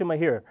Dave Ejima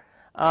here,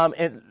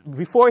 and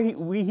before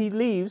he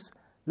leaves,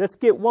 let's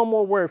get one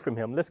more word from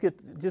him.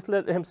 Just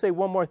let him say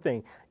one more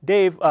thing.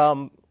 Dave,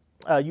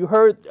 you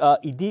heard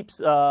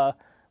Edip's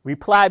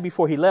reply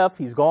before he left.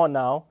 He's gone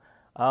now.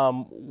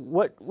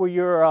 What were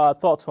your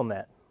thoughts on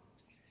that?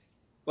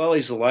 Well,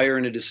 he's a liar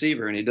and a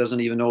deceiver, and he doesn't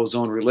even know his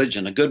own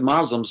religion. A good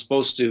Muslim is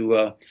supposed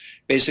to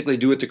basically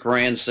do what the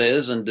Quran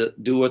says and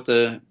do what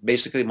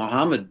basically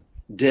Muhammad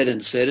did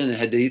and said in the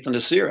Hadith and the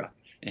Sirah.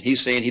 And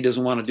he's saying he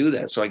doesn't want to do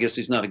that, so I guess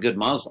he's not a good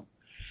Muslim.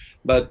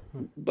 But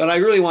I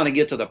really want to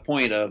get to the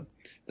point of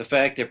the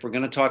fact that if we're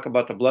going to talk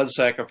about the blood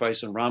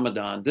sacrifice in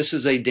Ramadan, this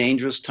is a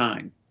dangerous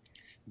time.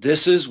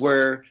 This is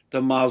where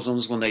the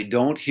Muslims, when they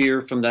don't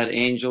hear from that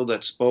angel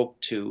that spoke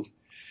to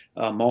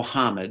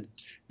Muhammad,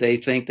 they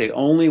think the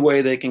only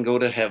way they can go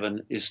to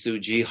heaven is through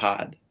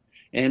jihad.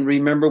 And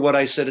remember what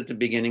I said at the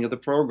beginning of the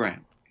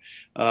program.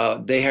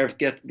 They have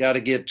got to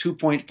give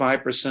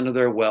 2.5% of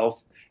their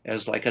wealth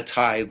as like a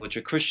tithe, which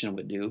a Christian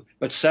would do,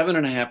 but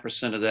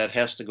 7.5% of that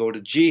has to go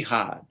to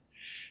jihad.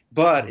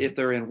 But if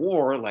they're in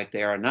war, like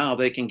they are now,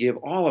 they can give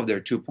all of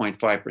their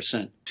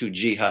 2.5% to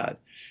jihad.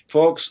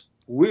 Folks,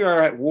 we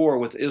are at war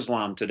with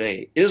Islam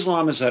today.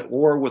 Islam is at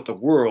war with the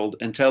world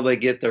until they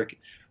get their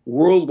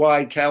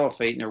worldwide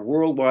caliphate and their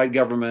worldwide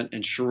government,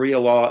 and Sharia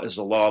law is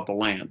the law of the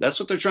land. That's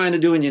what they're trying to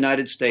do in the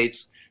United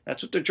States.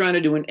 That's what they're trying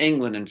to do in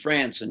England and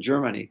France and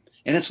Germany.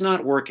 And it's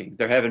not working.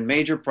 They're having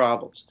major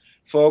problems.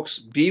 Folks,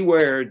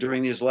 beware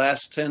during these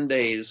last 10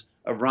 days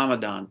of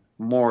Ramadan.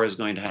 More is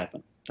going to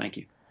happen. Thank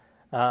you.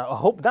 I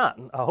hope not.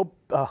 I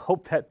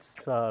hope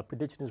that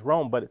prediction is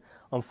wrong. But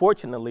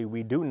unfortunately,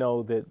 we do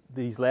know that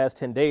these last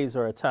 10 days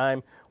are a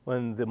time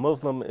when the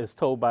Muslim is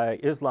told by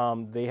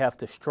Islam they have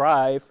to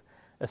strive,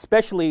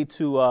 especially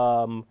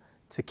to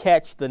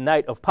catch the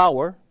night of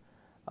power,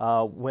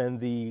 when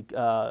the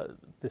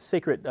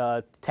sacred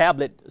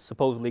tablet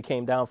supposedly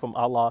came down from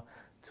Allah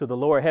to the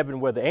lower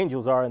heaven where the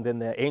angels are, and then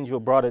the angel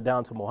brought it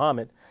down to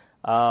Muhammad.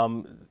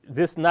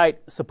 This night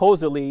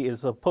supposedly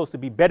is supposed to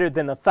be better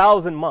than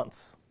 1,000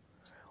 months,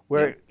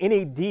 where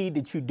any deed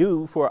that you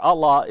do for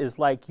Allah is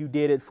like you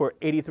did it for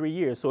 83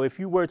 years. So if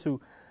you were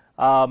to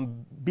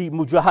be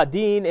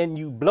mujahideen and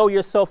you blow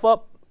yourself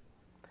up,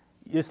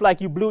 it's like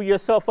you blew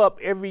yourself up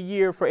every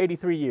year for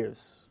 83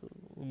 years.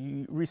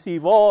 You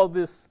receive all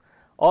these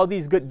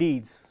good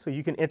deeds so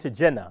you can enter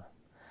Jannah.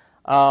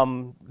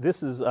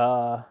 This is,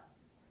 I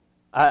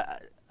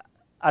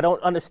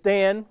don't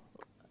understand.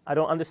 I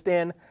don't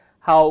understand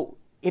how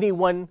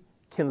anyone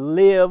can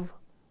live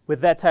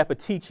with that type of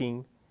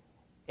teaching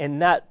and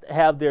not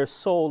have their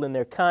soul and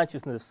their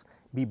consciousness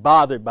be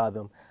bothered by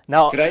them.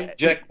 Now, could I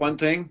inject one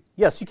thing?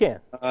 Yes, you can.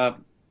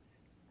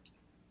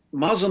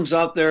 Muslims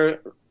out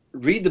there,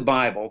 read the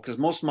Bible, because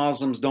most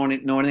Muslims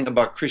don't know anything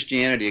about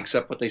Christianity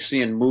except what they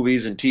see in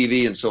movies and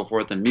TV and so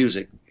forth and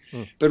music.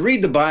 But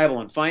read the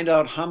Bible and find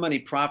out how many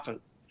prophecies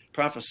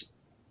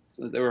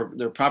there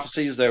were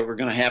prophecies that were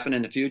going to happen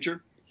in the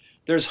future.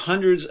 There's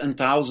hundreds and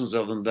thousands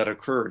of them that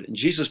occurred in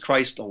Jesus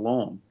Christ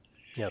alone.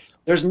 Yes.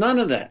 There's none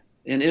of that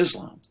in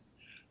Islam.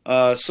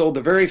 So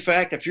the very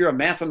fact, if you're a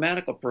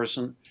mathematical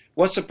person,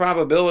 what's the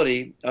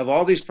probability of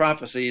all these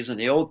prophecies in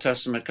the Old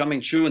Testament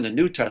coming true in the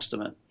New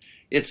Testament?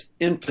 It's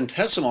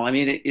infinitesimal. I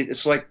mean,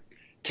 it's like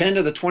 10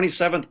 to the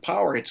 27th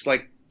power. It's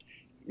like,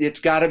 it's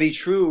got to be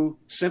true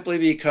simply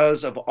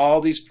because of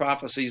all these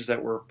prophecies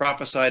that were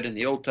prophesied in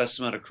the Old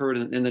Testament occurred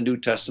in the New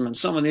Testament,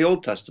 some in the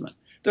Old Testament.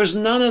 There's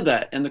none of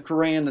that in the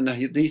Quran and the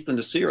Hadith and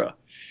the Sirah.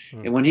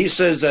 And when he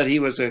says that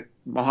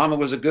Muhammad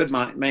was a good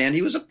man,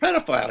 he was a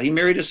pedophile. He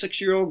married a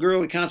 6-year-old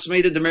girl. He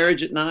consummated the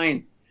marriage at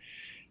 9.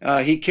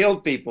 He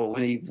killed people.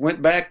 When he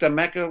went back to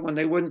Mecca, when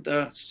they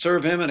wouldn't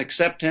serve him and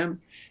accept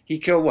him, he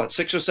killed, what,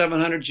 600 or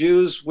 700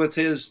 Jews with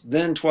his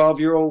then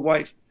 12-year-old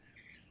wife.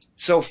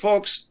 So,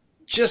 folks,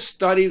 just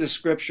study the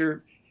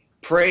scripture,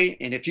 pray,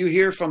 and if you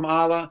hear from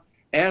Allah,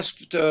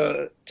 ask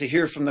to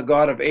hear from the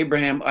God of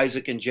Abraham,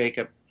 Isaac, and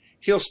Jacob.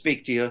 He'll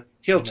speak to you.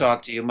 He'll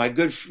talk to you. My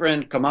good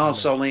friend Kamal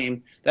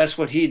Salim, that's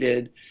what he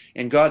did.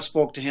 And God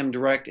spoke to him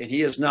direct, and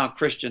he is now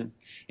Christian.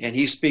 And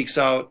he speaks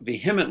out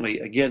vehemently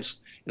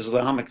against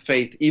Islamic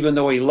faith. Even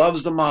though he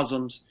loves the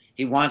Muslims,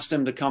 he wants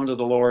them to come to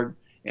the Lord.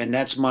 And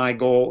that's my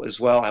goal as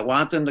well. I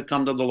want them to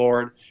come to the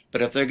Lord.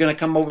 But if they're going to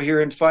come over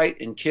here and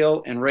fight and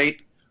kill and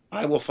rape,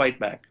 I will fight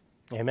back.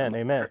 Amen,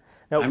 amen.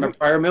 Now, I'm a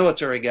prior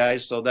military guy,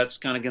 so that's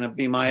kind of going to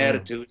be my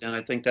attitude. And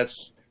I think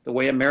that's the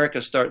way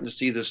America's starting to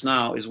see this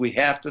now, is we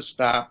have to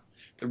stop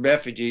the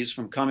refugees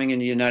from coming in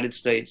the United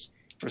States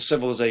for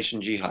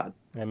civilization jihad.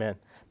 Amen.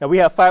 Now, we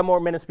have 5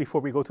 more minutes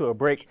before we go to a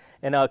break.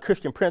 And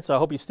Christian Prince, I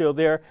hope you're still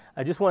there.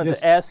 I just wanted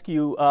to ask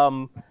you,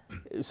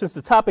 since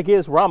the topic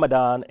is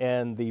Ramadan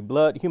and the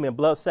human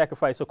blood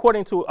sacrifice,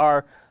 according to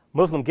our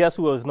Muslim guest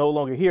who is no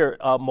longer here,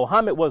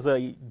 Muhammad was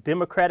a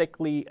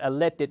democratically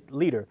elected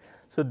leader.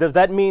 So does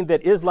that mean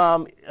that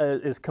Islam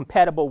is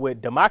compatible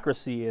with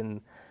democracy?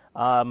 And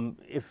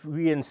if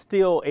we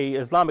instill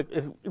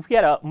if we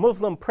had a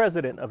Muslim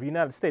president of the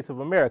United States of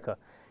America,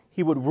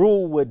 he would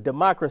rule with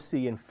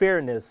democracy and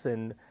fairness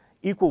and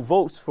equal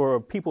votes for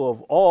people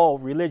of all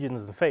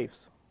religions and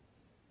faiths.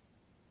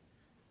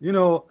 You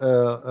know,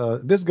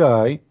 this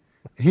guy,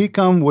 he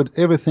come with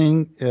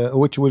everything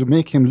which will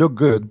make him look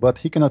good, but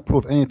he cannot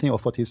prove anything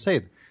of what he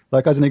said.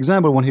 Like as an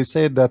example, when he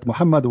said that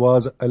Muhammad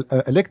was an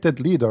elected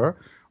leader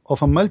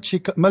of a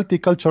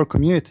multicultural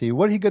community,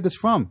 where he get this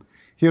from?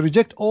 He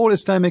reject all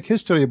Islamic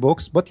history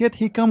books, but yet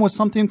he come with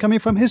something coming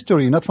from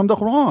history, not from the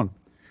Quran.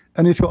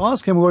 And if you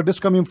ask him where this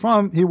coming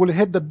from, he will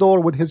hit the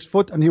door with his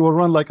foot and he will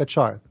run like a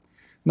child.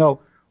 Now,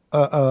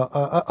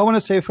 I want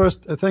to say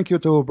first, thank you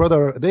to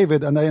Brother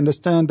David, and I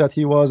understand that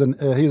he was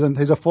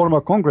he's a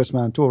former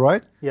congressman too,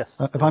 right? Yes.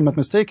 If I'm not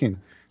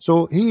mistaken.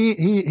 So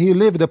he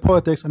lived the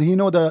politics, and he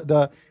know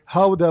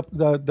how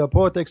the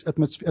politics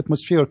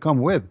atmosphere come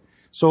with.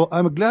 So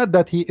I'm glad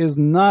that he is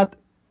not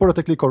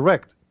politically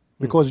correct,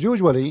 because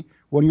usually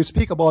when you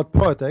speak about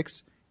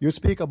politics, you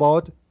speak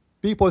about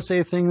people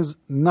say things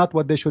not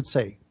what they should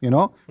say, you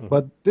know.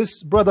 But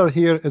this brother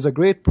here is a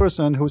great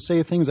person who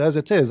say things as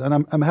it is,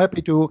 and I'm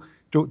happy to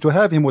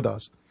have him with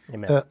us.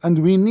 Amen. And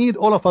we need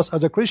all of us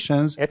as a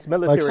Christians. It's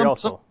military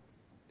also.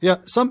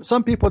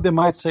 Some people, they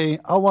might say,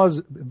 I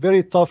was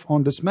very tough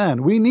on this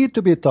man. We need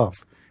to be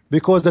tough,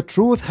 because the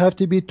truth have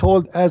to be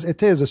told as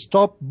it is.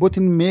 Stop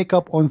putting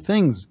makeup on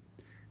things.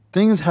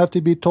 Things have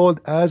to be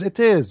told as it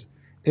is.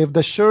 If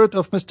the shirt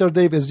of Mr.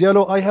 Dave is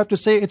yellow, I have to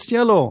say it's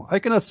yellow. I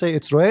cannot say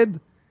it's red.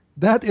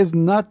 That is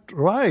not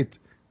right.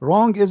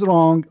 Wrong is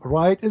wrong.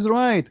 Right is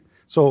right.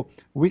 So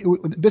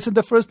this is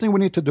the first thing we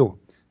need to do.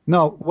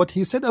 Now, what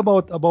he said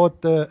about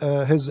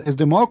his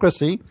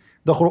democracy,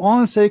 the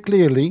Quran say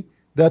clearly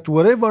that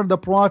wherever the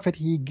prophet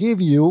he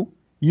give you,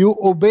 you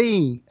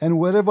obey, and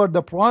wherever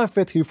the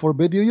prophet he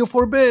forbid you, you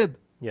forbid.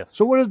 Yes.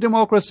 So where is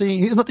democracy?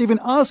 He's not even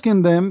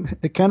asking them,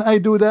 can I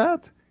do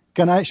that?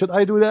 Should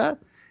I do that?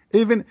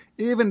 Even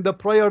the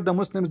prayer the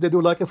Muslims they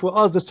do, like if we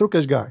ask this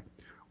Turkish guy,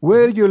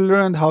 where you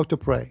learned how to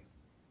pray?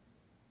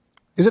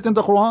 Is it in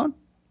the Quran?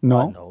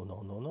 No.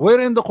 No. Where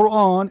in the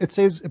Quran it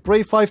says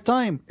pray 5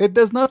 times? It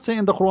does not say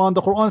in the Quran.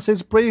 The Quran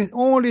says pray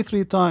only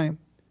 3 times.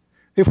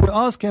 If we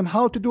ask him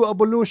how to do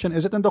ablution,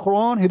 is it in the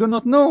Quran? He do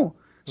not know.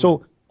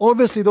 So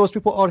obviously those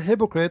people are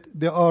hypocrite.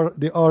 They are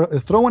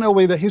throwing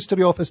away the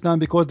history of Islam,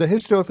 because the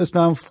history of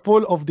Islam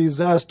full of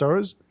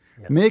disasters,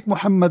 make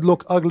Muhammad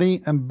look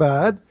ugly and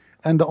bad,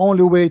 and the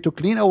only way to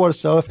clean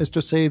ourselves is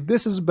to say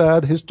this is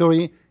bad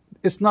history.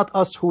 It's not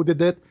us who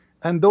did it,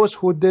 and those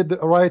who did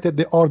write it,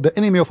 they are the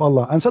enemy of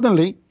Allah. And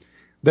suddenly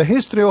the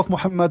history of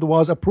Muhammad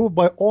was approved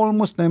by all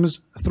Muslims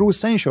through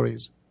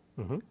centuries.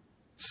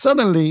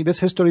 Suddenly this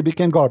history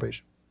became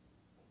garbage.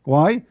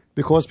 Why?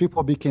 because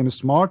people became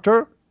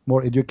smarter,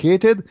 more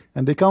educated,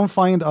 and they can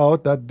find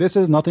out that this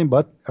is nothing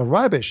but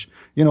rubbish.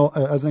 You know,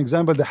 as an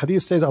example, the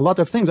hadith says a lot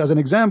of things. As an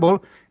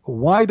example,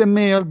 why the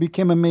male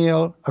became a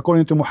male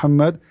according to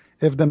Muhammad.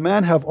 If the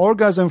man have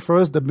orgasm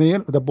first, the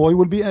boy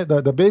will be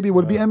the baby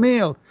will be a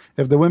male.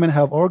 If the women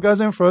have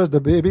orgasm first,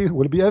 the baby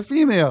will be a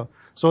female.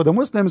 So the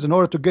Muslims, in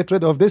order to get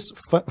rid of this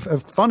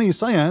funny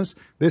science,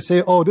 they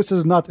say, "Oh, this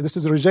is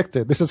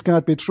rejected. This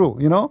cannot be true."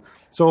 You know.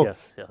 So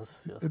yes.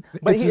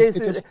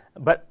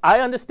 But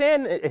I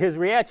understand his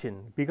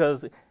reaction,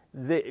 because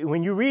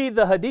when you read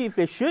the hadith,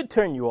 it should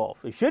turn you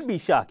off. It should be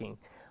shocking,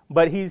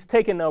 but he's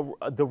taken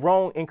the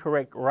wrong,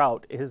 incorrect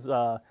route.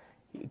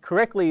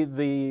 Correctly,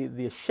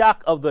 the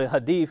shock of the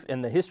hadith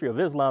and the history of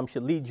Islam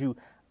should lead you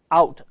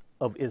out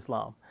of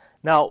Islam.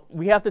 Now,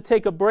 we have to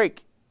take a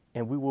break,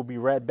 and we will be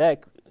right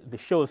back. The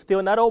show is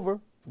still not over.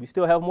 We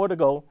still have more to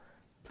go.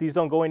 Please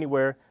don't go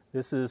anywhere.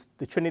 This is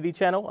the Trinity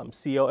Channel. I'm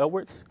C.L.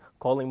 Edwards,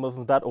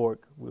 callingmuslims.org.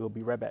 We will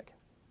be right back.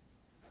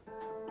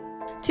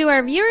 To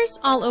our viewers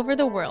all over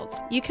the world,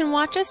 you can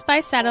watch us by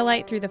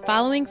satellite through the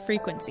following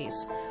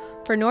frequencies.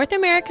 For North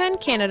America and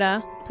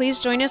Canada, please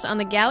join us on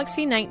the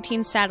Galaxy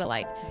 19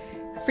 satellite,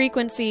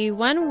 frequency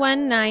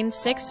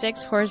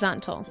 11966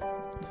 horizontal.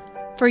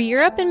 For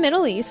Europe and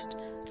Middle East,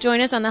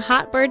 join us on the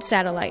Hotbird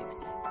satellite,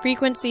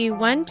 frequency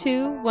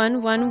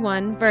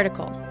 12111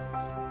 vertical.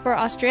 For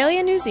Australia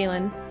and New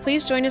Zealand,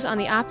 please join us on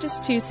the Optus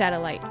 2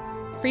 satellite,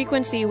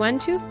 frequency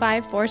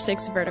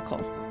 12546 vertical.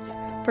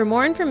 For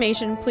more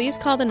information, please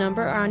call the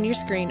number on your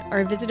screen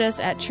or visit us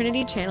at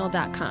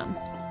trinitychannel.com.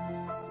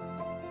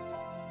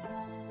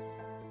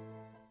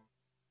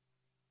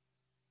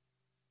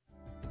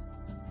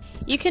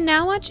 You can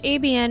now watch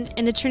ABN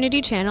and the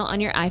Trinity Channel on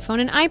your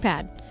iPhone and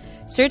iPad.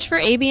 Search for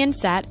ABN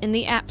Sat in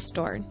the App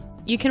Store.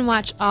 You can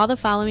watch all the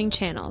following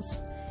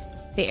channels: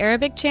 the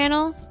Arabic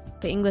Channel,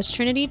 the English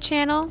Trinity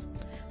Channel,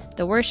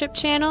 the Worship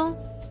Channel,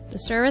 the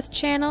Surah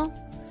Channel,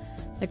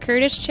 the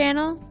Kurdish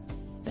Channel,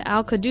 the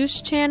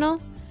Al-Quddus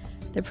Channel,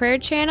 the Prayer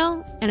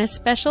Channel, and a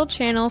special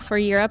channel for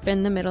Europe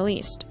and the Middle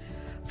East.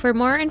 For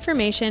more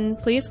information,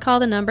 please call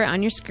the number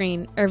on your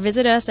screen or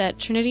visit us at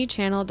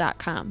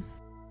trinitychannel.com.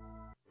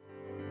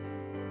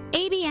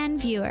 ABN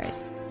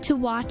viewers, to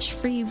watch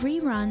free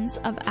reruns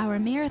of our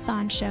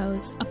marathon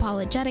shows,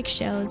 apologetic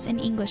shows, and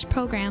English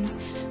programs,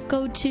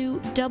 go to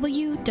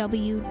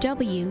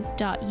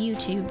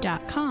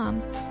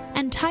www.youtube.com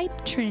and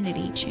type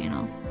Trinity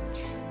Channel.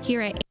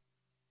 Here at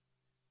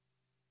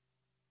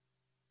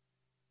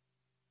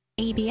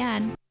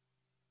ABN,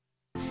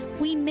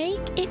 we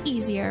make it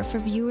easier for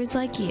viewers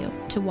like you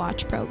to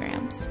watch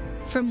programs.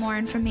 For more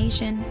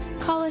information,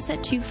 call us at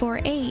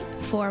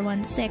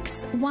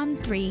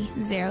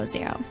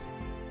 248-416-1300.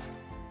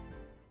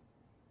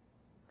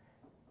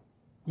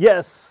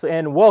 Yes,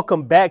 and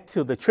welcome back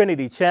to the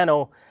Trinity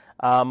Channel.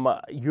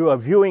 You are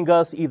viewing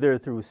us either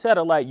through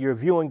satellite, you're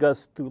viewing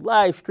us through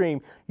live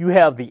stream. You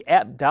have the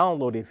app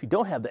downloaded. If you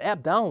don't have the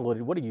app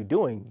downloaded, what are you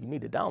doing? You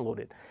need to download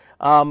it.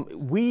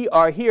 We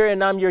are here,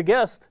 and I'm your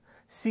guest,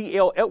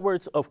 C.L.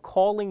 Edwards of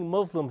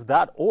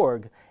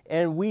callingmuslims.org,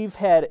 and we've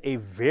had a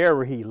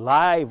very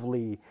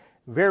lively,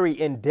 very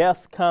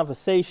in-depth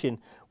conversation.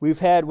 We've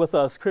had with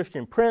us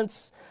Christian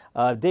Prince,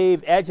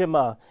 Dave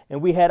Ajema,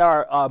 and we had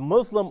our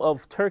Muslim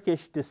of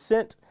Turkish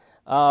descent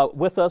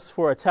with us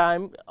for a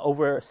time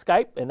over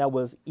Skype, and that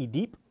was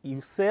Edip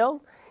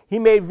Yücel. He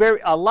made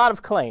a lot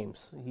of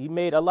claims.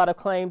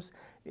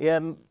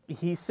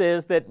 He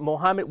says that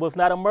Muhammad was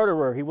not a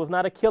murderer, he was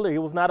not a killer, he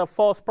was not a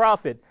false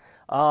prophet,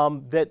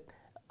 that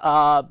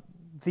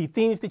the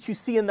things that you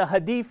see in the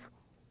hadith,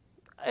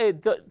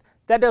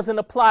 that doesn't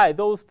apply.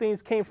 Those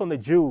things came from the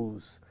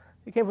Jews.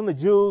 They came from the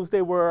Jews.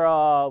 They were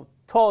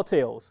tall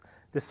tales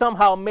that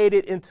somehow made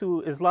it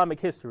into Islamic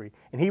history.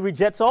 And he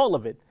rejects all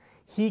of it.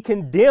 He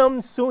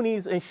condemned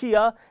Sunnis and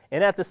Shia,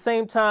 and at the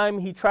same time,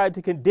 he tried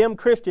to condemn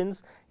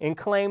Christians and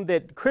claimed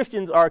that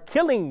Christians are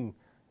killing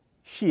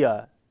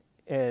Shia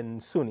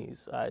and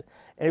Sunnis. And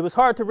it was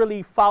hard to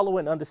really follow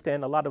and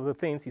understand a lot of the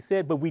things he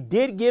said, but we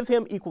did give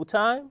him equal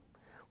time.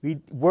 We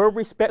were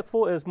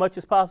respectful as much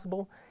as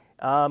possible.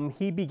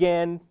 He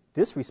began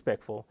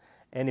disrespectful,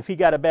 and if he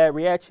got a bad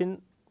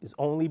reaction, it's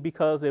only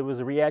because it was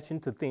a reaction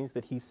to things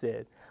that he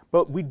said.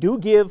 But we do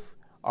give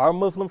our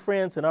Muslim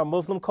friends and our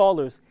Muslim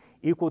callers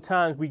equal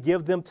times. We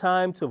give them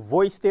time to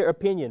voice their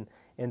opinion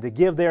and to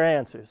give their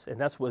answers, and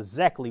that's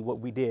exactly what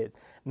we did.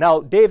 Now,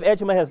 Dave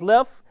Ajema has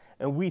left,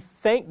 and we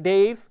thank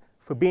Dave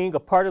for being a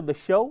part of the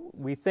show.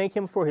 We thank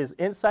him for his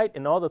insight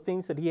and all the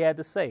things that he had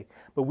to say.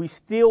 But we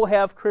still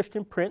have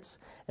Christian Prince,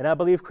 and I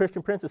believe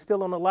Christian Prince is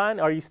still on the line.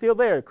 Are you still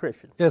there,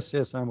 Christian?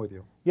 Yes, I'm with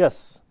you.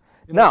 Yes.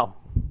 Now,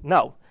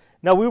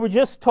 we were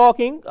just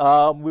talking.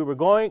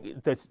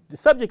 The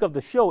subject of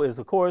the show is,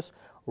 of course,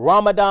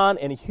 Ramadan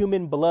and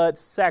human blood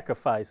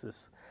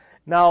sacrifices.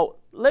 Now,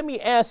 let me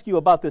ask you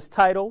about this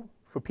title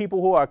for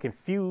people who are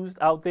confused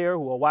out there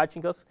who are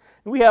watching us.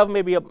 And we have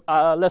maybe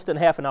less than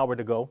half an hour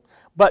to go.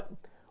 But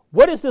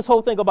what is this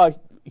whole thing about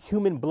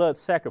human blood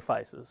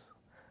sacrifices?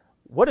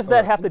 What does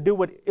that have to do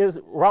with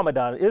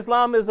Ramadan?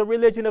 Islam is a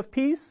religion of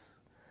peace.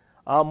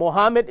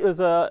 Muhammad is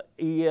a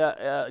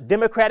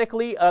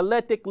democratically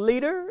elected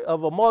leader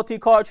of a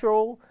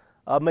multicultural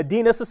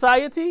Medina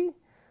society.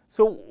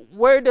 So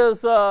where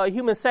does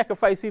human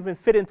sacrifice even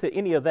fit into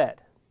any of that?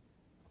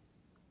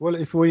 Well,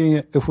 if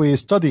we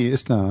study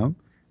Islam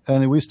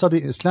and we study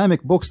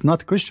Islamic books,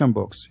 not Christian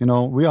books,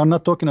 we are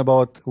not talking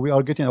about we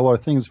are getting our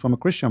things from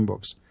Christian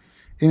books.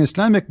 In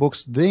Islamic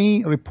books,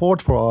 they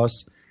report for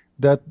us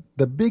that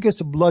the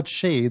biggest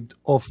bloodshed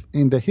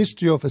in the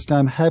history of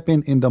Islam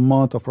happened in the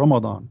month of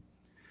Ramadan.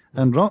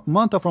 And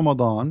month of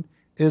Ramadan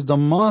is the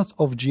month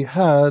of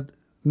jihad,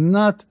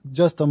 not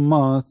just a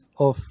month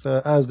of,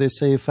 as they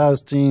say,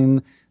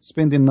 fasting,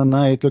 spending the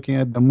night looking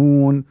at the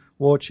moon,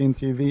 watching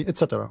TV,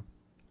 etc.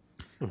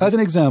 As an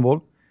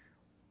example,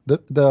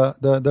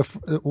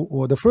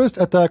 the first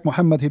attack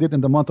Muhammad he did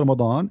in the month of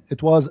Ramadan,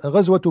 it was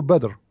Ghazwatu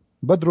Badr,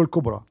 Badr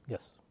al-Kubra.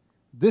 Yes.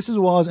 This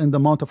was in the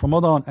month of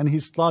Ramadan, and he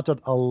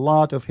slaughtered a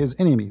lot of his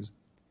enemies.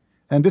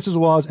 And this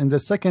was in the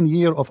second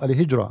year of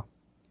Al-Hijrah.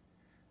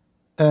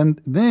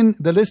 And then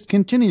the list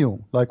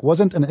continue. Like,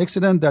 wasn't an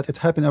accident that it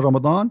happened in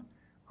Ramadan?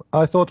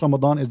 I thought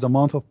Ramadan is the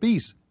month of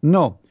peace.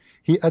 No.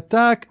 He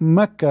attacked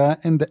Mecca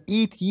in the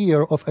 8th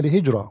year of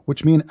Al-Hijrah,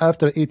 which means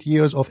after 8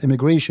 years of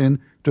immigration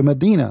to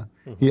Medina.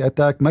 He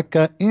attacked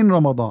Mecca in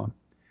Ramadan.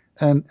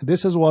 And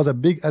this was a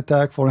big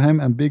attack for him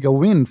and big a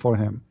win for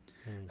him.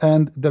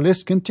 And the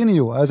list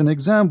continue. As an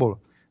example,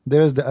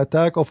 there is the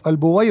attack of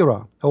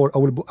Al-Buwayra or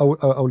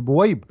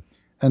Al-Buwayb.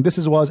 And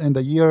this was in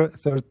the year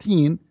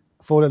 13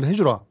 for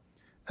Al-Hijrah.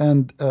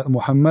 And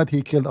Muhammad,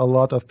 he killed a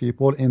lot of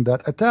people in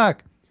that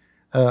attack.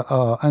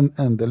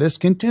 And the list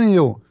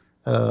continue.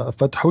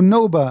 Fathul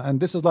Nawba, and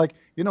this is like,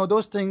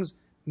 those things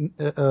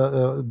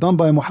done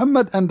by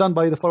Muhammad and done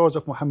by the followers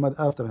of Muhammad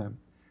after him.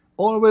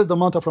 Always the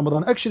month of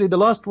Ramadan. Actually, the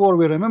last war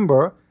we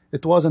remember,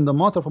 it was in the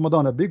month of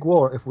Ramadan, a big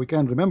war, if we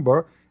can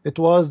remember. It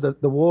was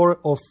the war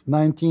of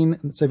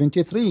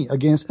 1973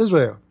 against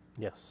Israel.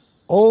 Yes.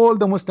 All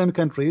the Muslim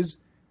countries,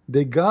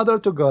 they gather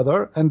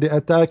together and they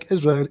attack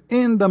Israel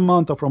in the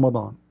month of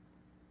Ramadan.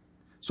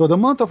 So the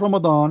month of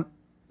Ramadan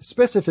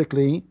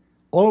specifically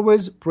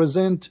always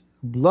present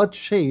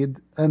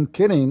bloodshed and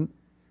killing,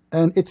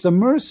 and it's a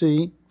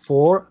mercy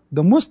for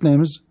the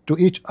Muslims to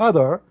each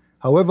other.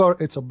 However,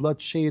 it's a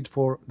bloodshed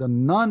for the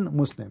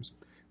non-Muslims.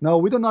 Now,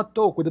 we did not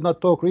talk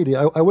really.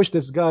 I wish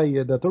this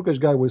guy, the Turkish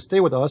guy, will stay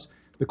with us,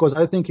 because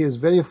I think he is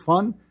very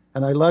fun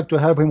and I like to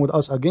have him with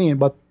us again,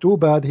 but too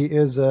bad he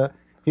is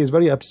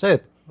very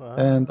upset. Wow.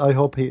 And I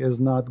hope he is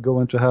not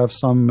going to have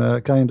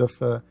some kind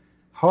of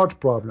heart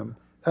problem.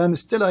 And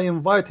still I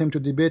invite him to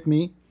debate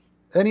me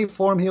any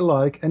form he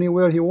like,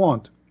 anywhere he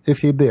want, if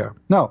he dare.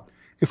 Now,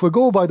 if we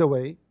go, by the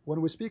way,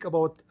 when we speak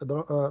about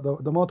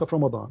the month of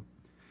Ramadan,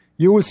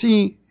 you will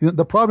see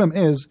the problem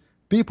is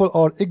people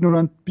are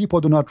ignorant,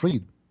 people do not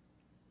read.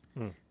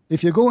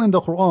 If you go in the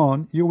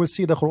Quran, you will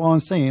see the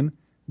Quran saying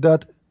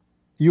that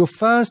you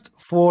fast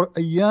for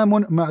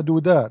ayyamun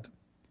ma'dudat,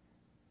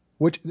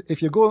 which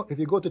if you go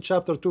to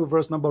chapter 2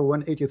 verse number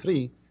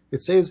 183,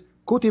 it says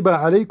kutiba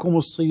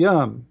alaykumus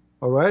siyam,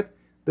 all right,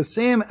 the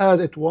same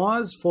as it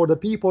was for the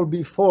people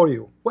before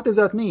you. What does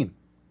that mean?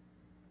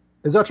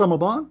 Is that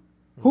Ramadan?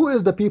 Who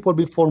is the people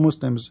before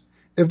Muslims?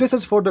 If this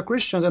is for the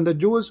Christians and the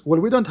Jews, well,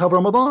 we don't have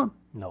Ramadan.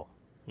 No.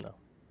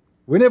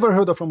 We never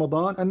heard of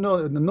Ramadan, and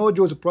no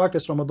Jews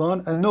practice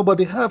Ramadan, and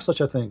nobody have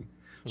such a thing.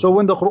 So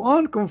when the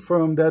Quran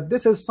confirmed that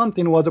this is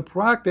something was a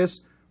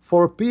practice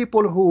for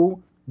people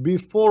who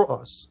before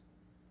us,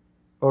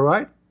 all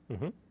right?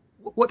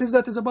 What is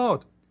that is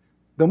about?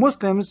 The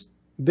Muslims,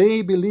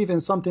 they believe in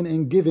something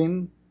in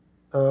giving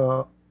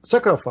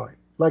sacrifice.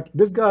 Like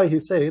this guy, he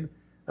said,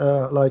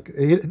 like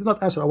he did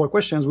not answer our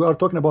questions. We are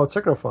talking about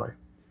sacrifice.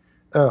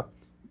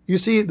 You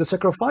see, the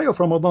sacrifice of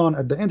Ramadan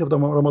at the end of the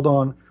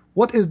Ramadan,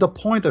 what is the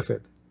point of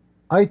it?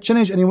 I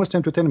challenge any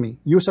Muslim to tell me,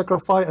 you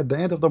sacrifice at the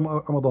end of the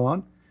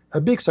Ramadan,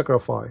 a big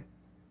sacrifice,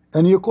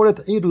 and you call it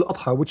Eid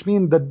al-Adha, which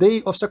means the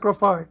day of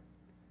sacrifice.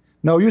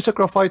 Now you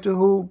sacrifice to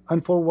who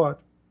and for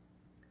what?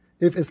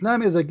 If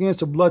Islam is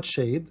against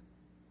bloodshed,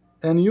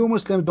 and you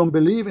Muslims don't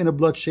believe in a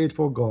bloodshed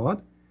for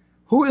God,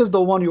 who is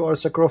the one you are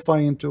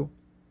sacrificing to?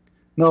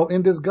 Now,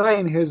 in this guy,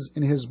 in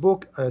his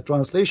book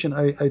translation,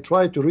 I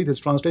tried to read his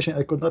translation.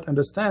 I could not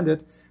understand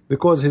it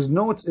because his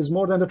notes is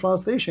more than the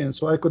translation.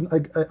 So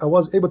I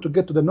was able to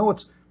get to the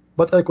notes,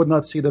 but I could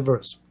not see the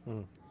verse.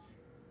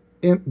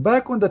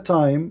 Back on the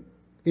time,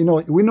 we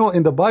know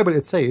in the Bible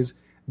it says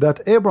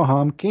that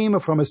Abraham came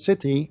from a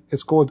city,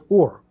 it's called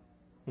Ur.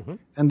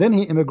 And then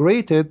he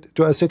immigrated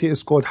to a city,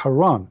 it's called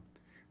Haran.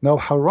 Now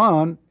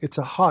Haran, it's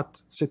a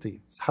hot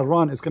city.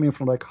 Haran is coming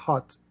from like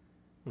hot.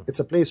 It's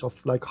a place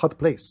of like hot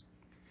place.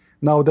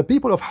 Now the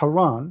people of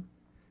Haran,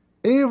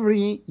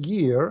 every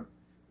year,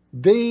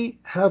 they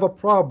have a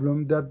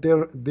problem that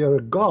their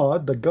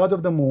god, the god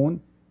of the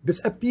moon,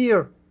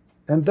 disappear.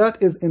 And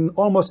that is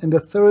almost in the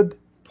third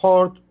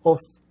part of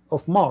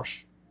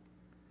March.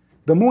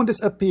 The moon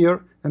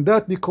disappear, and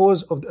that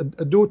because of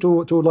due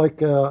to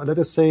like let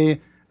us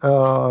say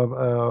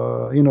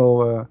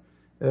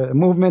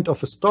movement of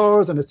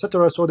stars and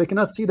etc. So they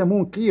cannot see the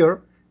moon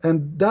clear,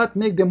 and that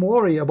make them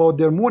worry about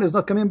their moon is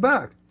not coming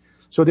back.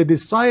 So they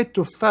decide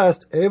to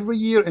fast every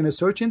year in a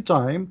certain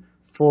time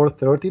for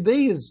 30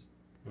 days.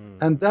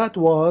 And that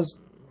was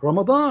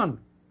Ramadan.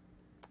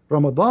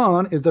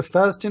 Ramadan is the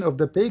fasting of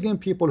the pagan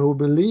people who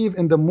believe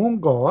in the moon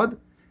god,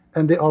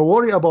 and they are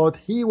worried about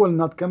he will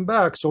not come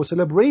back. So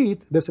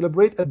they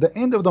celebrate at the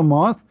end of the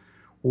month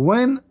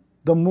when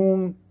the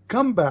moon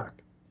come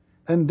back.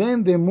 And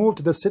then they move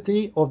to the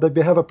city of that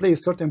they have a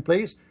place, certain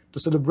place, to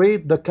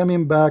celebrate the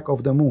coming back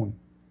of the moon.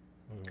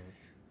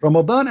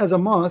 Ramadan as a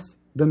month,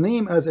 the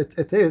name as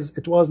it is,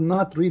 it was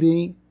not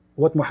really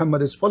what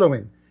Muhammad is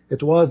following.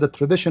 It was the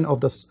tradition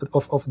of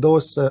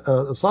those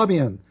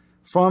Sabian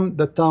from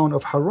the town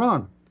of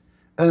Haran.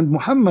 And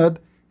Muhammad,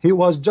 he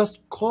was just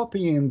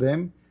copying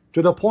them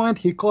to the point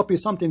he copied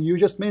something you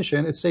just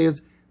mentioned. It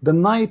says the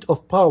night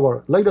of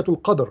power,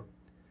 Laylatul Qadr.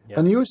 Yes.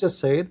 And you just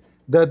said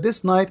that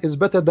this night is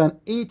better than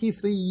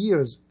 83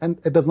 years. And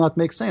it does not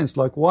make sense.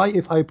 Like, why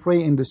if I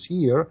pray in this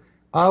year,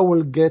 I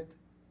will get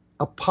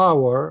a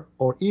power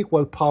or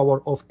equal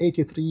power of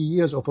 83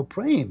 years of a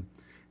praying?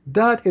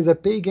 That is a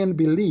pagan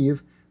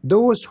belief.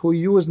 Those who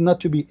used not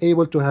to be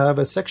able to have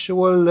a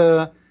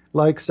sexual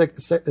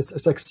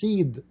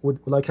succeed with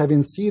like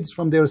having seeds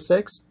from their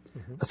sex.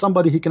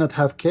 Somebody he cannot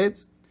have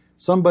kids,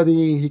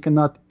 somebody he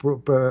cannot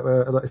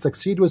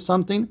succeed with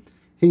something,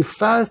 he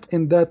fast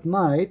in that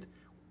night,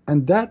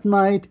 and that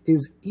night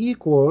is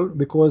equal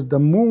because the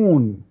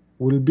moon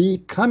will be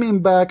coming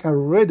back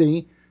and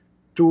ready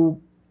to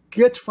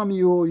get from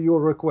you your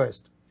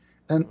request,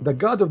 and the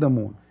god of the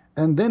moon.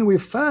 And then we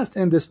fast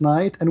in this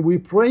night and we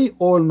pray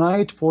all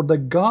night for the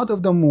god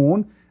of the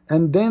moon,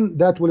 and then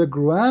that will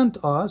grant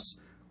us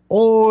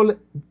all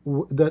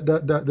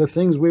the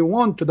things we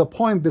want, to the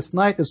point this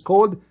night is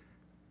called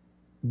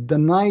the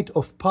night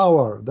of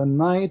power, the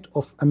night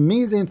of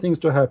amazing things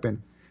to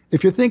happen.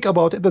 If you think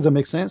about it, does it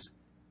make sense?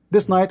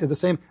 This night is the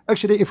same.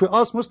 Actually, if we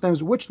ask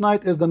Muslims which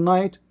night is the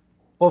night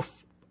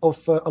of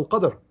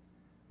Al-Qadr,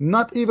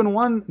 not even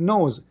one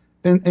knows.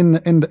 In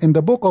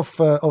the book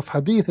of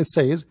Hadith, it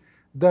says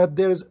that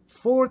there's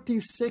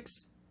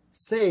 46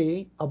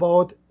 say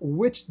about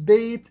which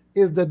date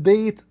is the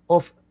date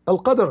of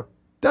Al-Qadr.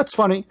 That's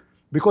funny,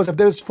 because if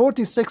there's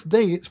 46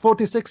 days,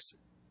 46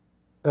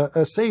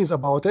 says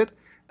about it,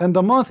 and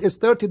the month is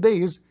 30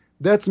 days,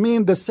 that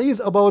means the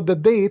says about the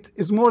date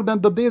is more than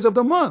the days of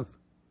the month.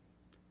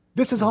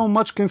 This is how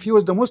much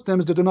confused the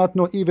Muslims, they do not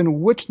know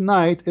even which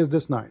night is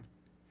this night.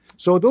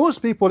 So those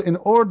people, in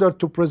order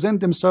to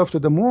present themselves to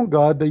the moon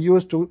god, they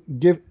used to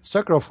give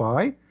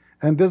sacrifice,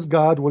 and this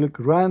god will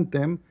grant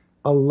them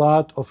a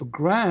lot of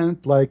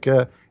grant, like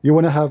you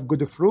want to have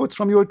good fruits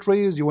from your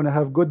trees, you want to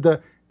have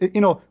good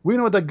we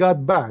know the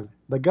god Baal,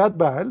 the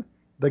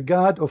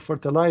god of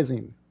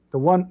fertilizing,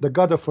 the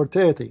god of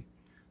fertility.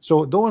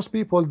 So those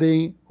people,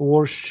 they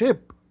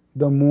worship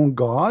the moon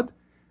god,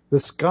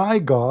 the sky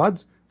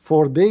gods,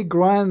 for they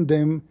grant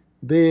them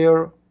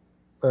their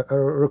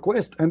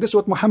request. And this is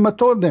what Muhammad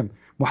told them.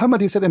 Muhammad,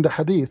 he said in the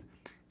hadith,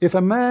 if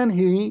a man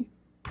he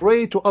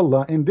pray to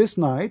Allah in this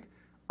night,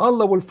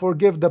 Allah will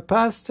forgive the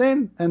past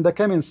sin and the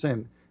coming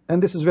sin.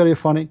 And this is very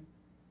funny,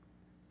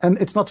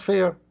 and it's not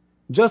fair.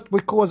 Just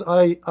because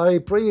I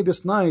pray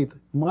this night,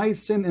 my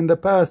sin in the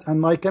past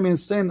and my coming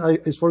sin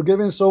is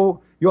forgiven,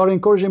 so you are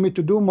encouraging me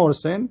to do more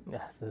sin,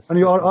 and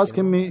you are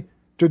asking me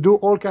to do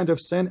all kind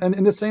of sin, and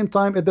in the same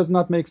time it does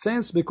not make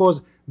sense,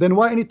 because then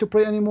why I need to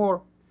pray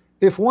anymore?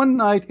 If one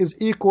night is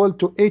equal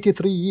to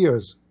 83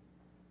 years,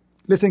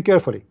 listen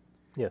carefully.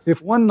 Yes.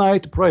 If one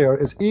night prayer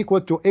is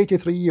equal to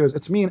 83 years,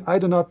 it means I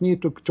do not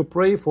need to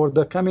pray for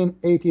the coming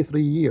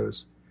 83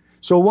 years.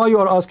 So why you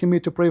are asking me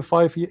to pray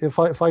five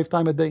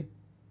times a day?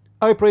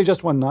 I pray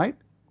just one night,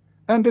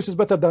 and this is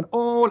better than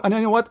all. And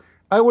you know what?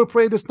 I will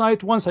pray this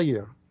night once a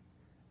year.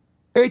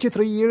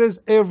 83 years,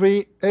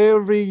 every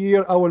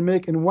year I will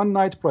make in one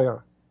night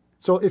prayer.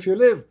 So if you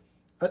live,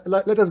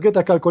 let us get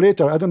a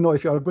calculator. I don't know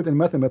if you are good in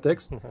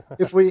mathematics.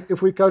 if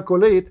we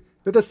calculate,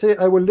 let us say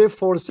I will live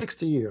for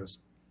 60 years.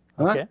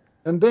 Okay. Right?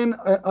 And then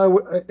I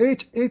will,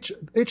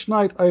 each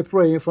night I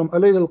pray from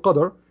Layl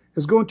al-Qadr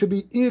is going to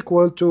be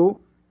equal to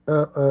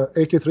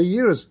 83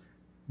 years.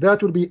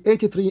 That will be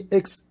 83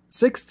 x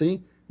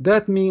 60.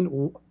 That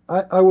means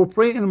I will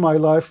pray in my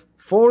life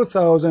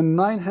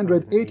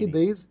 4,980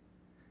 days.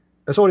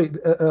 Sorry,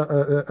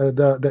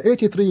 the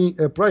 83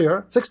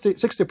 prayer,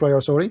 60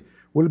 prayer, sorry,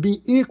 will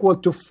be equal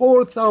to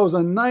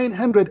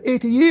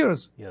 4,980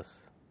 years. Yes.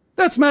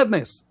 That's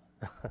madness.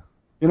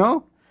 You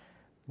know?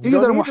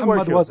 Either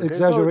Muhammad was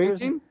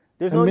exaggerating.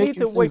 There's no need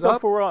to wake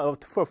up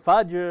for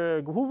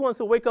Fajr. Who wants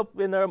to wake up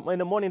in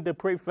the morning to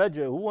pray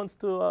Fajr? Who wants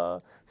to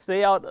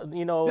stay out,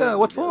 Yeah,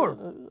 what for?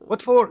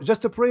 What for?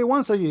 Just to pray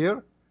once a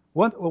year.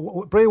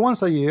 Pray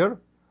once a year.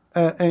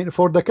 And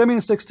for the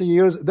coming 60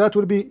 years, that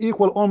will be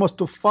equal almost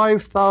to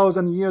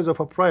 5,000 years of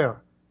a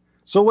prayer.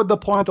 So what the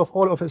point of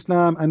all of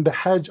Islam and the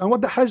Hajj? And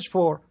what the Hajj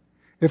for?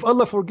 If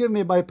Allah forgive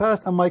me my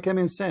past and my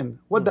coming sin,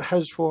 what the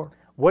Hajj for?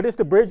 What is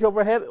the bridge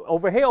over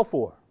hell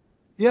for?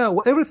 Yeah,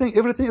 well,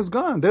 everything is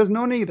gone. There's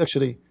no need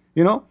actually,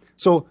 you know.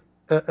 So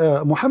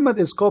Muhammad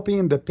is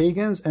copying the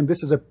pagans, and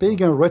this is a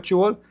pagan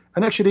ritual.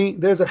 And actually,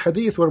 there's a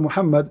hadith where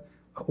Muhammad,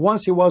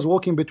 once he was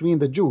walking between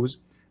the Jews,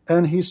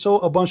 and he saw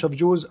a bunch of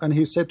Jews, and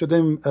he said to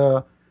them,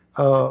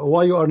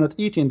 why you are not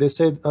eating? They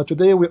said,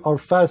 today we are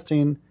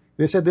fasting.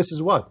 They said, this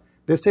is what?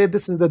 They said,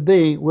 this is the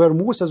day where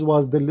Moses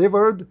was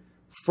delivered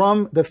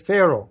from the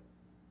Pharaoh.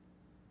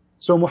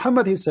 So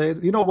Muhammad, he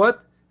said, you know what?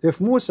 If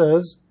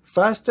Moses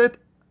fasted,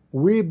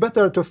 we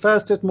better to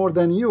fast it more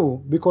than you,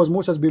 because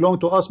Moses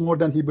belonged to us more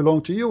than he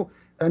belonged to you.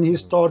 And he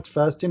start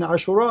fasting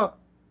Ashura.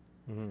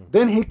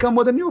 Then he come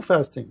with a new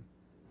fasting,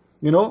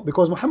 you know,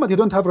 because Muhammad, he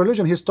don't have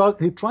religion. He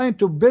trying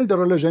to build a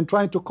religion,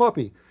 trying to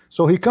copy.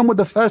 So he come with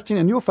the fasting,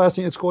 a new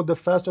fasting. It's called the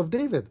fast of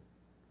David.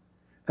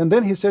 And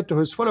then he said to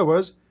his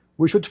followers,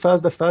 we should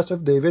fast the fast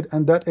of David,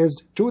 and that is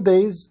 2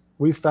 days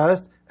we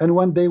fast and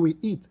 1 day we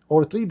eat,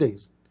 or 3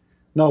 days.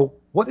 Now,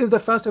 what is the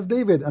fast of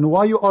David, and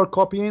why you are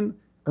copying,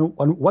 and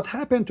what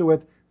happened to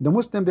it? The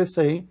Muslim, they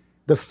say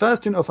the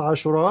fasting of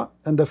Ashura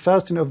and the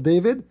fasting of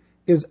David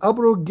is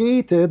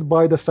abrogated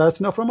by the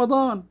fasting of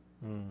Ramadan.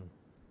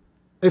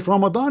 If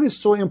Ramadan is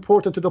so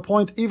important to the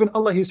point, even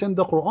Allah, he sent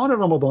the Quran in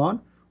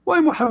Ramadan,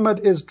 why Muhammad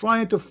is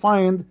trying to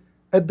find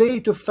a day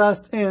to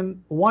fast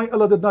in? Why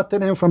Allah did not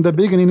tell him from the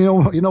beginning,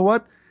 you know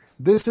what?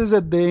 This is a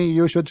day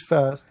you should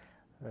fast.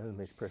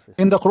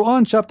 In the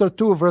Quran, chapter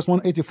 2, verse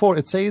 184,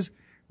 it says,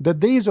 the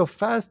days of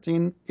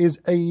fasting is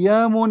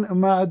ayyamun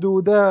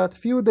ma'dudat,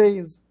 few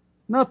days,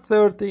 not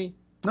 30,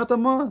 not a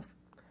month.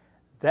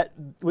 That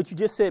what you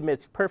just said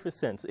makes perfect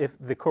sense. If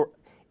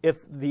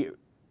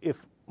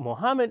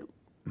Muhammad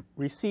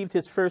received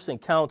his first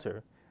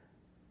encounter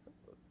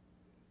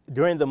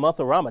during the month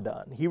of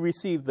Ramadan, he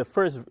received the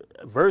first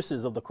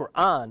verses of the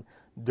Quran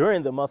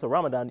during the month of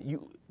Ramadan,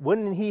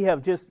 wouldn't he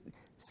have just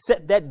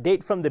set that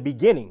date from the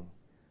beginning?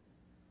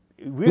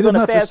 We're going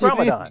to fast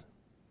Ramadan. Anything.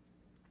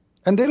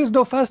 And there is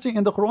no fasting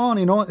in the Quran,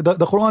 you know.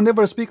 The Quran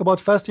never speak about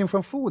fasting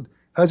from food,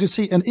 as you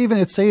see. And even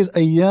it says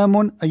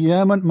ayyamun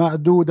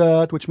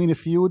ma'dudat, which means a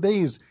few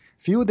days.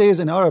 Few days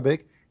in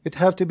Arabic, it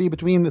have to be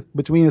between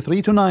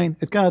 3 to 9.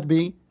 It cannot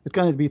be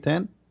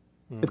 10.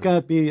 It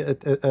cannot be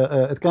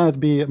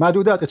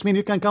ma'dudat. It means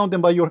you can count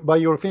them by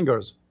your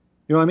fingers.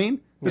 You know what I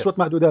mean? This is what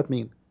ma'dudat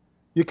mean.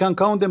 You can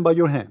count them by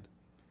your hand.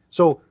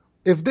 So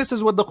if this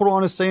is what the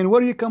Quran is saying,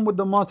 where do you come with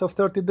the month of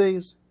 30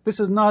 days?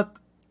 This is not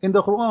in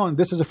the Quran.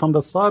 This is from the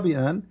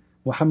Sabi'an.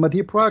 Muhammad,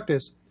 he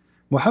practiced.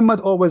 Muhammad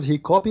always, he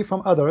copy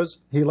from others.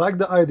 He liked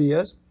the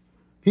ideas.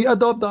 He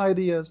adopt the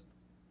ideas.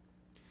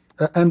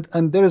 And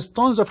there is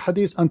tons of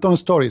hadith and tons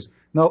of stories.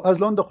 Now,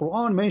 as long the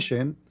Quran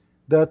mentioned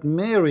that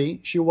Mary,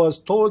 she was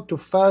told to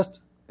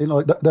fast, you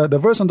know, the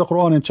verse in the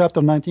Quran in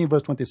chapter 19,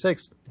 verse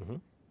 26,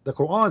 the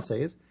Quran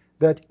says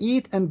that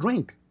eat and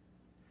drink.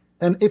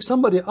 And if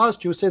somebody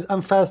asks you, says,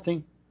 I'm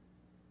fasting.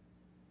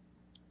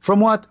 From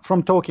what?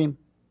 From talking.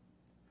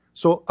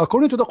 So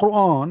according to the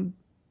Quran,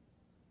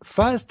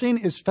 fasting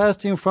is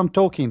fasting from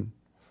talking.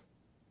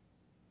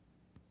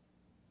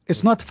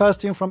 It's not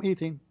fasting from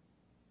eating.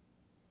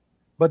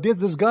 But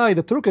this guy,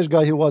 the Turkish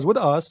guy, he was with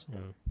us,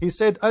 he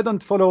said, I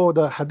don't follow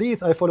the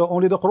hadith, I follow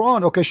only the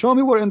Quran. Okay, show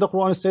me where in the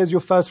Quran it says you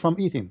fast from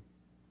eating.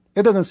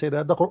 It doesn't say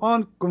that. The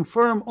Quran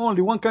confirm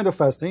only one kind of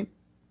fasting.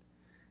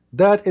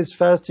 That is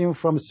fasting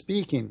from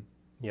speaking.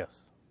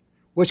 Yes.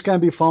 Which can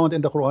be found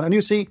in the Quran. And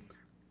you see,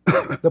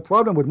 the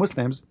problem with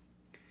Muslims,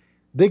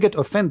 they get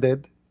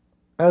offended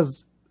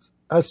as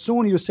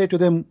soon you say to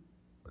them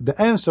the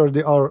answer.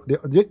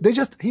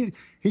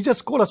 He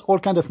just call us all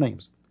kind of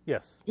names.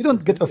 Yes. He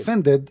don't get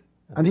offended,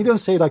 and he don't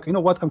say like, you know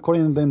what, I'm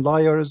calling them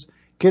liars,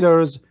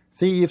 killers,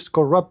 thieves,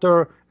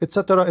 corrupter,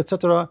 etc.,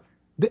 etc.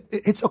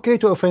 It's okay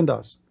to offend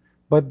us,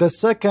 but the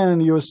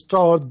second you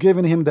start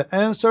giving him the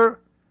answer,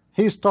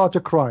 he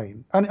started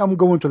crying, and I'm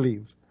going to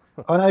leave,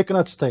 and I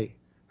cannot stay,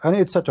 and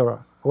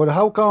etc. Well,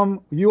 how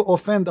come you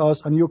offend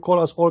us and you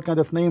call us all kind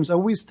of names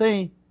and we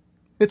stay?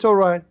 It's all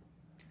right.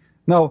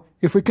 Now,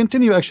 if we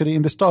continue actually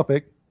in this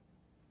topic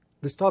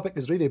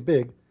is really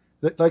big.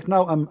 Like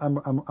now,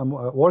 I'm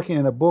working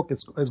in a book.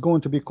 It's going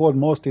to be called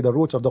mostly The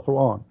Roots of the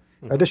Quran.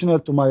 Additional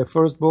to my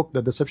first book,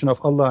 The Deception of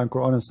Allah and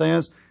Quran and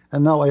Science,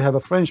 and now I have a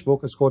French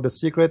book. It's called The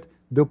Secret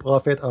du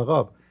Prophète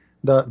Arabe.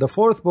 The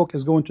fourth book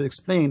is going to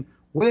explain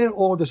where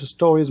all these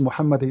stories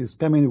Muhammad is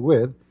coming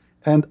with,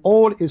 and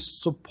all is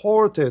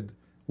supported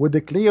with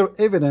the clear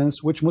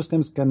evidence which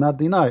Muslims cannot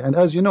deny. And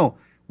as you know,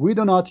 we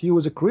do not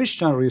use a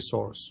Christian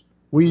resource.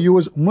 We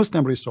use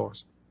Muslim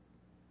resource.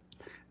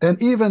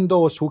 And even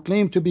those who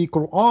claim to be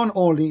Quran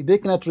only, they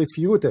cannot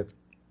refute it.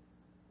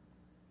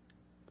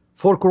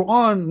 For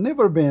Quran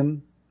never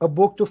been a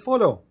book to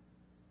follow.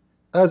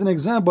 As an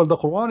example, the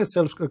Quran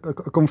itself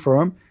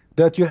confirm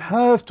that you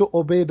have to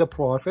obey the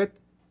Prophet,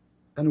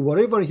 and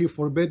whatever he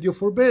forbid, you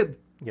forbid.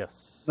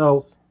 Yes.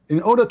 Now,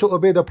 in order to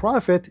obey the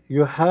Prophet,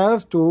 you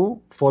have to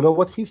follow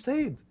what he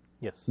said.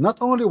 Yes. Not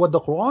only what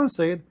the Quran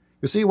said.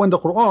 You see, when the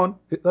Quran,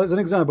 as an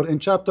example, in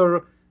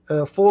chapter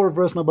 4,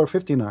 verse number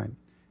 59,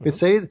 it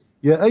says,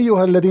 يا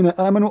أيها الذين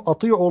آمنوا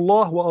أطيعوا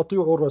الله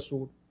وأطيعوا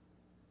الرسول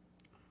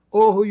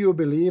 "O who you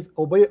believe,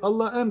 obey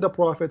Allah and the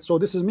Prophet." So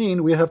this is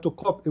mean we have to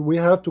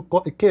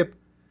keep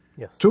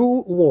Yes.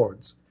 two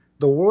words: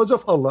 the words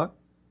of Allah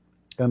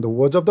and the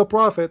words of the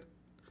Prophet.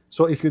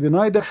 So if you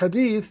deny the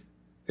hadith,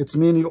 it's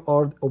mean you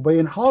are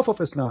obeying half of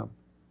Islam,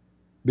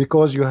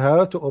 because you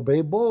have to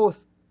obey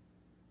both.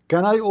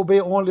 Can I obey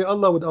only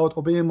Allah without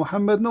obeying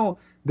Muhammad? No.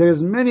 There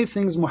is many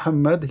things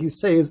Muhammad, he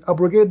says,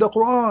 abrogate the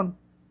Quran.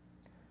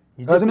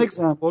 As an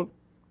example,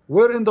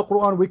 where in the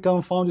Quran we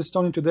can find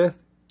stoning to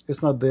death?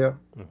 It's not there.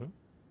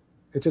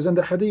 It is in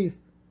the hadith.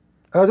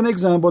 As an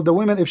example, the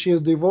woman, if she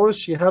is divorced,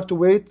 she have to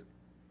wait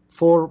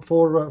for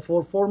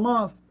 4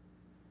 months.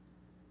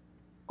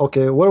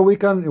 Okay, where we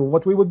can,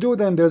 what we would do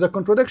then? There's a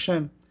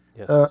contradiction.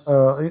 Yes.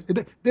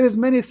 There is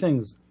many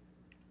things.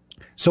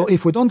 So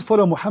if we don't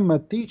follow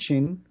Muhammad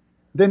teaching,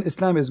 then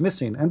Islam is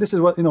missing. And this is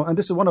what, and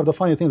this is one of the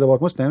funny things about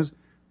Muslims.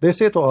 They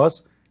say to us,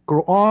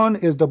 Quran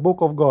is the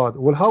book of God.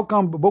 Well, how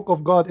come the book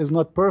of God is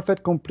not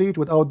perfect, complete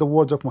without the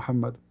words of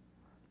Muhammad?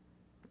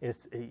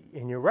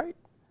 And you're right.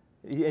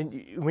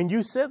 And when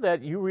you said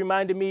that, you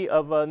reminded me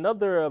of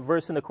another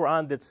verse in the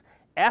Quran that's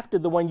after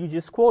the one you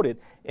just quoted.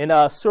 In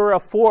Surah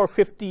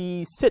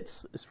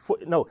 456,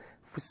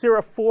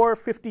 Surah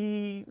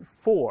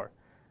 454,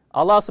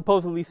 Allah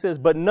supposedly says,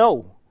 "But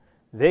no,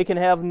 they can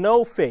have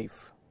no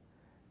faith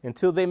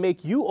until they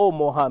make you, O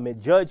Muhammad,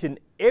 judge in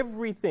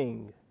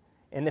everything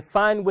and they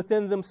find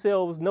within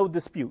themselves no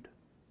dispute."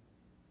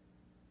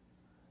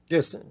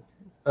 Yes.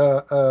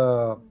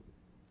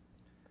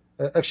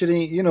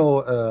 Actually,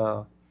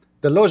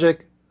 the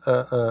logic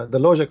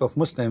of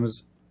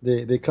Muslims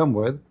they come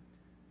with,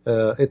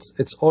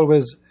 it's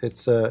always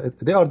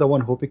they are the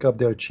one who pick up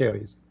their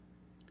cherries.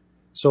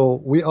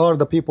 So we are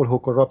the people who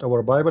corrupt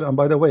our Bible. And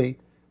by the way,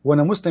 when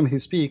a Muslim he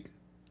speak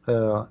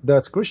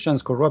that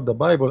Christians corrupt the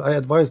Bible, I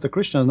advise the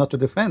Christians not to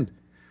defend,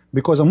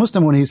 because a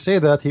Muslim, when he say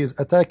that, he is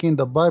attacking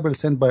the Bible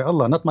sent by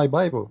Allah, not my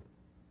Bible.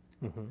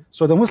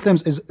 So the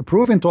Muslims is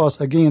proving to us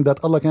again that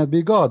Allah cannot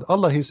be God.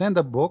 Allah, he sent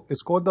a book,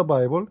 it's called the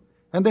Bible,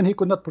 and then he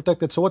could not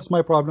protect it. So what's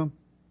my problem?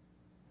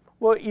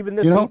 Well, even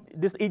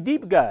this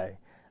Edip guy,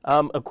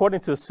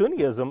 according to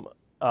Sunnism,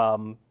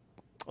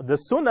 the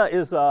Sunnah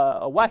is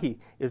a wahi,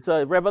 it's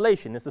a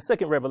revelation, it's the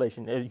second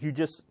revelation, as you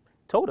just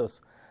told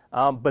us.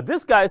 But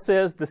this guy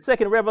says the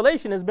second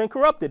revelation has been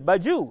corrupted by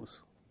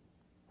Jews.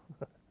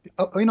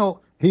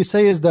 He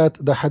says that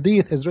the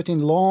hadith is written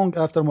long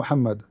after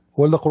Muhammad.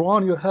 Well, the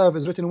Quran you have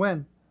is written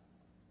when?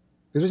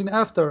 It's written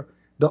after.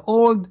 The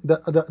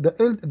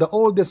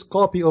oldest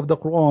copy of the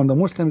Quran the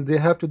Muslims they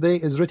have today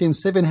is written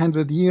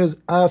 700 years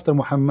after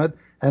Muhammad,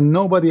 and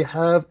nobody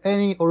have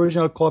any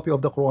original copy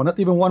of the Quran, not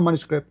even one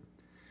manuscript.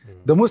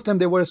 The Muslim,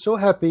 they were so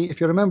happy, if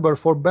you remember,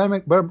 for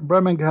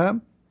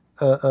Birmingham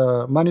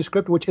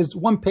manuscript, which is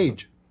 1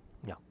 page,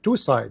 2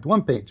 sides,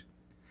 1 page,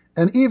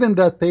 and even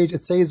that page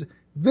it says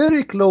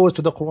very close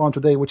to the Quran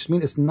today, which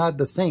means it's not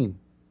the same.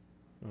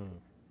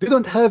 They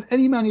don't have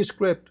any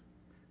manuscript,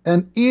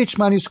 and each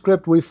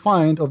manuscript we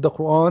find of the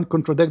Quran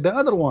contradict the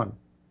other one.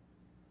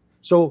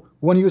 So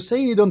when you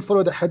say you don't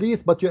follow the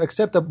hadith but you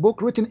accept a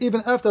book written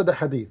even after the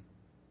hadith,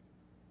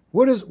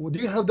 do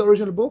you have the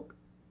original book?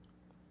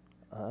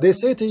 They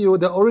say to you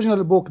the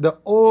original book, the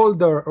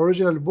older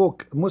original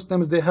book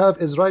Muslims they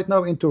have is right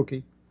now in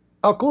Turkey.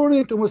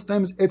 According to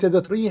Muslims, it is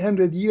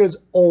 300 years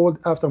old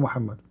after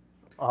Muhammad.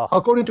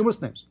 According to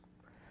Muslims.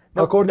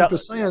 According to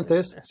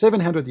scientists,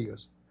 700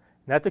 years.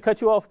 Not to cut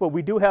you off, but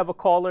we do have a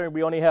caller, and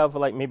we only have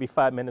like maybe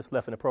 5 minutes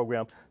left in the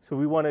program. So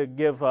we want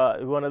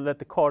to let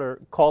the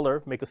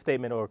caller make a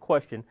statement or a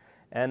question.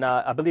 And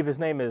I believe his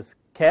name is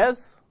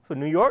Kaz from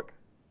New York.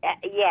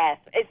 Yes,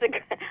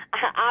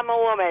 I'm a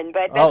woman,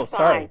 but that's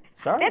fine.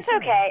 Sorry. That's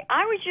okay.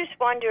 I was just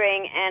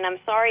wondering, and I'm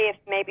sorry if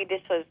maybe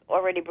this was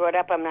already brought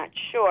up. I'm not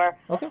sure.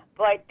 Okay.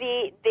 But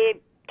they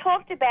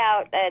talked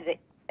about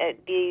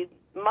the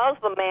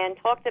Muslim man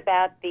talked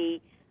about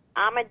the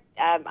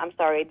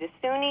the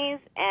Sunnis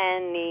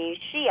and the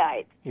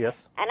Shiites.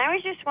 Yes. And I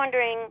was just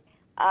wondering.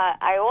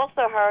 I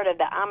also heard of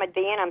the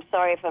Ahmadiyyan. I'm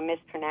sorry if I'm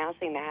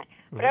mispronouncing that,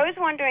 but I was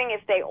wondering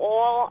if they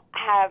all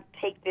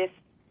take this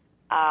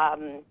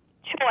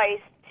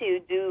choice to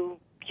do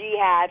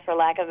jihad, for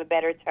lack of a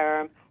better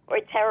term, or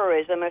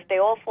terrorism, if they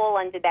all fall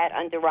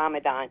under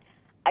Ramadan.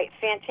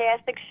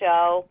 Fantastic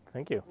show.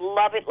 Thank you.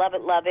 Love it, love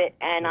it, love it.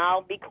 And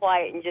I'll be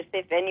quiet and just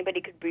if anybody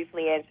could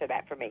briefly answer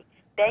that for me.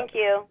 Thank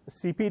you.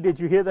 CP, did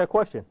you hear that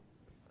question?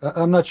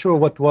 I'm not sure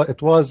what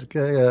it was.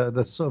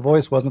 The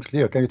voice wasn't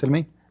clear. Can you tell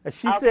me?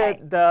 She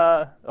said,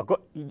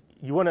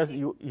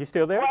 you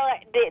still there?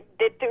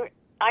 Well,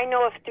 I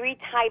know of 3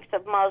 types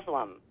of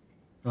Muslim.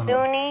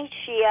 Sunni,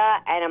 Shia,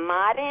 and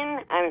Ahmadin.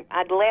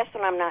 The last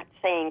one I'm not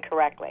saying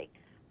correctly.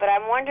 But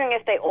I'm wondering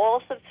if they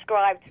all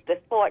subscribe to the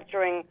thought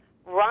during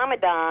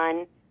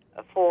Ramadan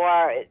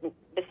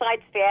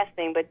besides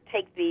fasting, but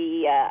take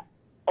the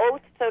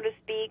oath, so to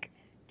speak,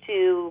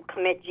 to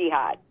commit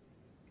jihad.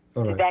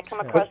 Did that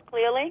come across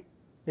clearly?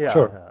 Yeah.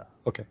 Sure.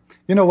 Okay.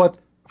 You know what?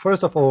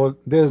 First of all,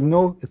 there's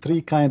no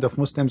 3 kind of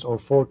Muslims or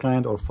 4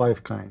 kind or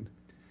 5 kind.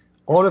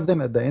 All of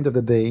them at the end of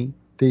the day,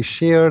 they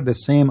share the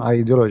same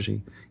ideology.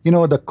 You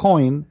know, the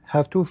coin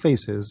have two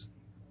faces,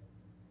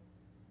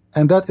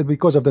 and that is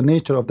because of the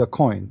nature of the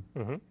coin.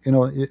 You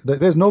know,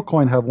 there is no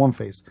coin have one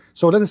face.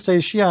 So let us say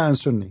Shia and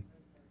Sunni,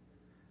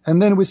 and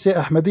then we say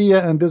Ahmadiyya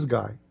and this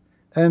guy,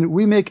 and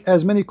we make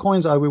as many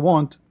coins as we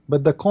want,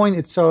 but the coin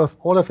itself,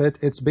 all of it,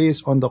 it's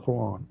based on the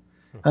Quran.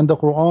 And the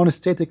Quran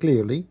stated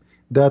clearly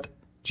that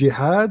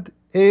jihad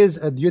is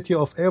a duty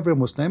of every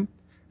Muslim,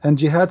 and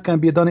jihad can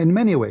be done in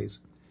many ways.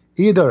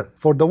 Either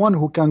for the one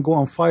who can go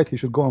and fight, he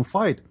should go and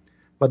fight,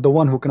 but the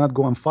one who cannot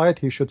go and fight,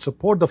 he should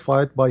support the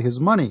fight by his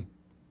money,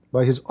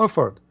 by his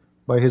effort,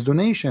 by his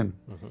donation.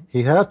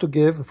 He has to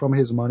give from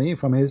his money,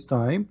 from his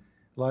time,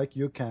 like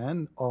you can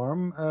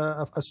arm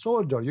a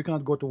soldier. You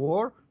cannot go to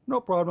war, no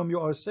problem. You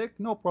are sick,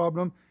 no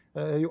problem.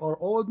 You are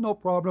old, no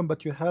problem, but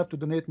you have to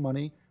donate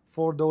money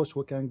for those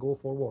who can go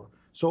for war.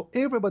 So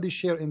everybody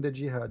share in the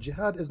jihad.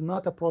 Jihad is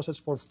not a process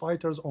for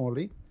fighters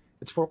only,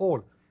 it's for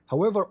all.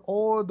 However,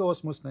 all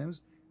those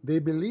Muslims, they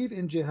believe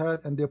in jihad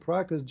and they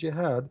practice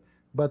jihad,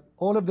 but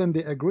all of them,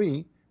 they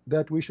agree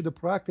that we should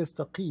practice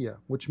taqiyya,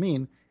 which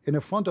means in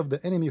front of the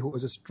enemy who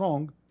is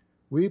strong,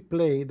 we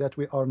play that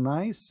we are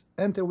nice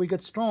until we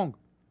get strong.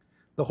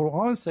 The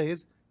Quran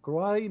says,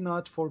 cry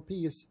not for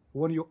peace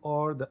when you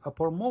are the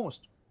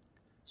uppermost.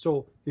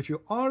 So if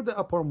you are the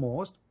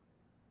uppermost,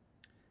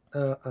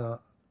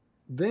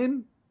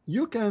 then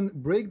you can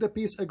break the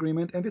peace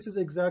agreement, and this is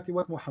exactly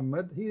what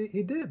Muhammad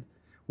he did.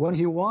 When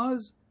he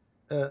was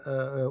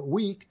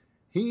weak,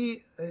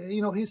 he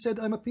he said,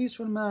 I'm a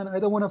peaceful man, I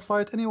don't want to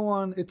fight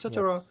anyone,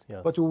 etc. Yes,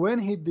 yes. But when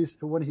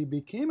he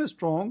became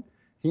strong,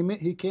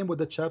 he came with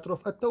the chapter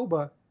of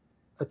At-Tawbah.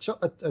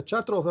 A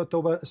chapter of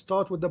At-Tawbah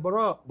start with the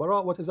bara.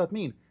 Bara, what does that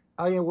mean?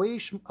 I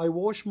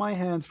wash my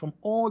hands from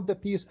all the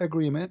peace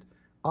agreement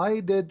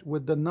I did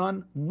with the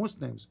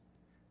non-Muslims,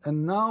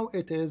 and now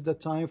it is the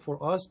time for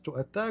us to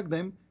attack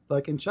them,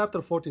 like in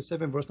chapter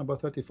 47 verse number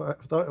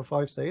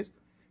 35 says,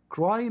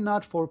 cry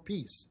not for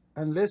peace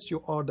unless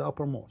you are the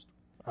uppermost.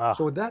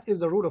 So that is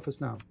the rule of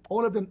Islam.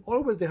 All of them,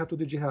 always they have to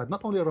do jihad,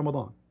 not only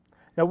Ramadan.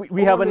 Now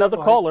we have another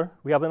caller.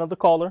 We have another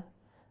caller,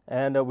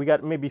 and we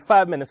got maybe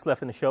 5 minutes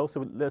left in the show,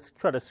 so let's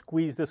try to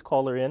squeeze this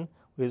caller in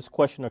with his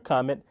question or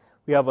comment.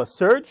 We have a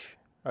Serge.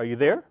 Are you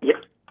there?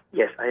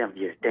 Yes, I am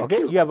here. Thank you.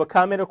 Okay, you have a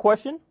comment or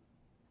question?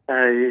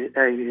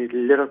 A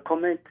little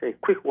comment, a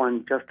quick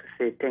one, just to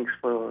say thanks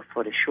for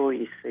the show.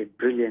 It's a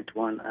brilliant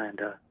one and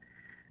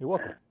you're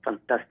welcome.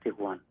 Fantastic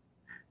one.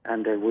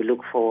 And we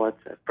look forward,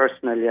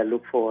 personally, I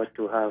look forward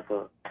to have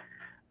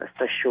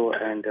a show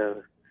and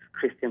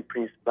Christian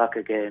Prince back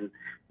again.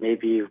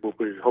 Maybe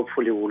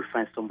hopefully we'll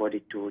find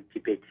somebody to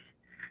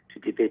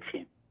debate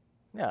him.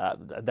 Yeah,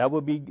 that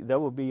would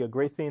be a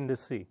great thing to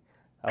see.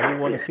 I would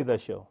want to see that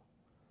show.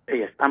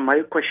 Yes, and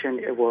my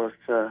question was,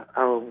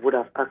 I would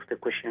have asked the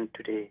question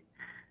today.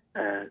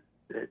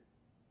 The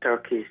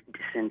Turkish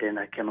descendant,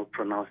 I cannot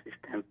pronounce his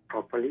name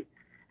properly,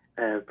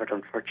 but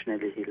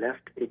unfortunately he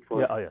left. It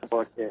was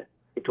about the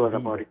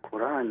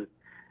Quran.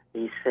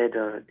 He said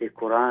the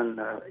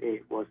Quran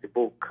it was a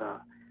book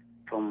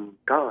from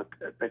God,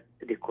 but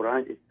the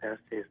Quran itself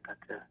says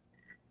that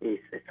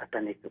it's a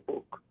satanic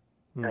book.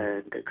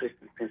 The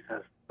Christian Prince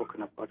has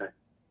spoken about that.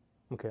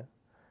 Okay.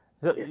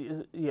 So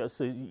you're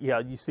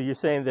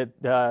saying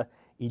that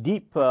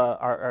Edip,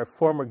 our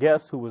former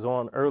guest who was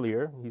on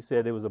earlier, he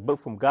said it was a book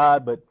from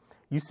God, but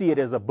you see it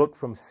as a book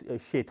from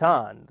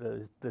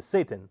Shaitan, the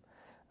Satan.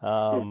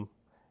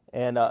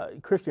 And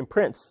Christian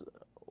Prince,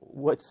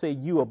 what say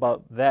you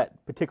about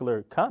that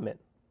particular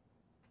comment?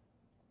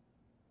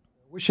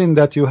 Wishing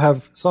that you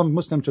have some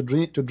Muslim to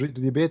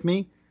debate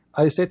me,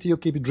 I say to you,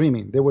 keep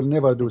dreaming. They will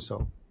never do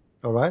so.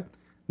 All right?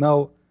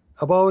 Now,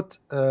 about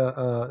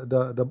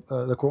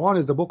the Quran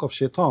is the book of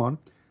Shaitan.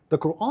 The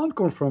Quran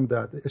confirmed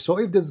that. So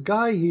if this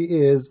guy, he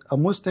is a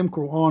Muslim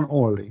Quran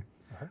only,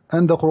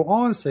 and the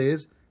Quran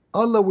says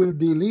Allah will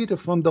delete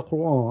from the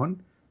Quran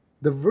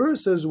the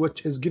verses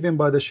which is given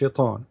by the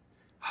Shaitan,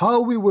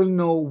 how we will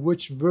know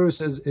which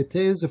verses it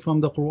is from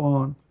the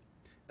Quran,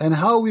 and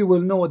how we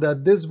will know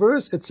that this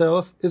verse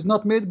itself is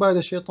not made by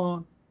the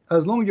Shaitan?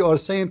 As long as you are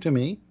saying to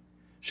me,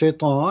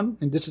 Shaitan,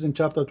 and this is in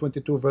chapter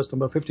 22 verse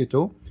number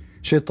 52,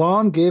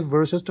 Shaitan gave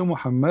verses to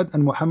Muhammad,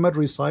 and Muhammad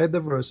recited the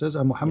verses,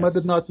 and Muhammad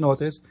did not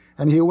notice,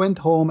 and he went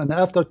home, and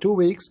after 2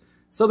 weeks,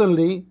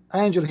 suddenly,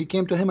 angel, he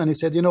came to him and he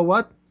said, you know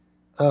what?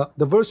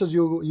 The verses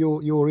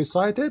you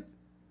recited,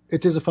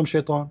 it is from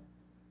Shaitan.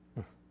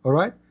 All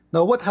right?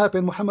 Now what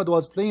happened? Muhammad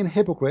was playing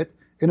hypocrite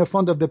in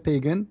front of the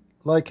pagan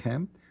like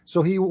him,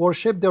 so he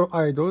worshipped their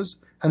idols,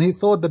 and he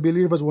thought the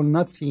believers will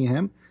not see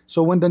him.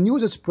 So when the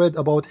news spread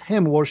about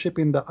him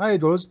worshipping the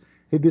idols,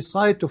 he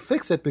decided to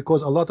fix it,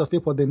 because a lot of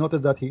people, they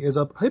noticed that he is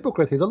a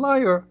hypocrite, he's a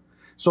liar.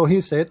 So he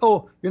said,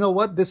 oh, you know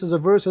what, this is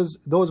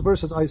those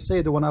verses I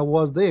said when I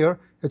was there,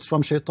 it's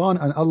from Shaitan,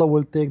 and Allah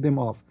will take them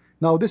off.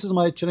 Now this is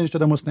my challenge to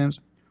the Muslims.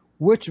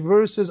 Which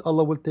verses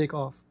Allah will take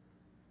off?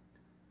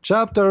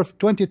 Chapter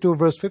 22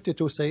 verse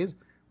 52 says,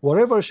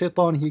 whatever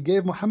Shaitan he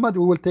gave Muhammad,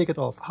 we will take it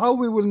off. How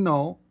we will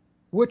know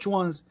which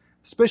ones?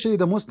 Especially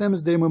the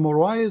Muslims, they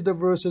memorize the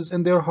verses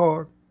in their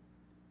heart.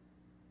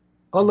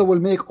 Allah will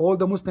make all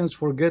the Muslims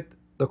forget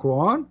the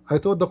Quran? I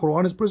thought the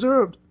Quran is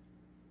preserved.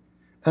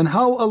 And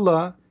how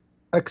Allah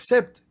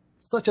accept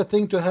such a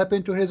thing to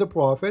happen to his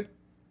prophet,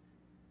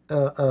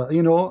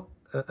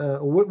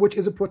 which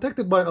is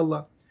protected by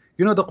Allah.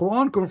 You know, the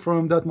Quran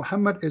confirmed that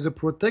Muhammad is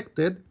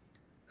protected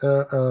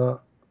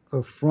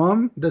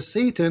from the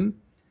Satan,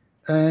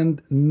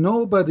 and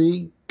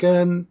nobody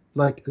can,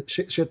 like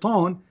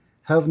Shaitan,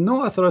 have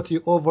no authority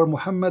over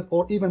Muhammad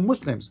or even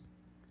Muslims.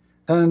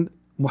 And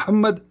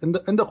Muhammad in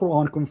the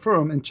Quran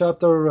confirmed in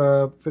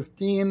chapter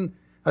 15,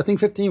 I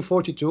think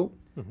 1542,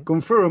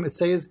 confirm, it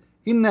says,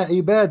 Inna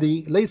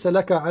ibadi laysa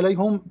laka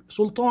alayhum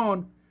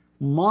sultan.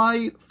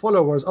 My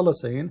followers, Allah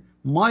saying,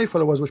 my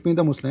followers, which mean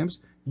the Muslims,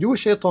 you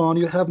Shaitan,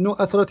 you have no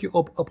authority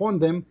upon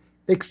them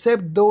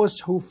except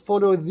those who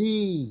follow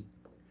thee.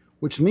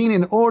 Which mean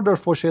in order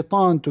for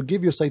Shaitan to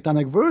give you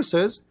satanic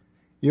verses,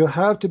 you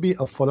have to be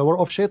a follower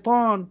of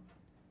Shaitan.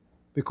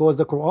 Because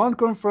the Quran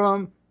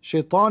confirms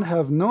Shaitan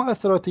have no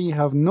authority,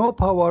 have no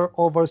power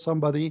over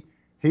somebody.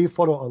 He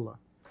follow Allah.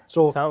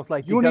 So sounds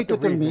like you need to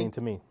tell me.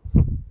 To me.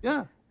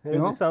 Yeah.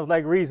 It sounds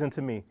like reason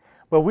to me.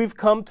 But we've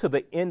come to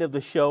the end of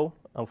the show,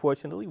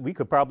 unfortunately. We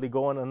could probably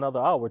go on another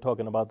hour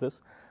talking about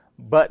this.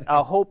 But I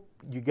hope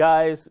you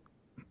guys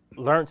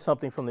learned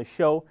something from the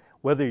show,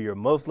 whether you're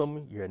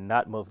Muslim, you're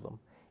not Muslim.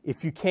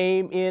 If you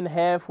came in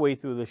halfway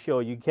through the show,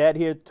 you got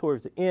here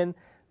towards the end,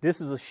 this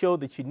is a show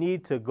that you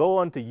need to go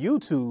onto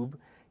YouTube.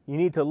 You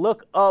need to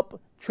look up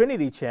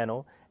Trinity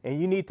Channel,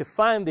 and you need to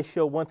find the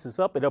show once it's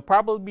up. It'll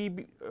probably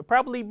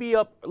be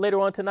up later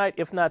on tonight,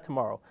 if not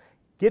tomorrow.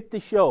 Get the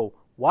show,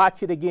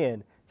 watch it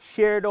again,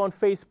 share it on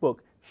Facebook,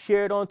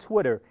 share it on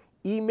Twitter,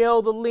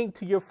 email the link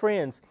to your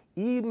friends,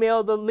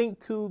 email the link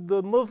to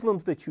the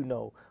Muslims that you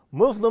know.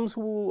 Muslims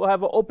who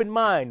have an open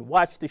mind,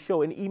 watch the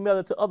show and email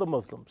it to other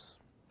Muslims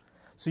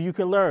so you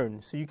can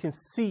learn, so you can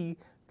see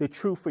the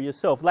truth for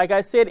yourself. Like I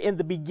said in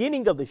the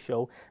beginning of the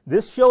show,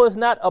 this show is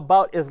not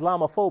about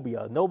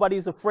Islamophobia.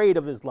 Nobody's afraid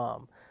of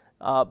Islam.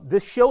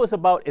 This show is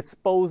about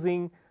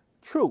exposing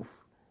truth.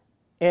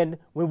 And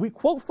when we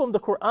quote from the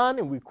Quran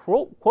and we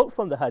quote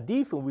from the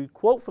Hadith and we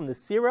quote from the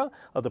Sirah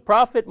of the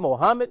Prophet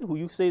Muhammad, who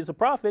you say is a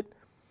prophet,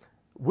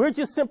 we're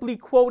just simply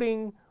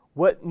quoting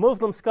what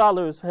Muslim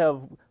scholars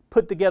have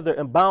put together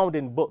and bound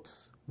in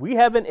books. We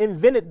haven't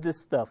invented this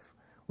stuff.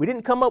 We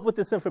didn't come up with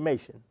this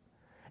information.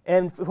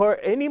 And for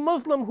any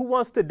Muslim who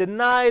wants to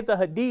deny the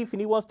Hadith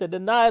and he wants to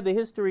deny the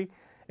history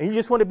and you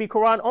just want to be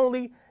Quran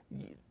only,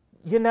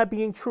 you're not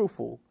being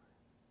truthful.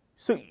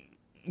 So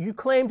you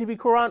claim to be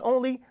Quran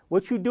only.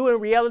 What you do in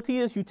reality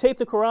is you take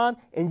the Quran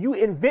and you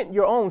invent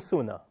your own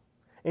Sunnah.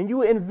 And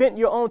you invent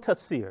your own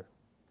tafsir.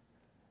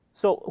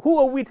 So who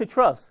are we to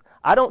trust?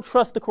 I don't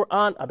trust the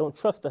Quran. I don't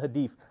trust the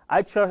Hadith.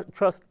 I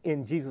trust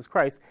in Jesus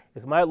Christ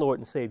as my Lord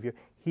and Savior.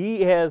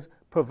 He has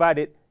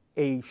provided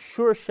a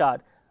sure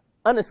shot,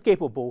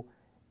 unescapable,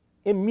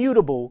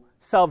 immutable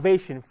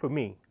salvation for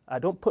me. I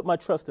don't put my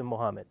trust in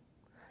Muhammad.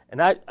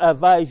 And I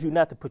advise you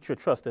not to put your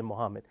trust in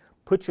Muhammad.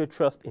 Put your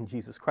trust in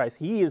Jesus Christ.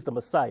 He is the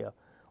Messiah.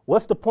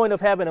 What's the point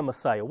of having a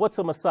Messiah? What's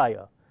a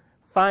Messiah?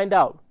 Find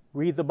out.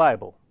 Read the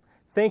Bible.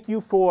 Thank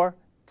you for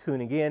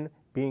tuning in,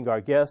 being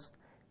our guest.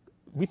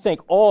 We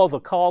thank all the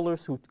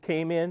callers who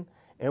came in,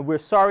 and we're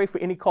sorry for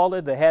any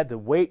caller that had to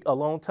wait a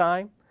long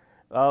time.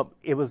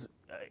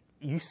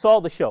 You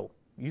saw the show.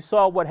 You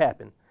saw what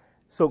happened.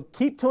 So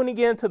keep tuning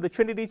in to the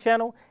Trinity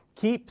Channel.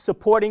 Keep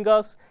supporting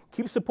us.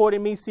 Keep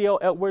supporting me, C.L.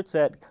 Edwards,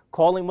 at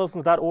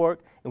callingmuslims.org.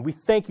 And we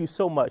thank you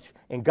so much,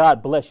 and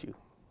God bless you.